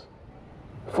says.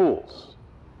 Fools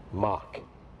mock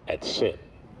at sin.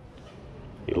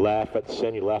 You laugh at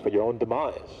sin, you laugh at your own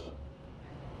demise.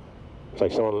 It's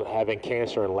like someone having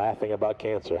cancer and laughing about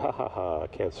cancer. Ha ha ha,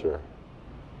 cancer.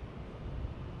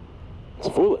 It's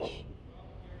foolish.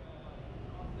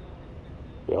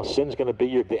 You know, sin's going to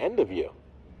be the end of you.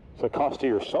 It's going to cost you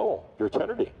your soul, your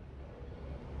eternity.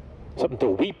 Something to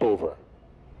weep over.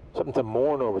 Something to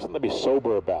mourn over. Something to be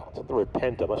sober about. Something to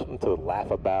repent of. Something to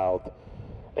laugh about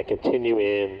and continue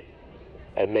in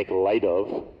and make light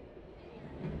of.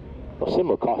 Well, sin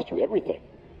will cost you everything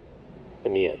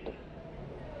in the end.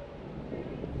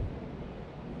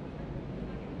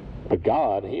 But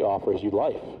God, He offers you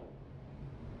life.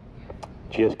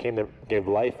 Jesus came to give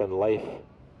life and life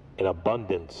in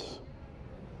abundance.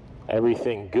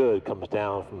 Everything good comes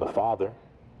down from the Father.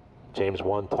 James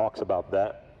 1 talks about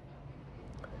that.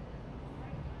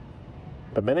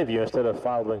 But many of you, instead of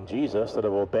following Jesus, instead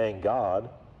of obeying God,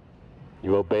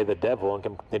 you obey the devil and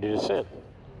continue to sin.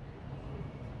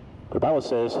 The Bible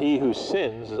says, he who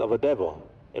sins is of the devil.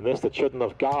 In this, the children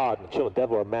of God and the children of the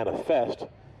devil are manifest.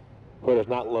 Who does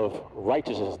not love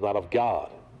righteousness is not of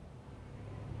God.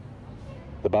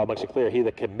 The Bible makes it clear, he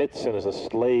that commits sin is a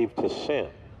slave to sin.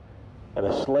 And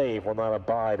a slave will not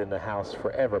abide in the house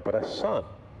forever, but a son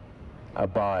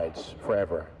abides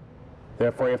forever.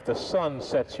 Therefore, if the Son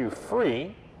sets you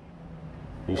free,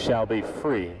 you shall be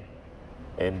free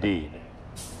indeed.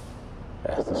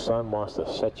 As the Son wants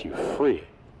to set you free.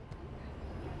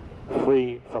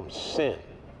 Free from sin.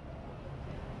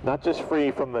 Not just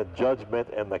free from the judgment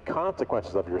and the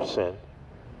consequences of your sin,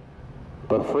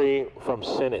 but free from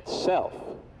sin itself.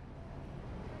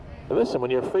 And listen,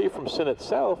 when you're free from sin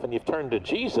itself and you've turned to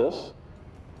Jesus,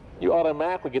 you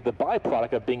automatically get the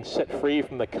byproduct of being set free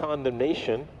from the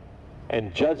condemnation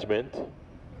and judgment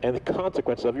and the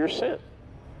consequences of your sin.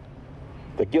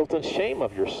 The guilt and shame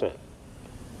of your sin.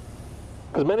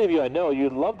 Because many of you I know,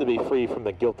 you'd love to be free from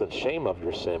the guilt and shame of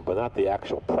your sin, but not the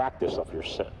actual practice of your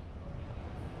sin.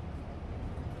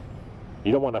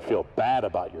 You don't want to feel bad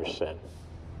about your sin.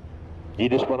 You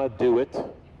just want to do it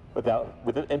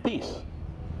in peace.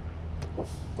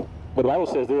 But the Bible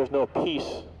says there is no peace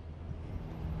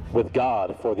with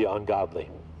God for the ungodly.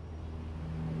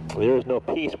 There is no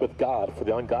peace with God for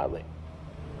the ungodly.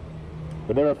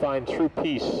 You'll never find true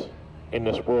peace in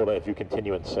this world if you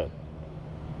continue in sin.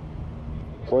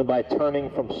 It's only by turning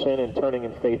from sin and turning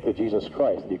in faith to Jesus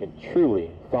Christ that you can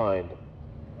truly find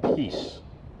peace.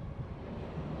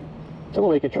 It's the only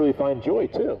way you can truly find joy,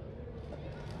 too.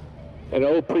 An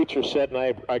old preacher said, and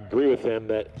I agree with him,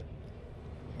 that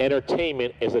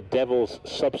entertainment is the devil's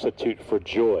substitute for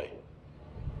joy.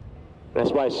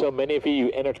 That's why so many of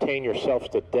you entertain yourselves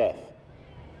to death.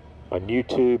 On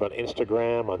YouTube, on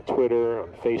Instagram, on Twitter, on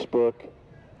Facebook,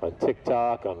 on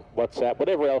TikTok, on WhatsApp,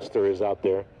 whatever else there is out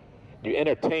there. You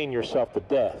entertain yourself to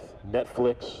death.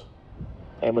 Netflix,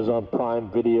 Amazon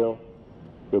Prime Video.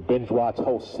 You'll binge watch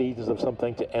whole seasons of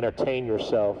something to entertain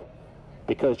yourself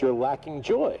because you're lacking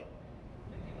joy.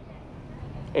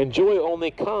 And joy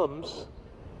only comes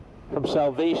from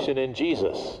salvation in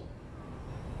Jesus.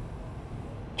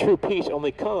 True peace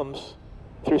only comes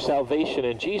through salvation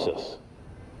in Jesus.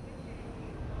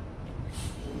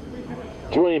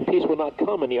 Joy and peace will not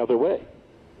come any other way.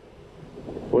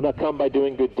 Will not come by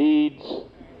doing good deeds.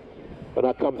 Will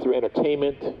not come through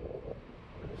entertainment.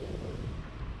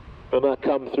 Will not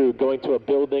come through going to a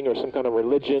building or some kind of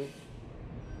religion.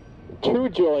 True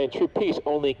joy and true peace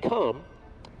only come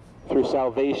through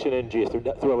salvation in Jesus,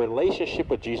 through a relationship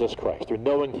with Jesus Christ, through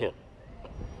knowing Him.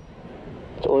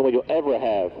 It's the only way you'll ever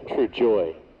have true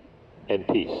joy and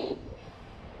peace.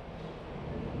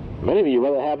 Many of you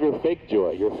rather have your fake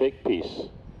joy, your fake peace,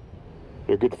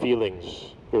 your good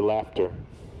feelings, your laughter,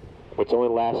 which only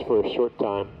lasts for a short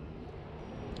time,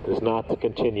 is not to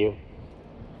continue,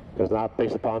 is not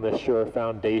based upon the sure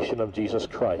foundation of Jesus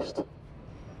Christ,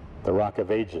 the Rock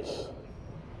of Ages.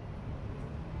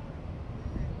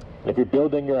 If you're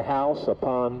building your house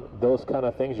upon those kind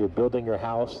of things, you're building your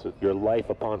house, your life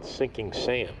upon sinking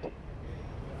sand.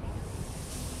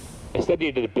 Instead,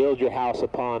 you need to build your house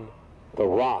upon the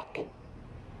rock,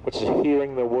 which is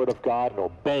hearing the Word of God and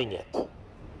obeying it.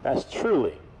 That's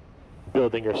truly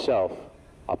building yourself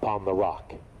upon the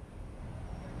rock.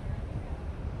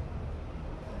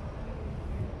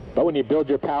 But when you build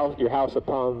your house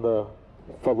upon the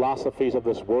philosophies of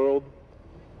this world,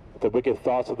 the wicked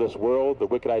thoughts of this world, the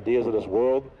wicked ideas of this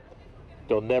world,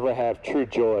 you'll never have true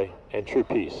joy and true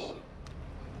peace.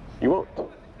 You won't.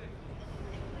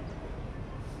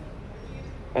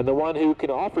 And the one who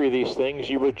can offer you these things,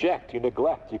 you reject, you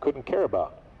neglect, you couldn't care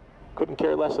about, couldn't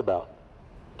care less about.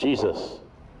 Jesus.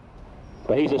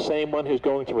 But He's the same one who's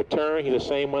going to return. He's the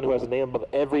same one who has the name above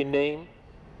every name,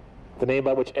 the name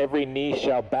by which every knee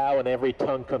shall bow and every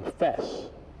tongue confess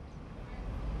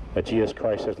that Jesus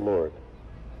Christ is Lord.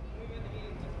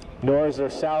 Nor is there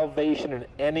salvation in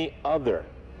any other.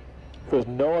 For there is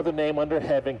no other name under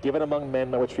heaven given among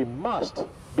men by which we must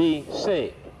be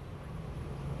saved.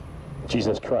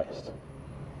 Jesus Christ,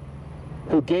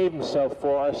 who gave Himself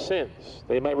for our sins,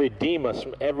 that He might redeem us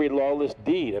from every lawless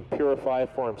deed and purify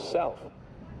for Himself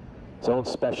His own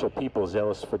special people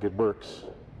zealous for good works,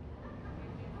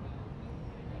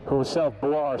 who Himself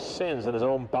bore our sins in His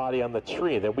own body on the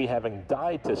tree, that we, having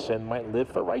died to sin, might live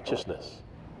for righteousness,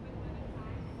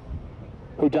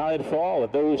 who died for all,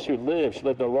 that those who live should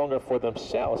live no longer for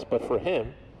themselves, but for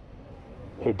Him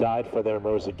who died for them and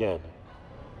rose again,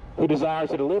 who desires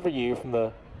to deliver you from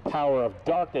the power of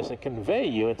darkness and convey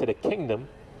you into the kingdom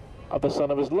of the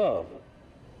Son of His love,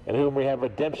 in whom we have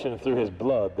redemption through His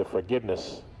blood, the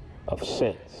forgiveness of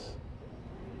sins.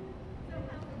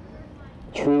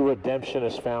 True redemption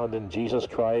is found in Jesus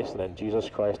Christ and in Jesus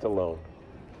Christ alone.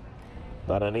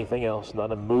 Not anything else,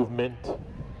 not a movement,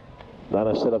 not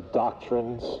a set of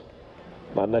doctrines,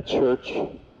 not in a church,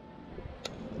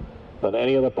 not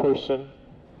any other person,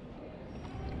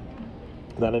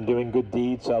 not in doing good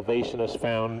deeds. Salvation is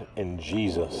found in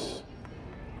Jesus.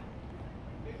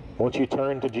 Won't you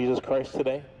turn to Jesus Christ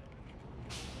today?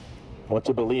 Want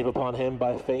to believe upon Him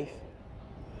by faith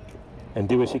and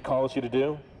do as He calls you to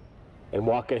do and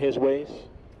walk in His ways?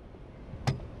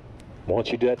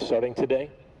 Won't you do that starting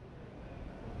today?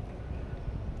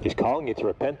 He's calling you to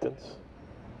repentance.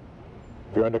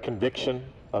 If you're under conviction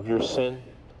of your sin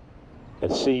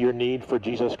and see your need for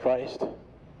Jesus Christ,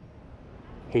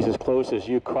 He's as close as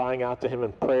you crying out to Him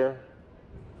in prayer,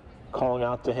 calling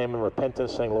out to Him in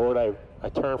repentance, saying, Lord, I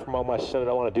turn from all my sin. I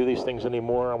don't want to do these things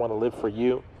anymore. I want to live for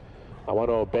You. I want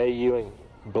to obey You,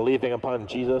 and believing upon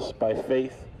Jesus by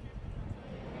faith.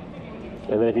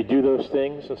 And then if you do those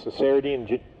things in sincerity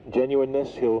and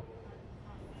genuineness, He'll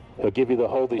give you the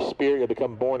Holy Spirit. You'll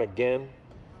become born again.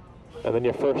 And then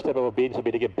your first step of obedience will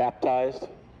be to get baptized.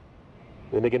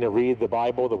 Then begin to read the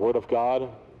Bible, the Word of God,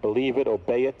 believe it,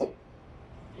 obey it.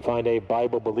 Find a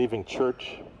Bible-believing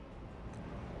church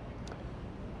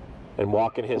and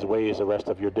walk in His ways the rest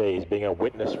of your days, being a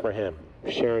witness for Him,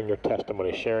 sharing your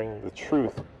testimony, sharing the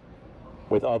truth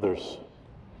with others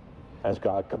as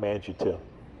God commands you to.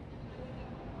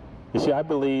 You see, I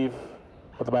believe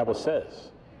what the Bible says.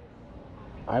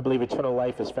 I believe eternal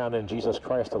life is found in Jesus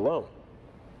Christ alone.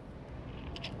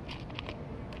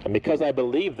 And because I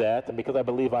believe that, and because I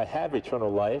believe I have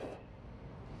eternal life,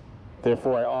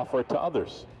 therefore I offer it to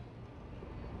others.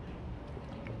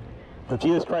 If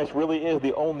Jesus Christ really is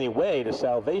the only way to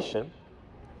salvation,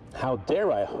 how dare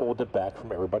I hold it back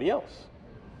from everybody else?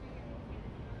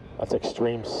 That's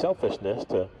extreme selfishness,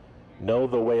 to know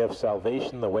the way of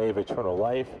salvation, the way of eternal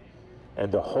life,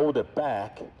 and to hold it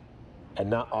back and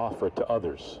not offer it to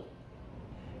others.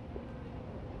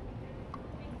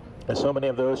 And so many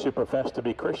of those who profess to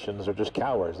be Christians are just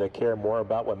cowards. They care more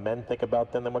about what men think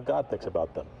about them than what God thinks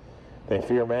about them. They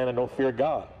fear man and don't fear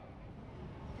God.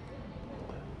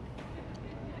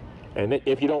 And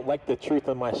if you don't like the truth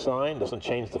on my sign, it doesn't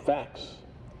change the facts.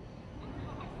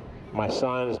 My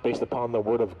sign is based upon the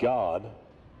Word of God,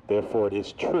 therefore it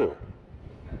is true,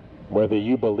 whether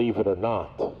you believe it or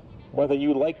not, whether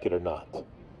you like it or not,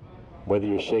 whether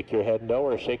you shake your head no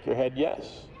or shake your head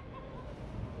yes,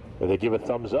 whether you give a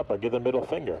thumbs up or give the middle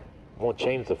finger. It won't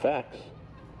change the facts.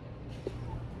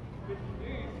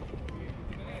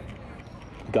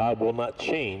 God will not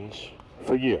change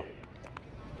for you.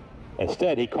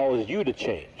 Instead, he calls you to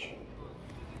change.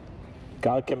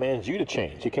 God commands you to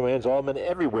change. He commands all men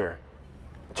everywhere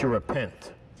to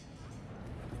repent.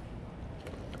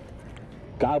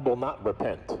 God will not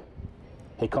repent.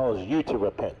 He calls you to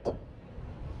repent.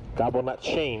 God will not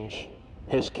change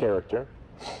his character.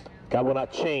 God will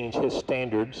not change his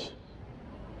standards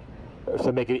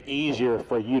to make it easier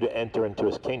for you to enter into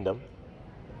his kingdom.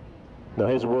 No,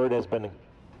 his word has been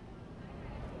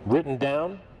written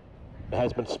down, it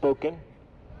has been spoken,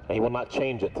 and he will not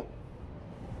change it.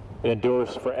 It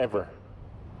endures forever.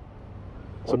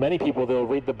 So many people, they'll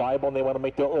read the Bible and they want to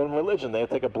make their own religion. They'll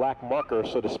take a black marker,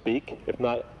 so to speak, if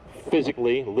not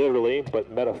physically, literally,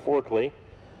 but metaphorically.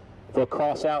 They'll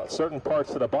cross out certain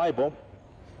parts of the Bible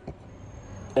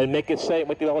and make it say,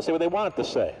 make the Bible say what they want it to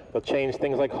say. They'll change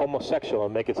things like homosexual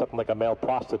and make it something like a male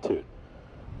prostitute.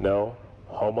 No,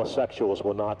 homosexuals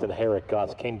will not inherit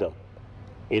God's kingdom.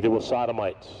 Either will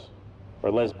sodomites or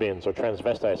lesbians or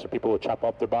transvestites or people who chop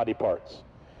off their body parts.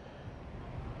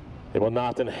 They will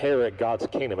not inherit God's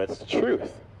kingdom. It's the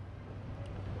truth.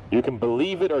 You can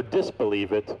believe it or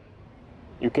disbelieve it.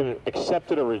 You can accept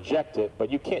it or reject it,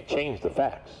 but you can't change the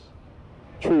facts.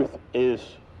 Truth is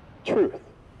truth.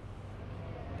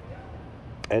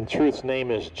 And truth's name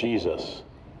is Jesus.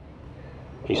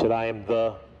 He said, I am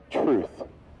the truth.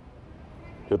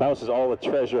 The Bible says all the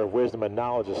treasure of wisdom and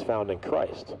knowledge is found in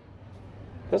Christ.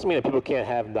 Doesn't mean that people can't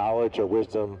have knowledge or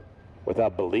wisdom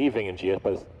without believing in Jesus,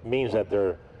 but it means that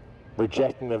they're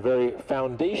rejecting the very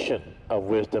foundation of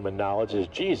wisdom and knowledge is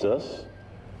Jesus,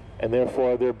 and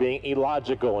therefore they're being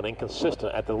illogical and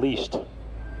inconsistent at the least.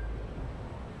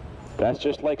 That's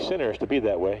just like sinners to be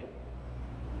that way.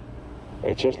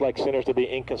 It's just like sinners to be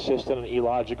inconsistent and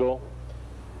illogical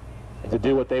and to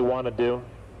do what they want to do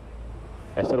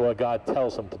instead of what God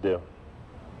tells them to do.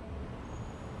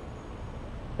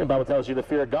 The Bible tells you to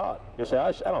fear God. You say,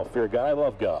 I don't fear God, I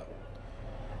love God.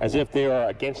 As if they are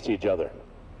against each other.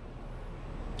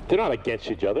 They're not against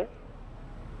each other.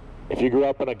 If you grew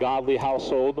up in a godly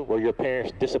household where your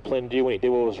parents disciplined you when you did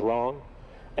what was wrong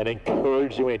and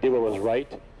encouraged you when you did what was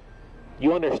right,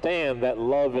 you understand that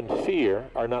love and fear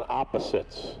are not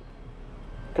opposites.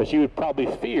 Because you would probably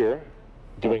fear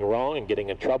doing wrong and getting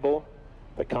in trouble,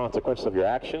 the consequences of your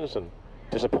actions and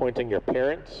disappointing your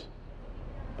parents.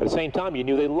 At the same time, you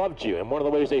knew they loved you, and one of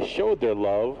the ways they showed their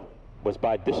love was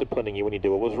by disciplining you when you did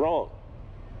what was wrong.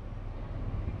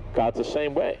 God's the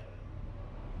same way.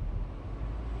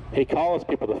 He calls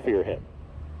people to fear him.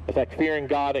 In fact, fearing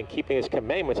God and keeping his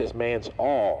commandments is man's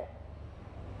all.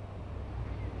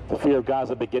 The fear of God is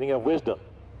the beginning of wisdom,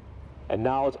 and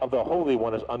knowledge of the Holy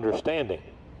One is understanding.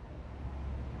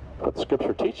 What the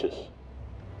Scripture teaches.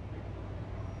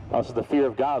 Also, the fear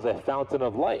of God is a fountain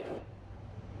of life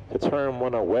to turn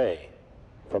one away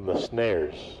from the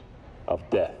snares of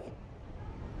death.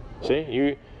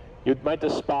 See, you might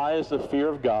despise the fear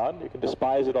of God. You can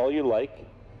despise it all you like,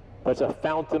 but it's a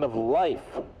fountain of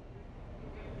life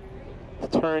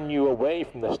to turn you away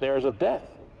from the snares of death.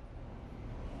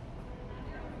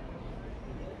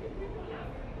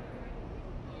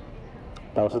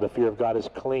 Also, the fear of God is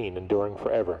clean, enduring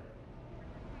forever.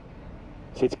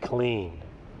 See, it's clean.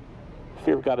 The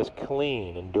fear of God is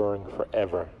clean, enduring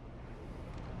forever.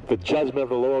 The judgment of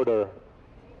the Lord are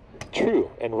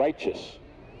true and righteous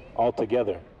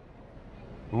altogether.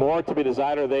 More to be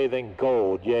desired are they than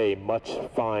gold, yea, much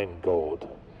fine gold.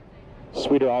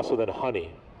 Sweeter also than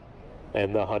honey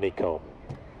and the honeycomb.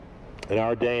 In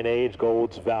our day and age,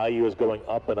 gold's value is going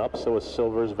up and up, so is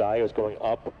silver's value is going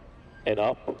up and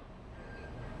up.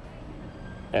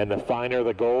 And the finer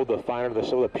the gold, the finer the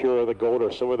silver, the purer the gold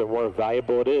or silver, the more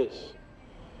valuable it is.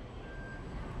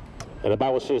 And the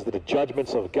Bible says that the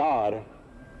judgments of God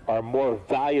are more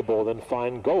valuable than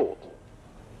fine gold.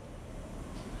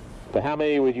 But how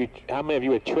many of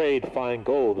you would trade fine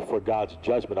gold for God's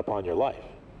judgment upon your life?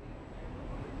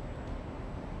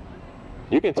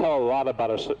 You can tell a lot about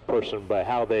a person by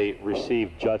how they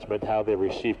receive judgment, how they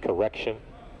receive correction,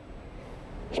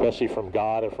 especially from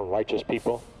God and from righteous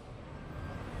people.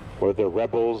 Whether they're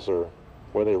rebels or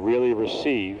whether they really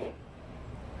receive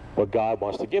what God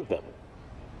wants to give them.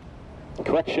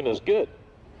 Correction is good,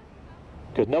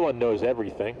 because no one knows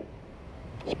everything,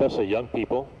 especially young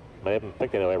people. They don't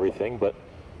think they know everything, but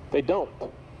they don't.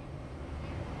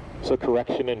 So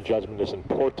correction and judgment is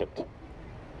important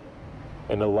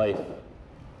in the life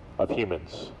of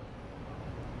humans.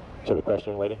 Do you have a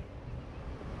question, lady?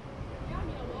 Yeah, I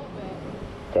mean, a little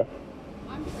bit. Okay.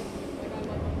 I'm Christian, like I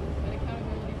love Jesus, and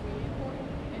accountability is really important,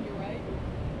 and you're right.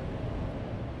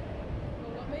 But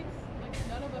what makes, like,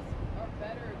 none of us are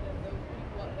better than those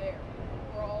people up there.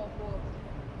 We're all horrible.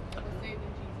 We're saved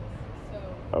in Jesus.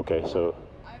 So Okay, so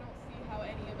I don't see how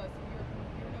any of us,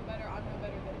 you're no better, I'm no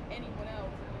better than anyone else,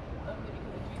 only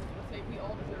because of Jesus. We're saved. We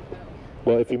all deserve hell.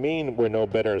 well, if you mean we're no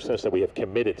better in the sense that we have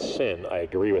committed sin, I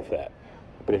agree with that.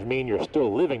 But if you mean you're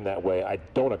still living that way, I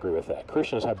don't agree with that.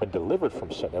 Christians have been delivered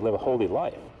from sin. They live a holy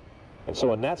life. And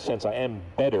so in that sense, I am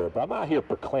better. But I'm not here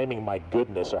proclaiming my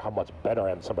goodness or how much better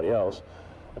I am than somebody else.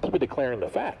 I'm simply declaring the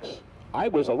facts. I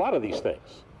was a lot of these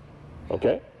things.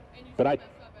 Okay? And you But still I...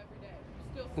 mess up every day.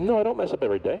 You still sin. No, I don't mess up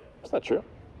every day. That's not true.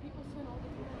 People sin all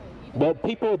the time. Even Well,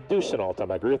 people do sin all the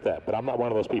time. I agree with that. But I'm not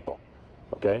one of those people.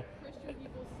 Okay? Christian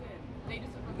people sin. They just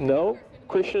repent No, their sin and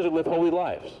Christians live holy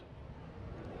lives.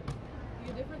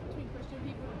 the difference between Christian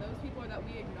people and those people are that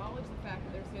we acknowledge the fact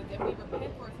that they're sins and we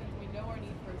repent for our sins. We know our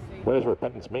need for a Savior. What does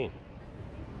repentance mean?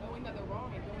 Knowing that they're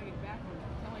wrong and going back on them.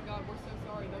 Telling God, we're so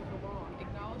sorry, those were wrong.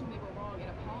 Acknowledging they were wrong and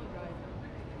apologizing.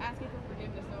 Asking for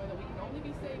forgiveness, knowing that we can only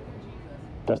be saved through Jesus.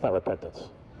 That's not repentance.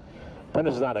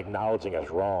 Repentance is not acknowledging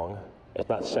it's wrong. It's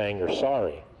not saying you're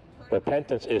sorry.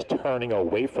 Repentance is turning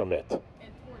away from it.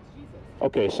 And towards Jesus.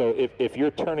 Okay, so if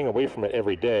you're turning away from it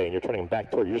every day and you're turning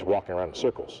back toward it, you're just walking around in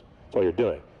circles. That's all you're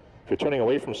doing. If you're turning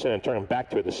away from sin and turning back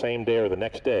to it the same day or the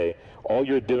next day, all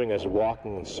you're doing is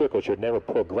walking in circles. You're never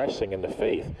progressing in the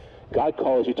faith. God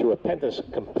calls you to repentance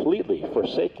completely,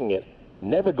 forsaking it,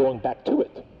 never going back to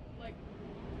it. Like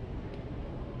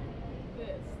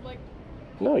this. Like,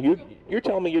 No, you're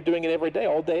telling me you're doing it every day,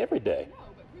 all day, every day. no,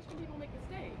 but Christian people make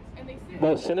mistakes and they sin.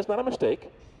 Well, sin is not a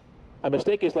mistake. A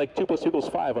mistake is like 2 + 2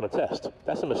 = 5 on a test.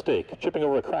 That's a mistake. Tripping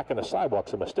over a crack in the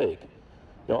sidewalk's a mistake.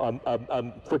 You know,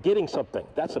 I'm forgetting something.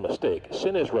 That's a mistake.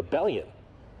 Sin is rebellion.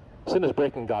 Sin is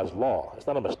breaking God's law. It's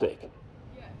not a mistake.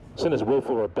 Yes. Sin is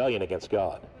willful rebellion against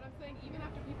God. But I'm saying even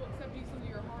after people accept Jesus into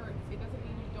your heart, it doesn't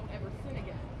mean you don't ever sin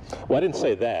again. Well, I didn't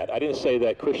say that. I didn't say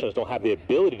that Christians don't have the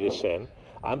ability to sin.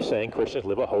 I'm saying Christians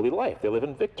live a holy life. They live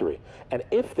in victory. And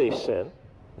if they sin,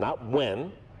 not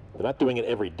when, they're not doing it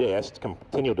every day. That's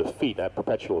continual defeat, not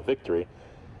perpetual victory.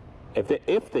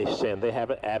 If they sin, they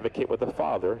have an advocate with the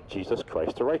Father, Jesus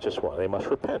Christ, the righteous one. They must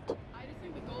repent. I just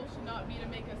think the goal should not be to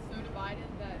make us so divided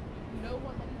that no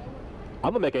one.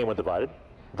 I'm going to make anyone divided.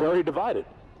 They're already divided.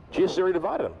 Jesus already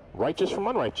divided them. Righteous from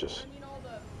unrighteous. I mean all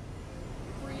the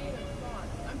creative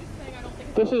thoughts. I'm just saying I don't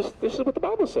think it's This is what the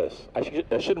Bible says. I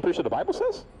shouldn't preach what the Bible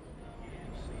says? should.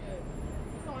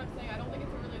 That's not what I'm saying. I don't think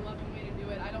it's a really loving way to do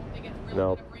it. I don't think it's really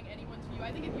No. going to bring anyone to you.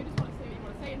 I think if you just want to say what you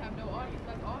want to say and have no audience,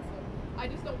 that's awesome. I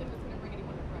just don't think that's going to bring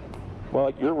anyone to Christ. Well,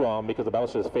 you're wrong because the Bible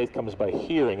says faith comes by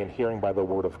hearing and hearing by the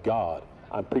Word of God.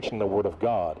 I'm preaching the Word of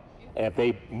God. And if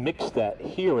they mix that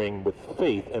hearing with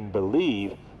faith and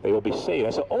believe, they will be saved.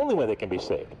 That's the only way they can be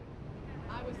saved.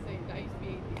 I was saved. I used to be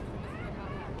atheist, and this is how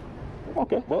it happened.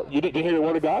 Okay, well, you didn't hear the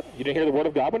Word of God? You didn't hear the Word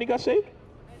of God when you got saved? I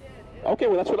did. Yeah. Okay,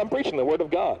 well, that's what I'm preaching, the Word of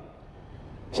God.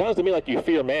 Sounds to me like you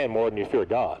fear man more than you fear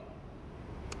God.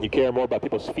 You care more about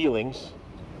people's feelings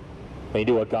than you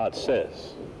do what God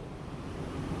says.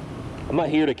 I'm not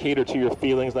here to cater to your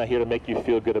feelings, not here to make you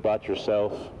feel good about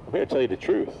yourself. I'm here to tell you the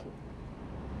truth.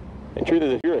 The truth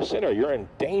is, if you're a sinner, you're in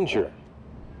danger.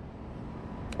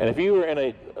 And if you were in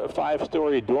a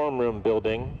 5-story dorm room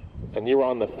building and you were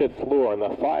on the 5th floor and the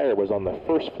fire was on the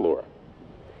 1st floor,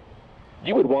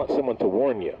 you would want someone to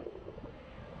warn you.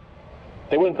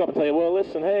 They wouldn't come up and tell you, well,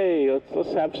 listen, hey,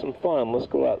 let's have some fun. Let's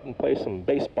go out and play some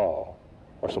baseball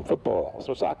or some football or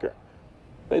some soccer.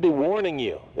 They'd be warning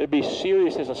you. There'd be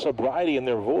seriousness and sobriety in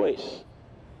their voice.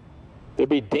 There'd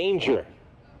be danger.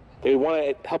 They would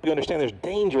want to help you understand there's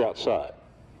danger outside.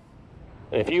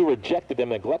 And if you rejected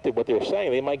them and neglected what they were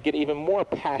saying, they might get even more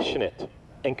passionate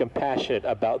and compassionate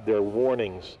about their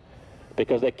warnings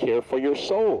because they care for your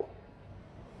soul.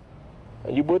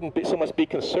 And you wouldn't so much be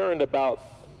concerned about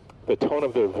the tone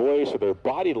of their voice or their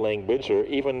body language or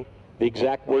even the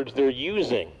exact words they're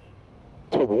using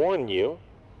to warn you.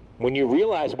 When you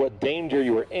realize what danger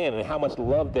you were in and how much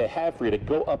love they have for you to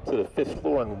go up to the 5th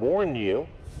floor and warn you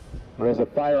when there's a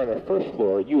fire on the 1st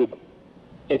floor, you would,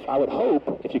 I would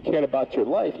hope, if you cared about your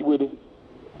life, you would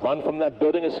run from that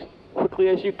building as quickly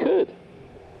as you could.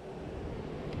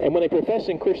 And when a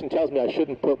professing Christian tells me I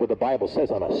shouldn't put what the Bible says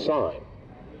on a sign,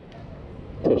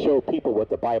 to show people what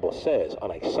the Bible says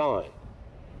on a sign,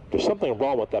 there's something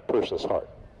wrong with that person's heart.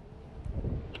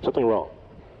 Something wrong.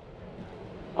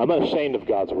 I'm not ashamed of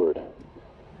God's word.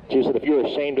 Jesus said, if you are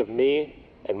ashamed of me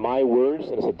and my words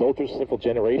and this adulterous, sinful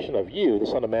generation, of you, the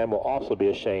Son of Man will also be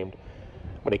ashamed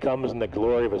when he comes in the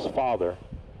glory of his Father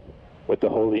with the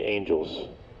holy angels.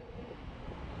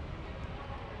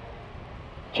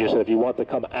 Jesus said, if you want to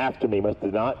come after me, you must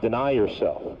deny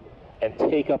yourself and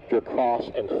take up your cross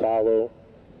and follow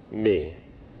me.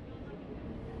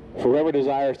 For whoever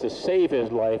desires to save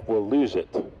his life will lose it.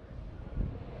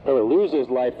 Whoever loses his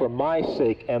life for my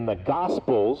sake and the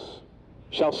gospel's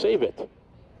shall save it.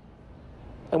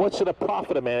 And what should it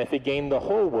profit a man if he gain the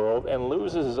whole world and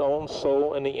loses his own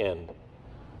soul in the end?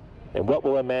 And what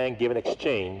will a man give in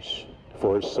exchange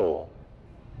for his soul?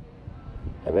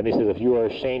 And then he says, if you are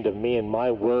ashamed of me and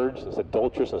my words, this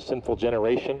adulterous and sinful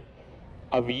generation,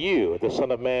 of you the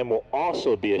Son of Man will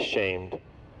also be ashamed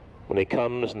when he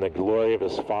comes in the glory of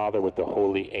his Father with the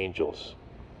holy angels.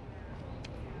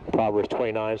 Proverbs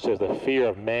 29 says, the fear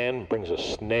of man brings a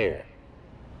snare,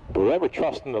 but whoever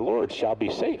trusts in the Lord shall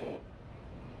be safe.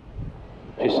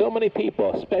 See, so many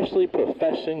people, especially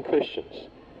professing Christians,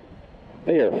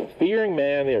 they are fearing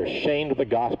man, they are ashamed of the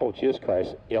gospel of Jesus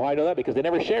Christ. You know how I know that? Because they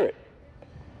never share it.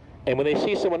 And when they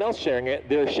see someone else sharing it,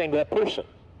 they're ashamed of that person.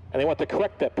 And they want to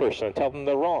correct that person and tell them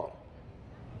they're wrong.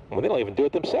 When they don't even do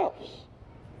it themselves.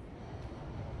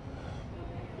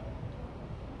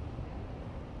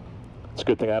 It's a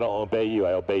good thing I don't obey you,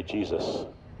 I obey Jesus.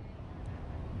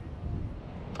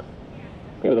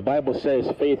 You know, the Bible says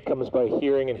faith comes by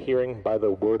hearing and hearing by the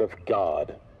word of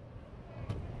God.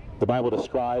 The Bible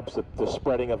describes the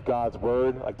spreading of God's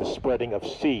word like the spreading of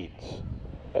seeds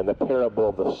and the parable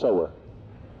of the sower.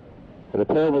 In the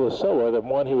parable of the sower, the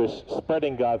one who is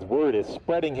spreading God's word is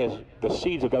spreading the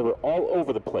seeds of God's word all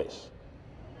over the place.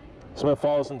 Some of it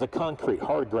falls into concrete,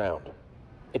 hard ground.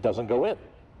 It doesn't go in.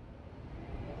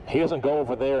 He doesn't go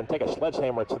over there and take a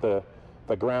sledgehammer to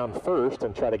the ground first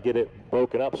and try to get it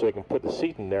broken up so he can put the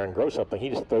seed in there and grow something. He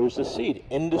just throws the seed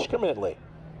indiscriminately.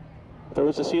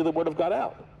 Throws the seed of the word of God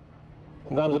out.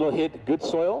 Sometimes it'll hit good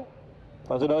soil.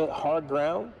 Sometimes it'll hit hard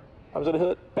ground. Sometimes it'll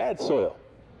hit bad soil.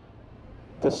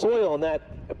 The soil in that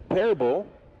parable,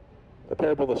 the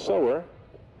parable of the sower,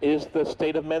 is the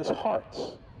state of men's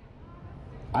hearts.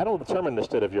 I don't determine the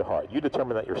state of your heart. You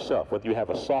determine that yourself, whether you have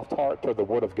a soft heart toward the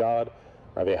word of God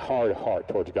or have a hard heart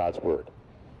towards God's word.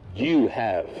 You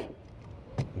have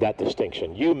that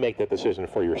distinction. You make that decision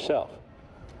for yourself.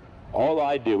 All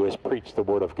I do is preach the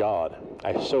word of God.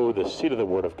 I sow the seed of the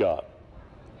word of God.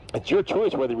 It's your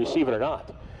choice whether you receive it or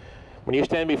not. When you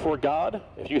stand before God,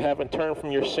 if you haven't turned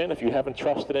from your sin, if you haven't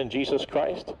trusted in Jesus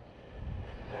Christ,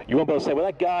 you won't be able to say, well,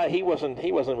 that guy, he wasn't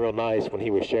real nice when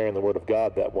he was sharing the word of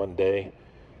God that one day.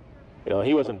 You know,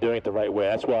 he wasn't doing it the right way.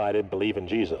 That's why I didn't believe in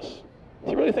Jesus.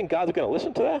 Do you really think God's going to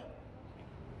listen to that?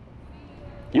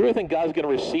 You really think God's going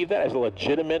to receive that as a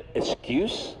legitimate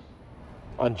excuse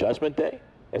on Judgment Day?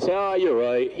 And say, oh, you're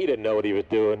right. He didn't know what he was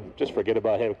doing. Just forget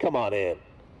about him. Come on in.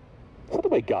 That's not the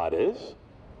way God is.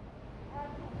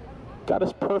 God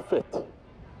is perfect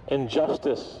in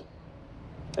justice.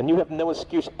 And you have no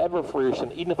excuse ever for your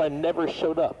sin, even if I never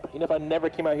showed up. Even if I never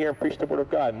came out here and preached the word of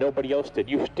God, nobody else did.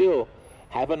 You still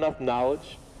have enough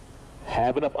knowledge,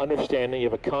 have enough understanding. You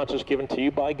have a conscience given to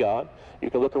you by God. You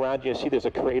can look around you and see there's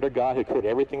a creator God who created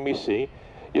everything we see.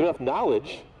 You have enough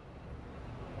knowledge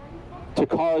to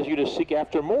cause you to seek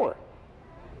after more.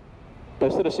 But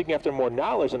instead of seeking after more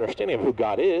knowledge and understanding of who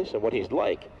God is and what he's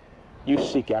like, you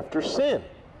seek after sin.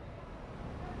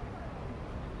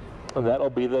 And that'll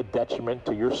be the detriment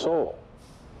to your soul.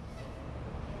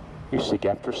 You seek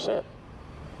after sin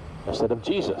instead of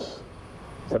Jesus,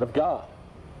 instead of God.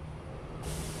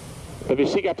 If you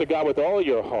seek after God with all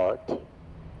your heart,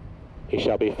 he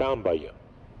shall be found by you.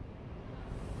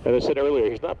 As I said earlier,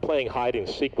 he's not playing hide and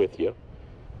seek with you.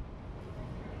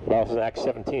 The Bible says in Acts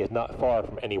 17, is not far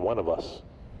from any one of us.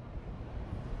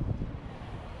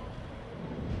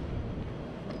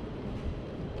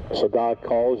 So God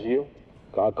calls you.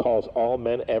 God calls all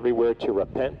men everywhere to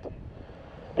repent,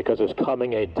 because there's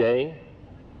coming a day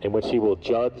in which he will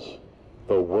judge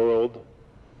the world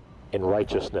in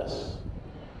righteousness.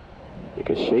 You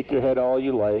can shake your head all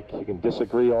you like. You can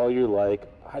disagree all you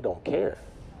like. I don't care.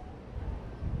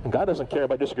 And God doesn't care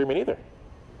about disagreement either.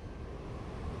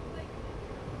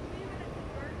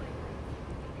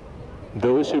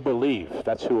 Those who believe,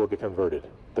 that's who will get converted.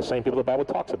 The same people the Bible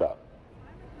talks about.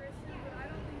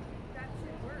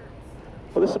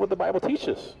 Well, this is what the Bible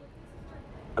teaches.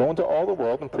 Go into all the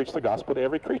world and preach the gospel to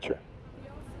every creature.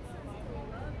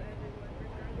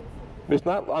 It's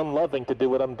not unloving to do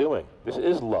what I'm doing. This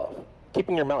is love.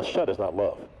 Keeping your mouth shut is not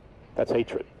love. That's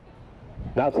hatred.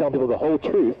 Not telling people the whole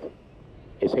truth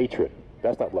is hatred.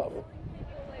 That's not love.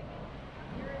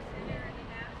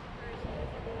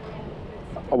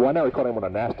 Oh, well, I never called anyone a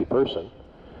nasty person,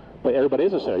 but everybody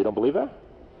is a sinner. You don't believe that?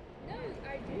 No,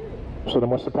 I do. So then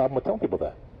what's the problem with telling people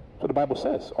that? That's what the Bible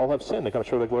says. All have sinned and come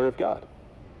short of the glory of God.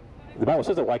 The Bible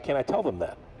says that. Why can't I tell them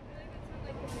that?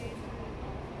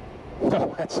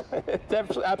 No,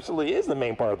 that absolutely is the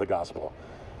main part of the gospel.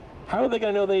 How are they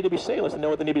going to know they need to be saved unless they know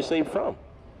what they need to be saved from?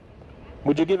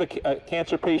 Would you give a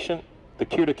cancer patient the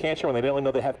cure to cancer when they don't even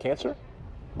know they have cancer?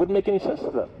 Wouldn't make any sense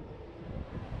to them.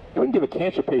 You wouldn't give a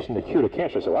cancer patient the cure to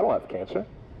cancer and say, well, I don't have cancer.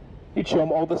 You'd show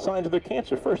them all the signs of their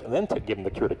cancer first and then give them the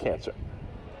cure to cancer.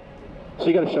 So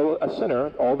you got to show a sinner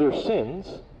all their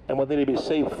sins and what they need to be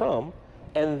saved from,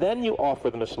 and then you offer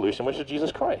them a solution, which is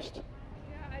Jesus Christ.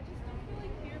 Yeah, I just don't feel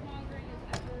like fear-mongering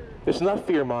is ever... It's not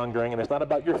fear-mongering, and it's not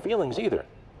about your feelings either.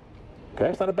 Okay?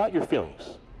 It's not about your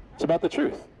feelings. It's about the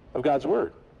truth of God's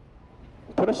Word.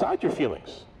 Put aside your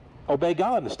feelings. Obey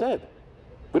God instead.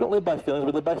 We don't live by feelings,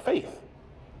 we live by faith.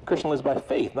 A Christian lives by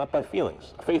faith, not by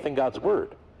feelings. Faith in God's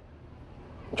Word.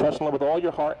 Trust in Him with all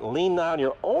your heart, lean not on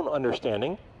your own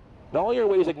understanding. In all your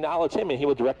ways acknowledge Him, and He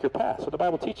will direct your path. That's what the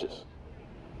Bible teaches.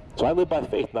 So I live by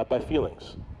faith, not by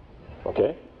feelings.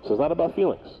 Okay? So it's not about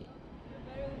feelings.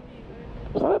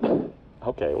 It's not about,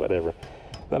 okay, whatever.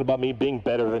 It's not about me being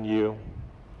better than you.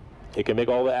 You can make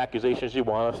all the accusations you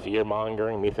want of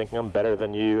fear-mongering, me thinking I'm better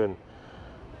than you, and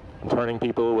turning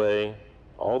people away.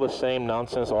 All the same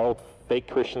nonsense all fake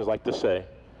Christians like to say.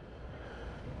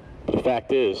 But the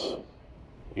fact is,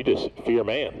 you just fear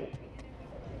man.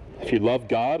 If you love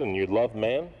God and you love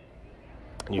man,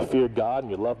 and you fear God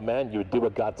and you love man, you would do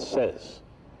what God says.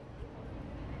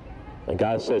 And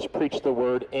God says, preach the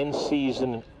word in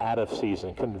season and out of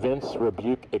season. Convince,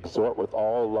 rebuke, exhort with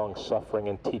all long-suffering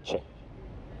and teaching.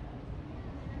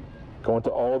 Go into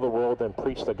all the world and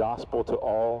preach the gospel to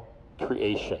all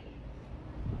creation.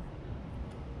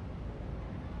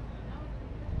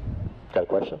 Got a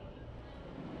question?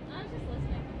 I was just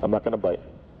listening. I'm not going to bite.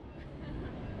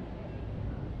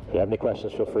 If you have any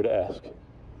questions, feel free to ask.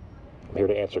 I'm here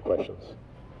to answer questions.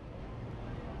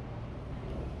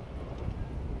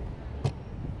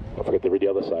 Don't forget to read the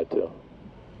other side, too.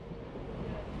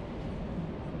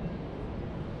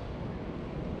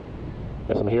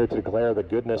 Yes, I'm here to declare the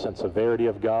goodness and severity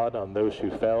of God on those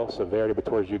who fell, severity but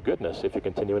towards you goodness if you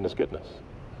continue in this goodness.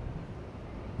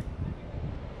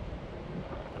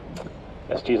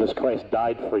 As Jesus Christ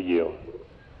died for you.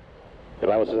 The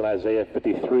Bible says in Isaiah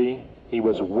 53, He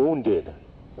was wounded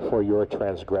for your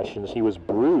transgressions. He was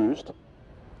bruised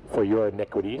for your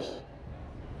iniquities.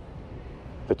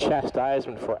 The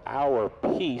chastisement for our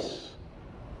peace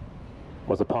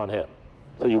was upon Him.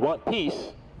 So you want peace,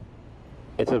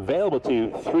 it's available to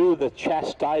you through the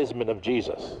chastisement of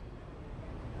Jesus,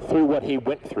 through what He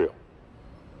went through.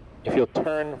 If you'll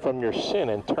turn from your sin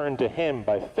and turn to Him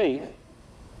by faith,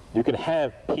 you can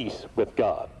have peace with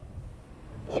God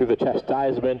through the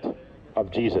chastisement of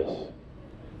Jesus.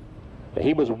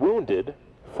 He was wounded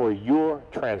for your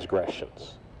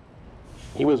transgressions.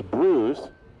 He was bruised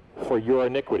for your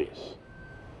iniquities.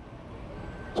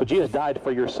 So Jesus died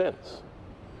for your sins.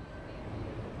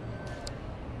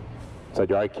 Is that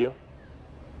your IQ?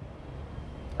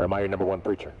 Or am I your number one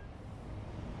preacher?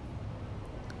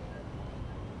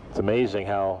 It's amazing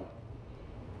how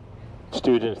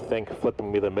students think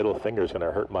flipping me the middle finger is going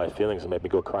to hurt my feelings and make me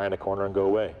go cry in a corner and go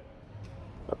away.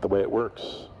 Not the way it works.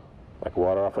 Like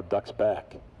water off a duck's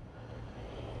back.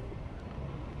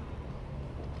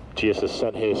 Jesus has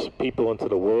sent His people into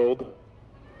the world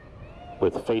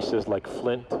with faces like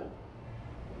flint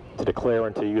to declare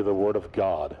unto you the word of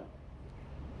God.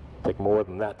 Take more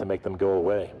than that to make them go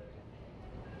away.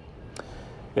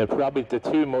 And probably the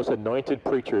two most anointed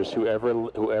preachers who ever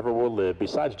will live,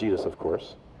 besides Jesus, of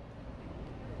course,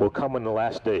 will come in the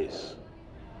last days.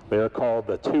 They are called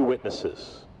the two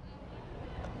witnesses.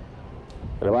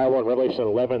 And the Bible in Revelation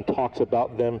 11 talks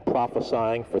about them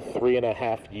prophesying for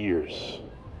 3.5 years.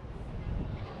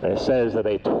 And it says that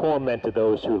they tormented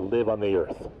those who live on the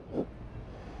earth.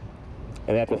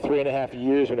 And after 3.5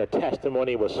 years, when their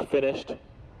testimony was finished,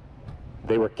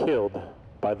 they were killed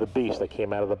by the beast that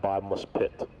came out of the bottomless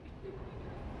pit.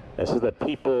 And it says that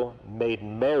people made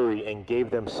merry and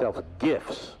gave themselves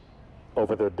gifts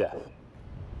over their death.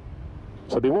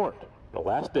 So be warned, in the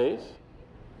last days,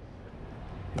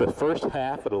 the first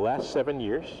half of the last 7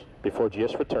 years before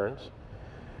Jesus returns,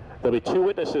 there'll be two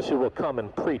witnesses who will come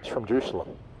and preach from Jerusalem.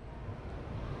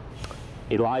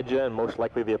 Elijah and most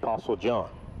likely the Apostle John.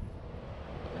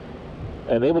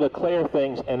 And they will declare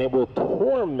things, and it will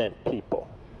torment people,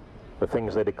 the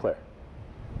things they declare.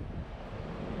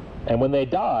 And when they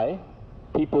die,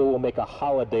 people will make a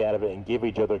holiday out of it and give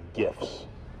each other gifts.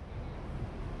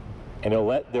 And they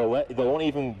won't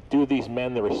even do these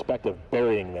men the respect of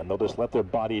burying them. They'll just let their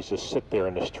bodies just sit there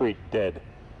in the street dead.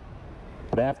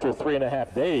 But after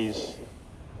 3.5 days,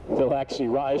 they'll actually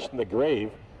rise from the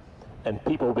grave, and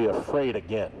people will be afraid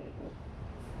again.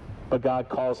 But God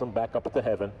calls them back up to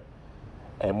heaven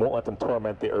and won't let them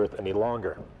torment the earth any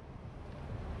longer.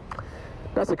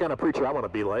 That's the kind of preacher I want to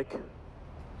be like.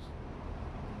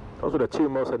 Those are the two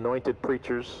most anointed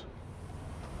preachers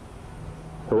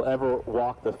who will ever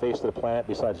walk the face of the planet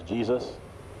besides Jesus.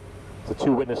 The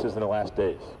two witnesses in the last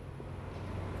days.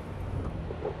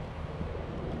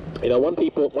 You know, one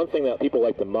thing that people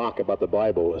like to mock about the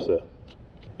Bible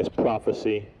is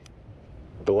prophecy,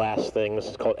 the last things.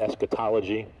 It's called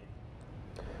eschatology.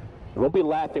 You won't be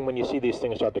laughing when you see these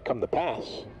things start to come to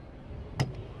pass.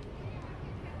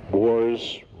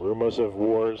 Wars, rumors of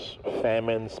wars,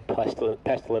 famines,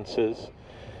 pestilences,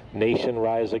 nation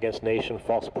rise against nation,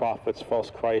 false prophets,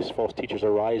 false Christs, false teachers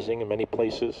are rising in many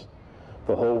places.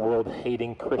 The whole world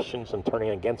hating Christians and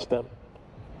turning against them.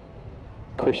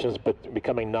 Christians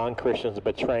becoming non-Christians,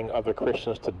 betraying other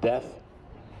Christians to death.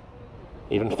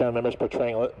 Even family members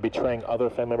betraying other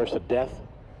family members to death.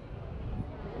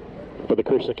 But the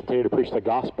Christians continue to preach the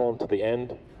gospel until the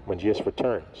end when Jesus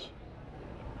returns.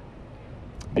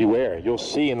 Beware, you'll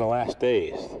see in the last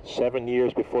days, 7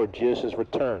 years before Jesus'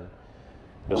 return,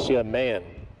 you'll see a man,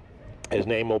 his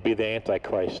name will be the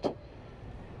Antichrist.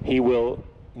 He will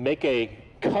make a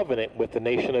covenant with the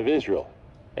nation of Israel,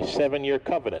 a 7-year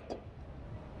covenant.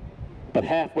 But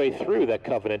halfway through that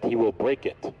covenant, he will break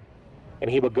it. And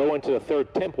he will go into the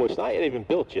third temple. It's not even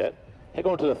built yet. He'll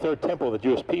go into the third temple of the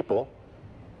Jewish people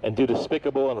and do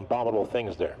despicable and abominable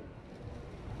things there.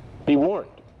 Be warned.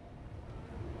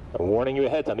 I'm warning you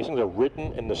ahead of time. These things are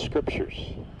written in the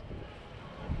scriptures.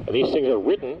 And these things are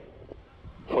written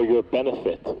for your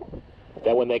benefit.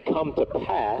 That when they come to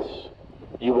pass,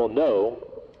 you will know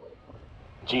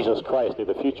Jesus Christ in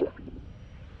the future.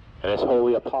 And his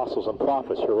holy apostles and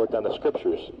prophets who wrote down the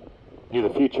scriptures knew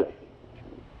the future.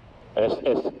 And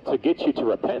it's to get you to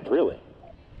repent, really.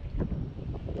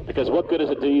 Because what good does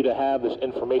it do you to have this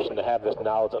information, to have this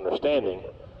knowledge, understanding,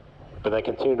 but then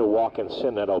continue to walk in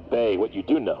sin and obey what you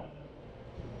do know?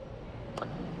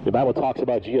 The Bible talks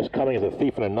about Jesus coming as a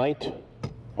thief in the night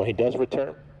when he does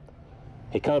return.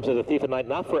 He comes as a thief in the night,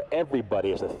 not for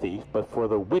everybody as a thief, but for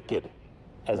the wicked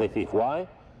as a thief. Why?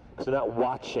 Because they're not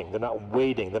watching, they're not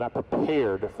waiting, they're not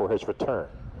prepared for his return.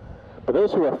 But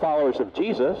those who are followers of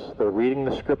Jesus, they're reading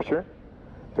the scripture,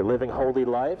 they're living holy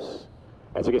lives.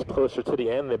 As it gets closer to the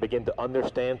end, they begin to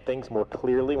understand things more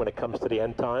clearly when it comes to the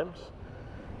end times.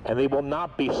 And they will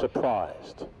not be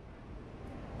surprised.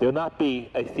 They'll not be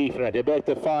a thief in the night. They'll be like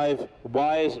the 5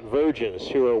 wise virgins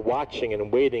who are watching and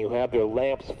waiting, who have their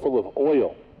lamps full of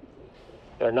oil.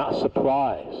 They're not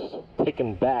surprised,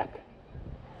 taken back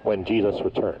when Jesus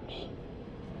returns.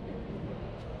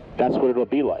 That's what it'll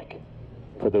be like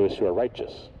for those who are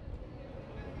righteous.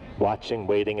 Watching,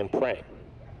 waiting, and praying.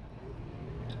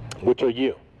 Which are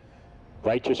you?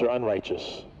 Righteous or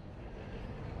unrighteous?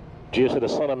 Jesus said the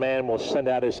Son of Man will send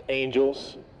out his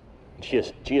angels.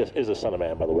 Jesus is the Son of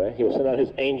Man, by the way. He will send out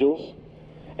his angels,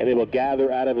 and they will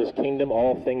gather out of his kingdom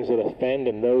all things that offend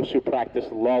and those who practice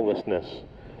lawlessness,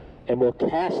 and will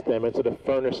cast them into the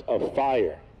furnace of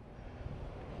fire.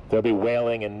 There'll be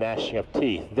wailing and gnashing of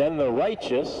teeth. Then the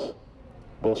righteous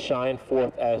will shine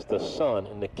forth as the sun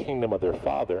in the kingdom of their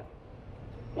Father.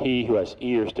 He who has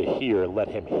ears to hear, let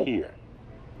him hear.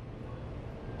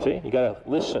 See, you got to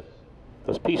listen.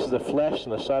 Those pieces of flesh on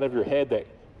the side of your head that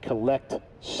collect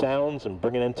sounds and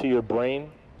bring it into your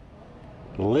brain.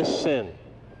 Listen.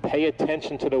 Pay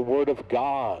attention to the Word of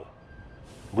God.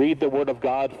 Read the Word of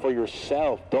God for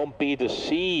yourself. Don't be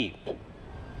deceived.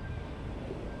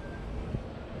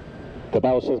 The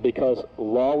Bible says because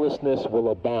lawlessness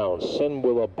will abound, sin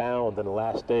will abound in the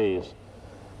last days,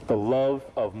 the love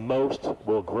of most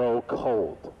will grow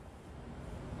cold.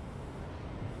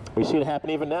 We see it happen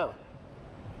even now.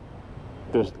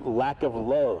 There's lack of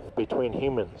love between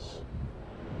humans,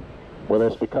 whether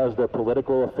it's because of their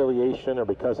political affiliation or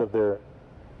because of the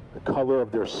color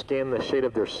of their skin, the shade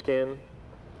of their skin.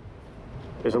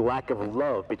 There's a lack of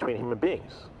love between human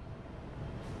beings.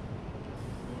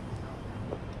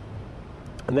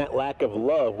 And that lack of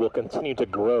love will continue to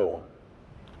grow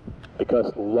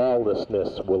because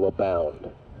lawlessness will abound.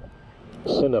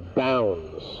 Sin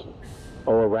abounds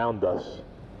all around us.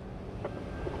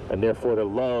 And therefore the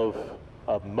love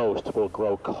of most will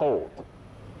grow cold.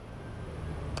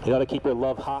 You got to keep your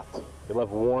love hot, your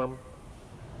love warm,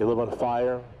 your love on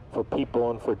fire for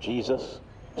people and for Jesus.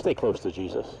 Stay close to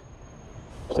Jesus.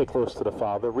 Stay close to the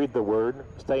Father. Read the Word.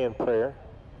 Stay in prayer.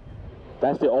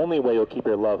 That's the only way you'll keep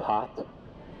your love hot.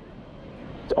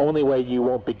 It's the only way you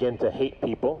won't begin to hate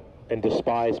people and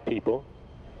despise people,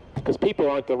 because people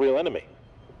aren't the real enemy.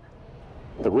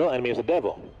 The real enemy is the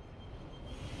devil.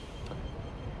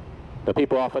 The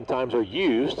people oftentimes are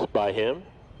used by him,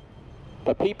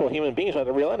 but people, human beings, are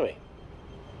the real enemy.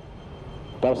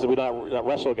 The Bible says we don't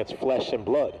wrestle against flesh and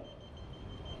blood,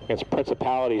 against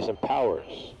principalities and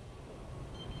powers,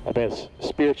 against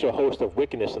spiritual hosts of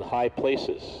wickedness in high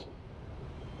places.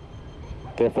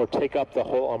 Therefore, take up the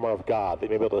whole armor of God, that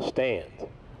you may be able to stand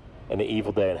in the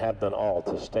evil day, and have done all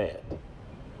to stand.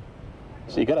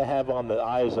 So you got to have on the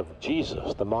eyes of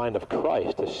Jesus, the mind of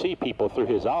Christ, to see people through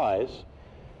his eyes,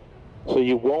 so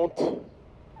you won't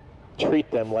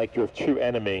treat them like your true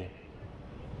enemy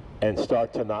and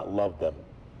start to not love them,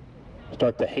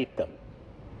 start to hate them,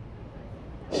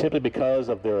 simply because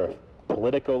of their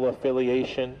political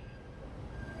affiliation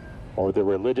or their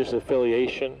religious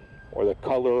affiliation or the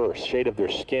color or shade of their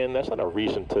skin. That's not a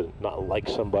reason to not like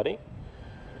somebody.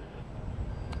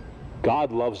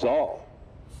 God loves all,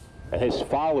 and his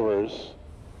followers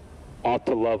ought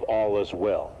to love all as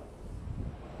well.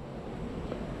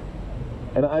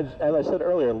 And as I said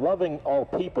earlier, loving all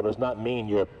people does not mean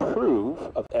you approve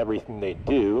of everything they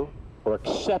do or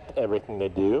accept everything they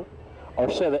do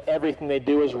or say that everything they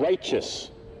do is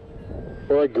righteous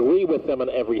or agree with them on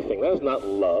everything. That is not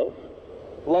love.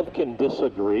 Love can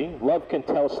disagree. Love can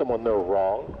tell someone they're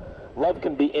wrong. Love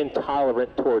can be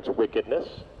intolerant towards wickedness.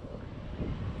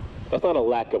 That's not a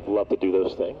lack of love to do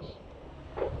those things.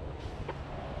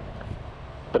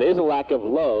 But it is a lack of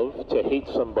love to hate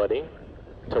somebody,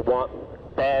 to want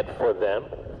bad for them,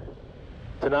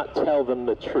 to not tell them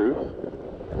the truth.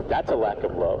 That's a lack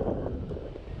of love.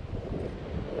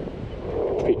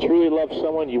 If you truly love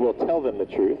someone, you will tell them the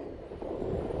truth.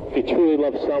 If you truly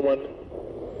love someone,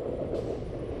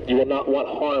 you will not want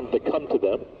harm to come to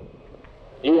them.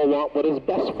 You will want what is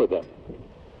best for them.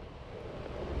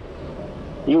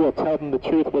 You will tell them the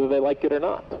truth whether they like it or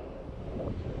not.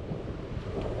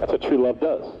 That's what true love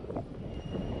does.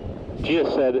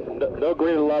 Jesus said, no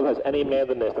greater love has any man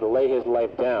than this, to lay his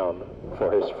life down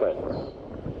for his friends.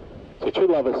 So true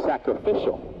love is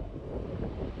sacrificial.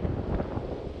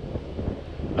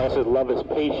 It also says love is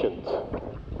patient,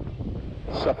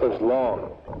 suffers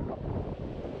long,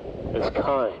 is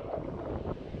kind,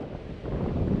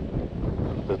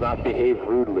 does not behave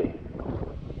rudely,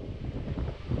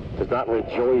 does not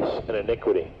rejoice in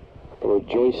iniquity, but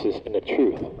rejoices in the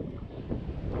truth.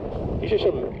 These are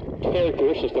some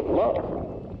characteristics of love.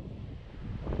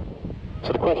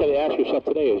 So the question to ask yourself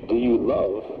today is, do you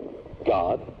love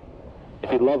God?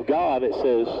 If you love God, it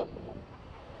says,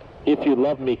 if you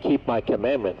love me, keep my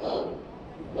commandments.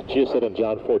 Jesus said in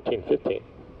John 14:15.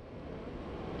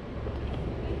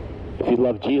 If you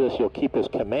love Jesus, you'll keep his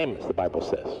commandments, the Bible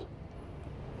says.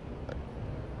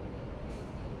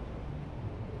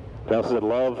 It also said,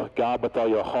 love God with all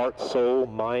your heart, soul,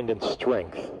 mind, and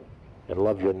strength, and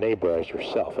love your neighbor as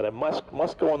yourself. And it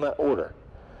must go in that order.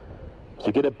 If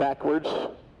you get it backwards,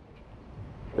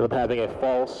 you'll end up having a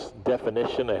false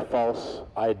definition, a false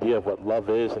idea of what love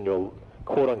is, and you'll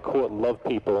quote-unquote love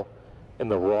people in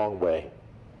the wrong way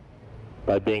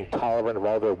by being tolerant of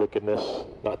all their wickedness,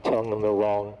 not telling them they're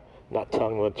wrong, not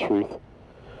telling them the truth.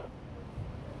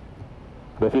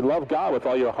 But if you love God with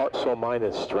all your heart, soul, mind,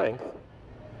 and strength,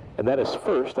 and that is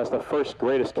first, that's the first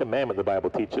greatest commandment the Bible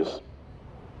teaches,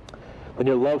 then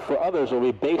your love for others will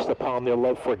be based upon your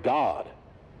love for God.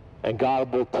 And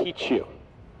God will teach you.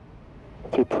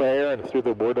 Through prayer and through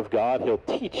the Word of God, he'll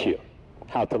teach you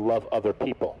how to love other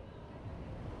people.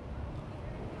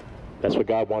 That's what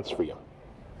God wants for you.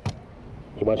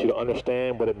 He wants you to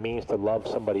understand what it means to love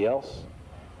somebody else,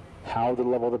 how to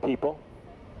love other people.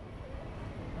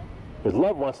 Because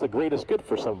love wants the greatest good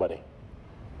for somebody.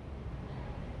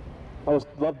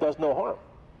 Love does no harm.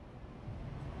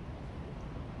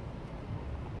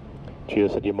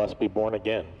 Jesus said you must be born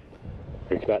again,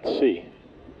 or you cannot see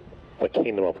the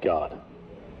kingdom of God.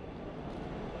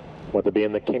 You want to be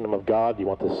in the kingdom of God, you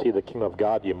want to see the kingdom of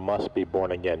God, you must be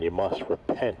born again. You must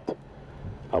repent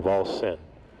of all sin.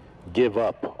 Give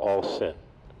up all sin.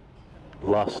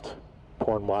 Lust,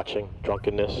 porn watching,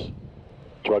 drunkenness,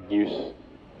 drug use,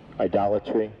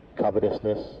 idolatry,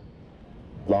 covetousness,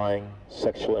 lying,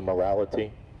 sexual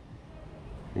immorality.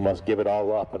 You must give it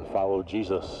all up and follow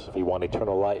Jesus if you want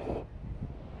eternal life.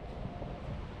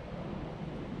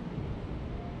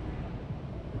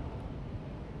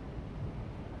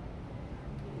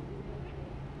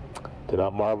 Do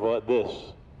not marvel at this,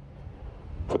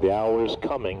 for the hour is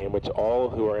coming in which all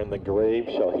who are in the grave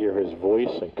shall hear his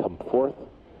voice and come forth,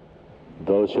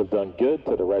 those who have done good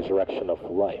to the resurrection of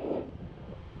life,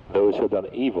 those who have done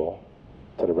evil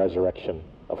to the resurrection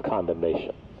of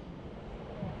condemnation.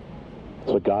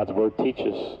 That's what God's word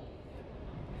teaches.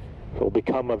 What will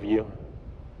become of you?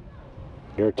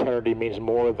 Your eternity means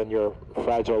more than your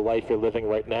fragile life you're living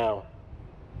right now.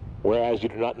 Whereas you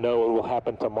do not know what will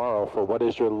happen tomorrow, for what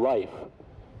is your life?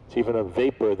 It's even a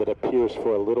vapor that appears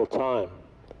for a little time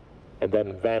and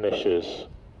then vanishes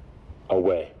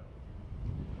away.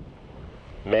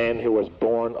 Man who was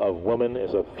born of woman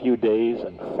is a few days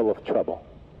and full of trouble.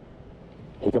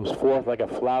 He comes forth like a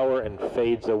flower and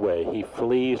fades away. He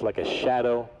flees like a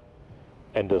shadow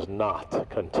and does not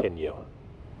continue.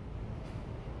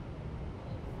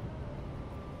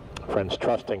 Friends,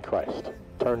 trust in Christ.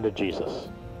 Turn to Jesus.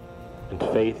 In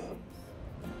faith,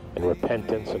 in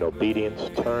repentance, and obedience,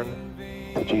 turn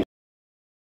to Jesus.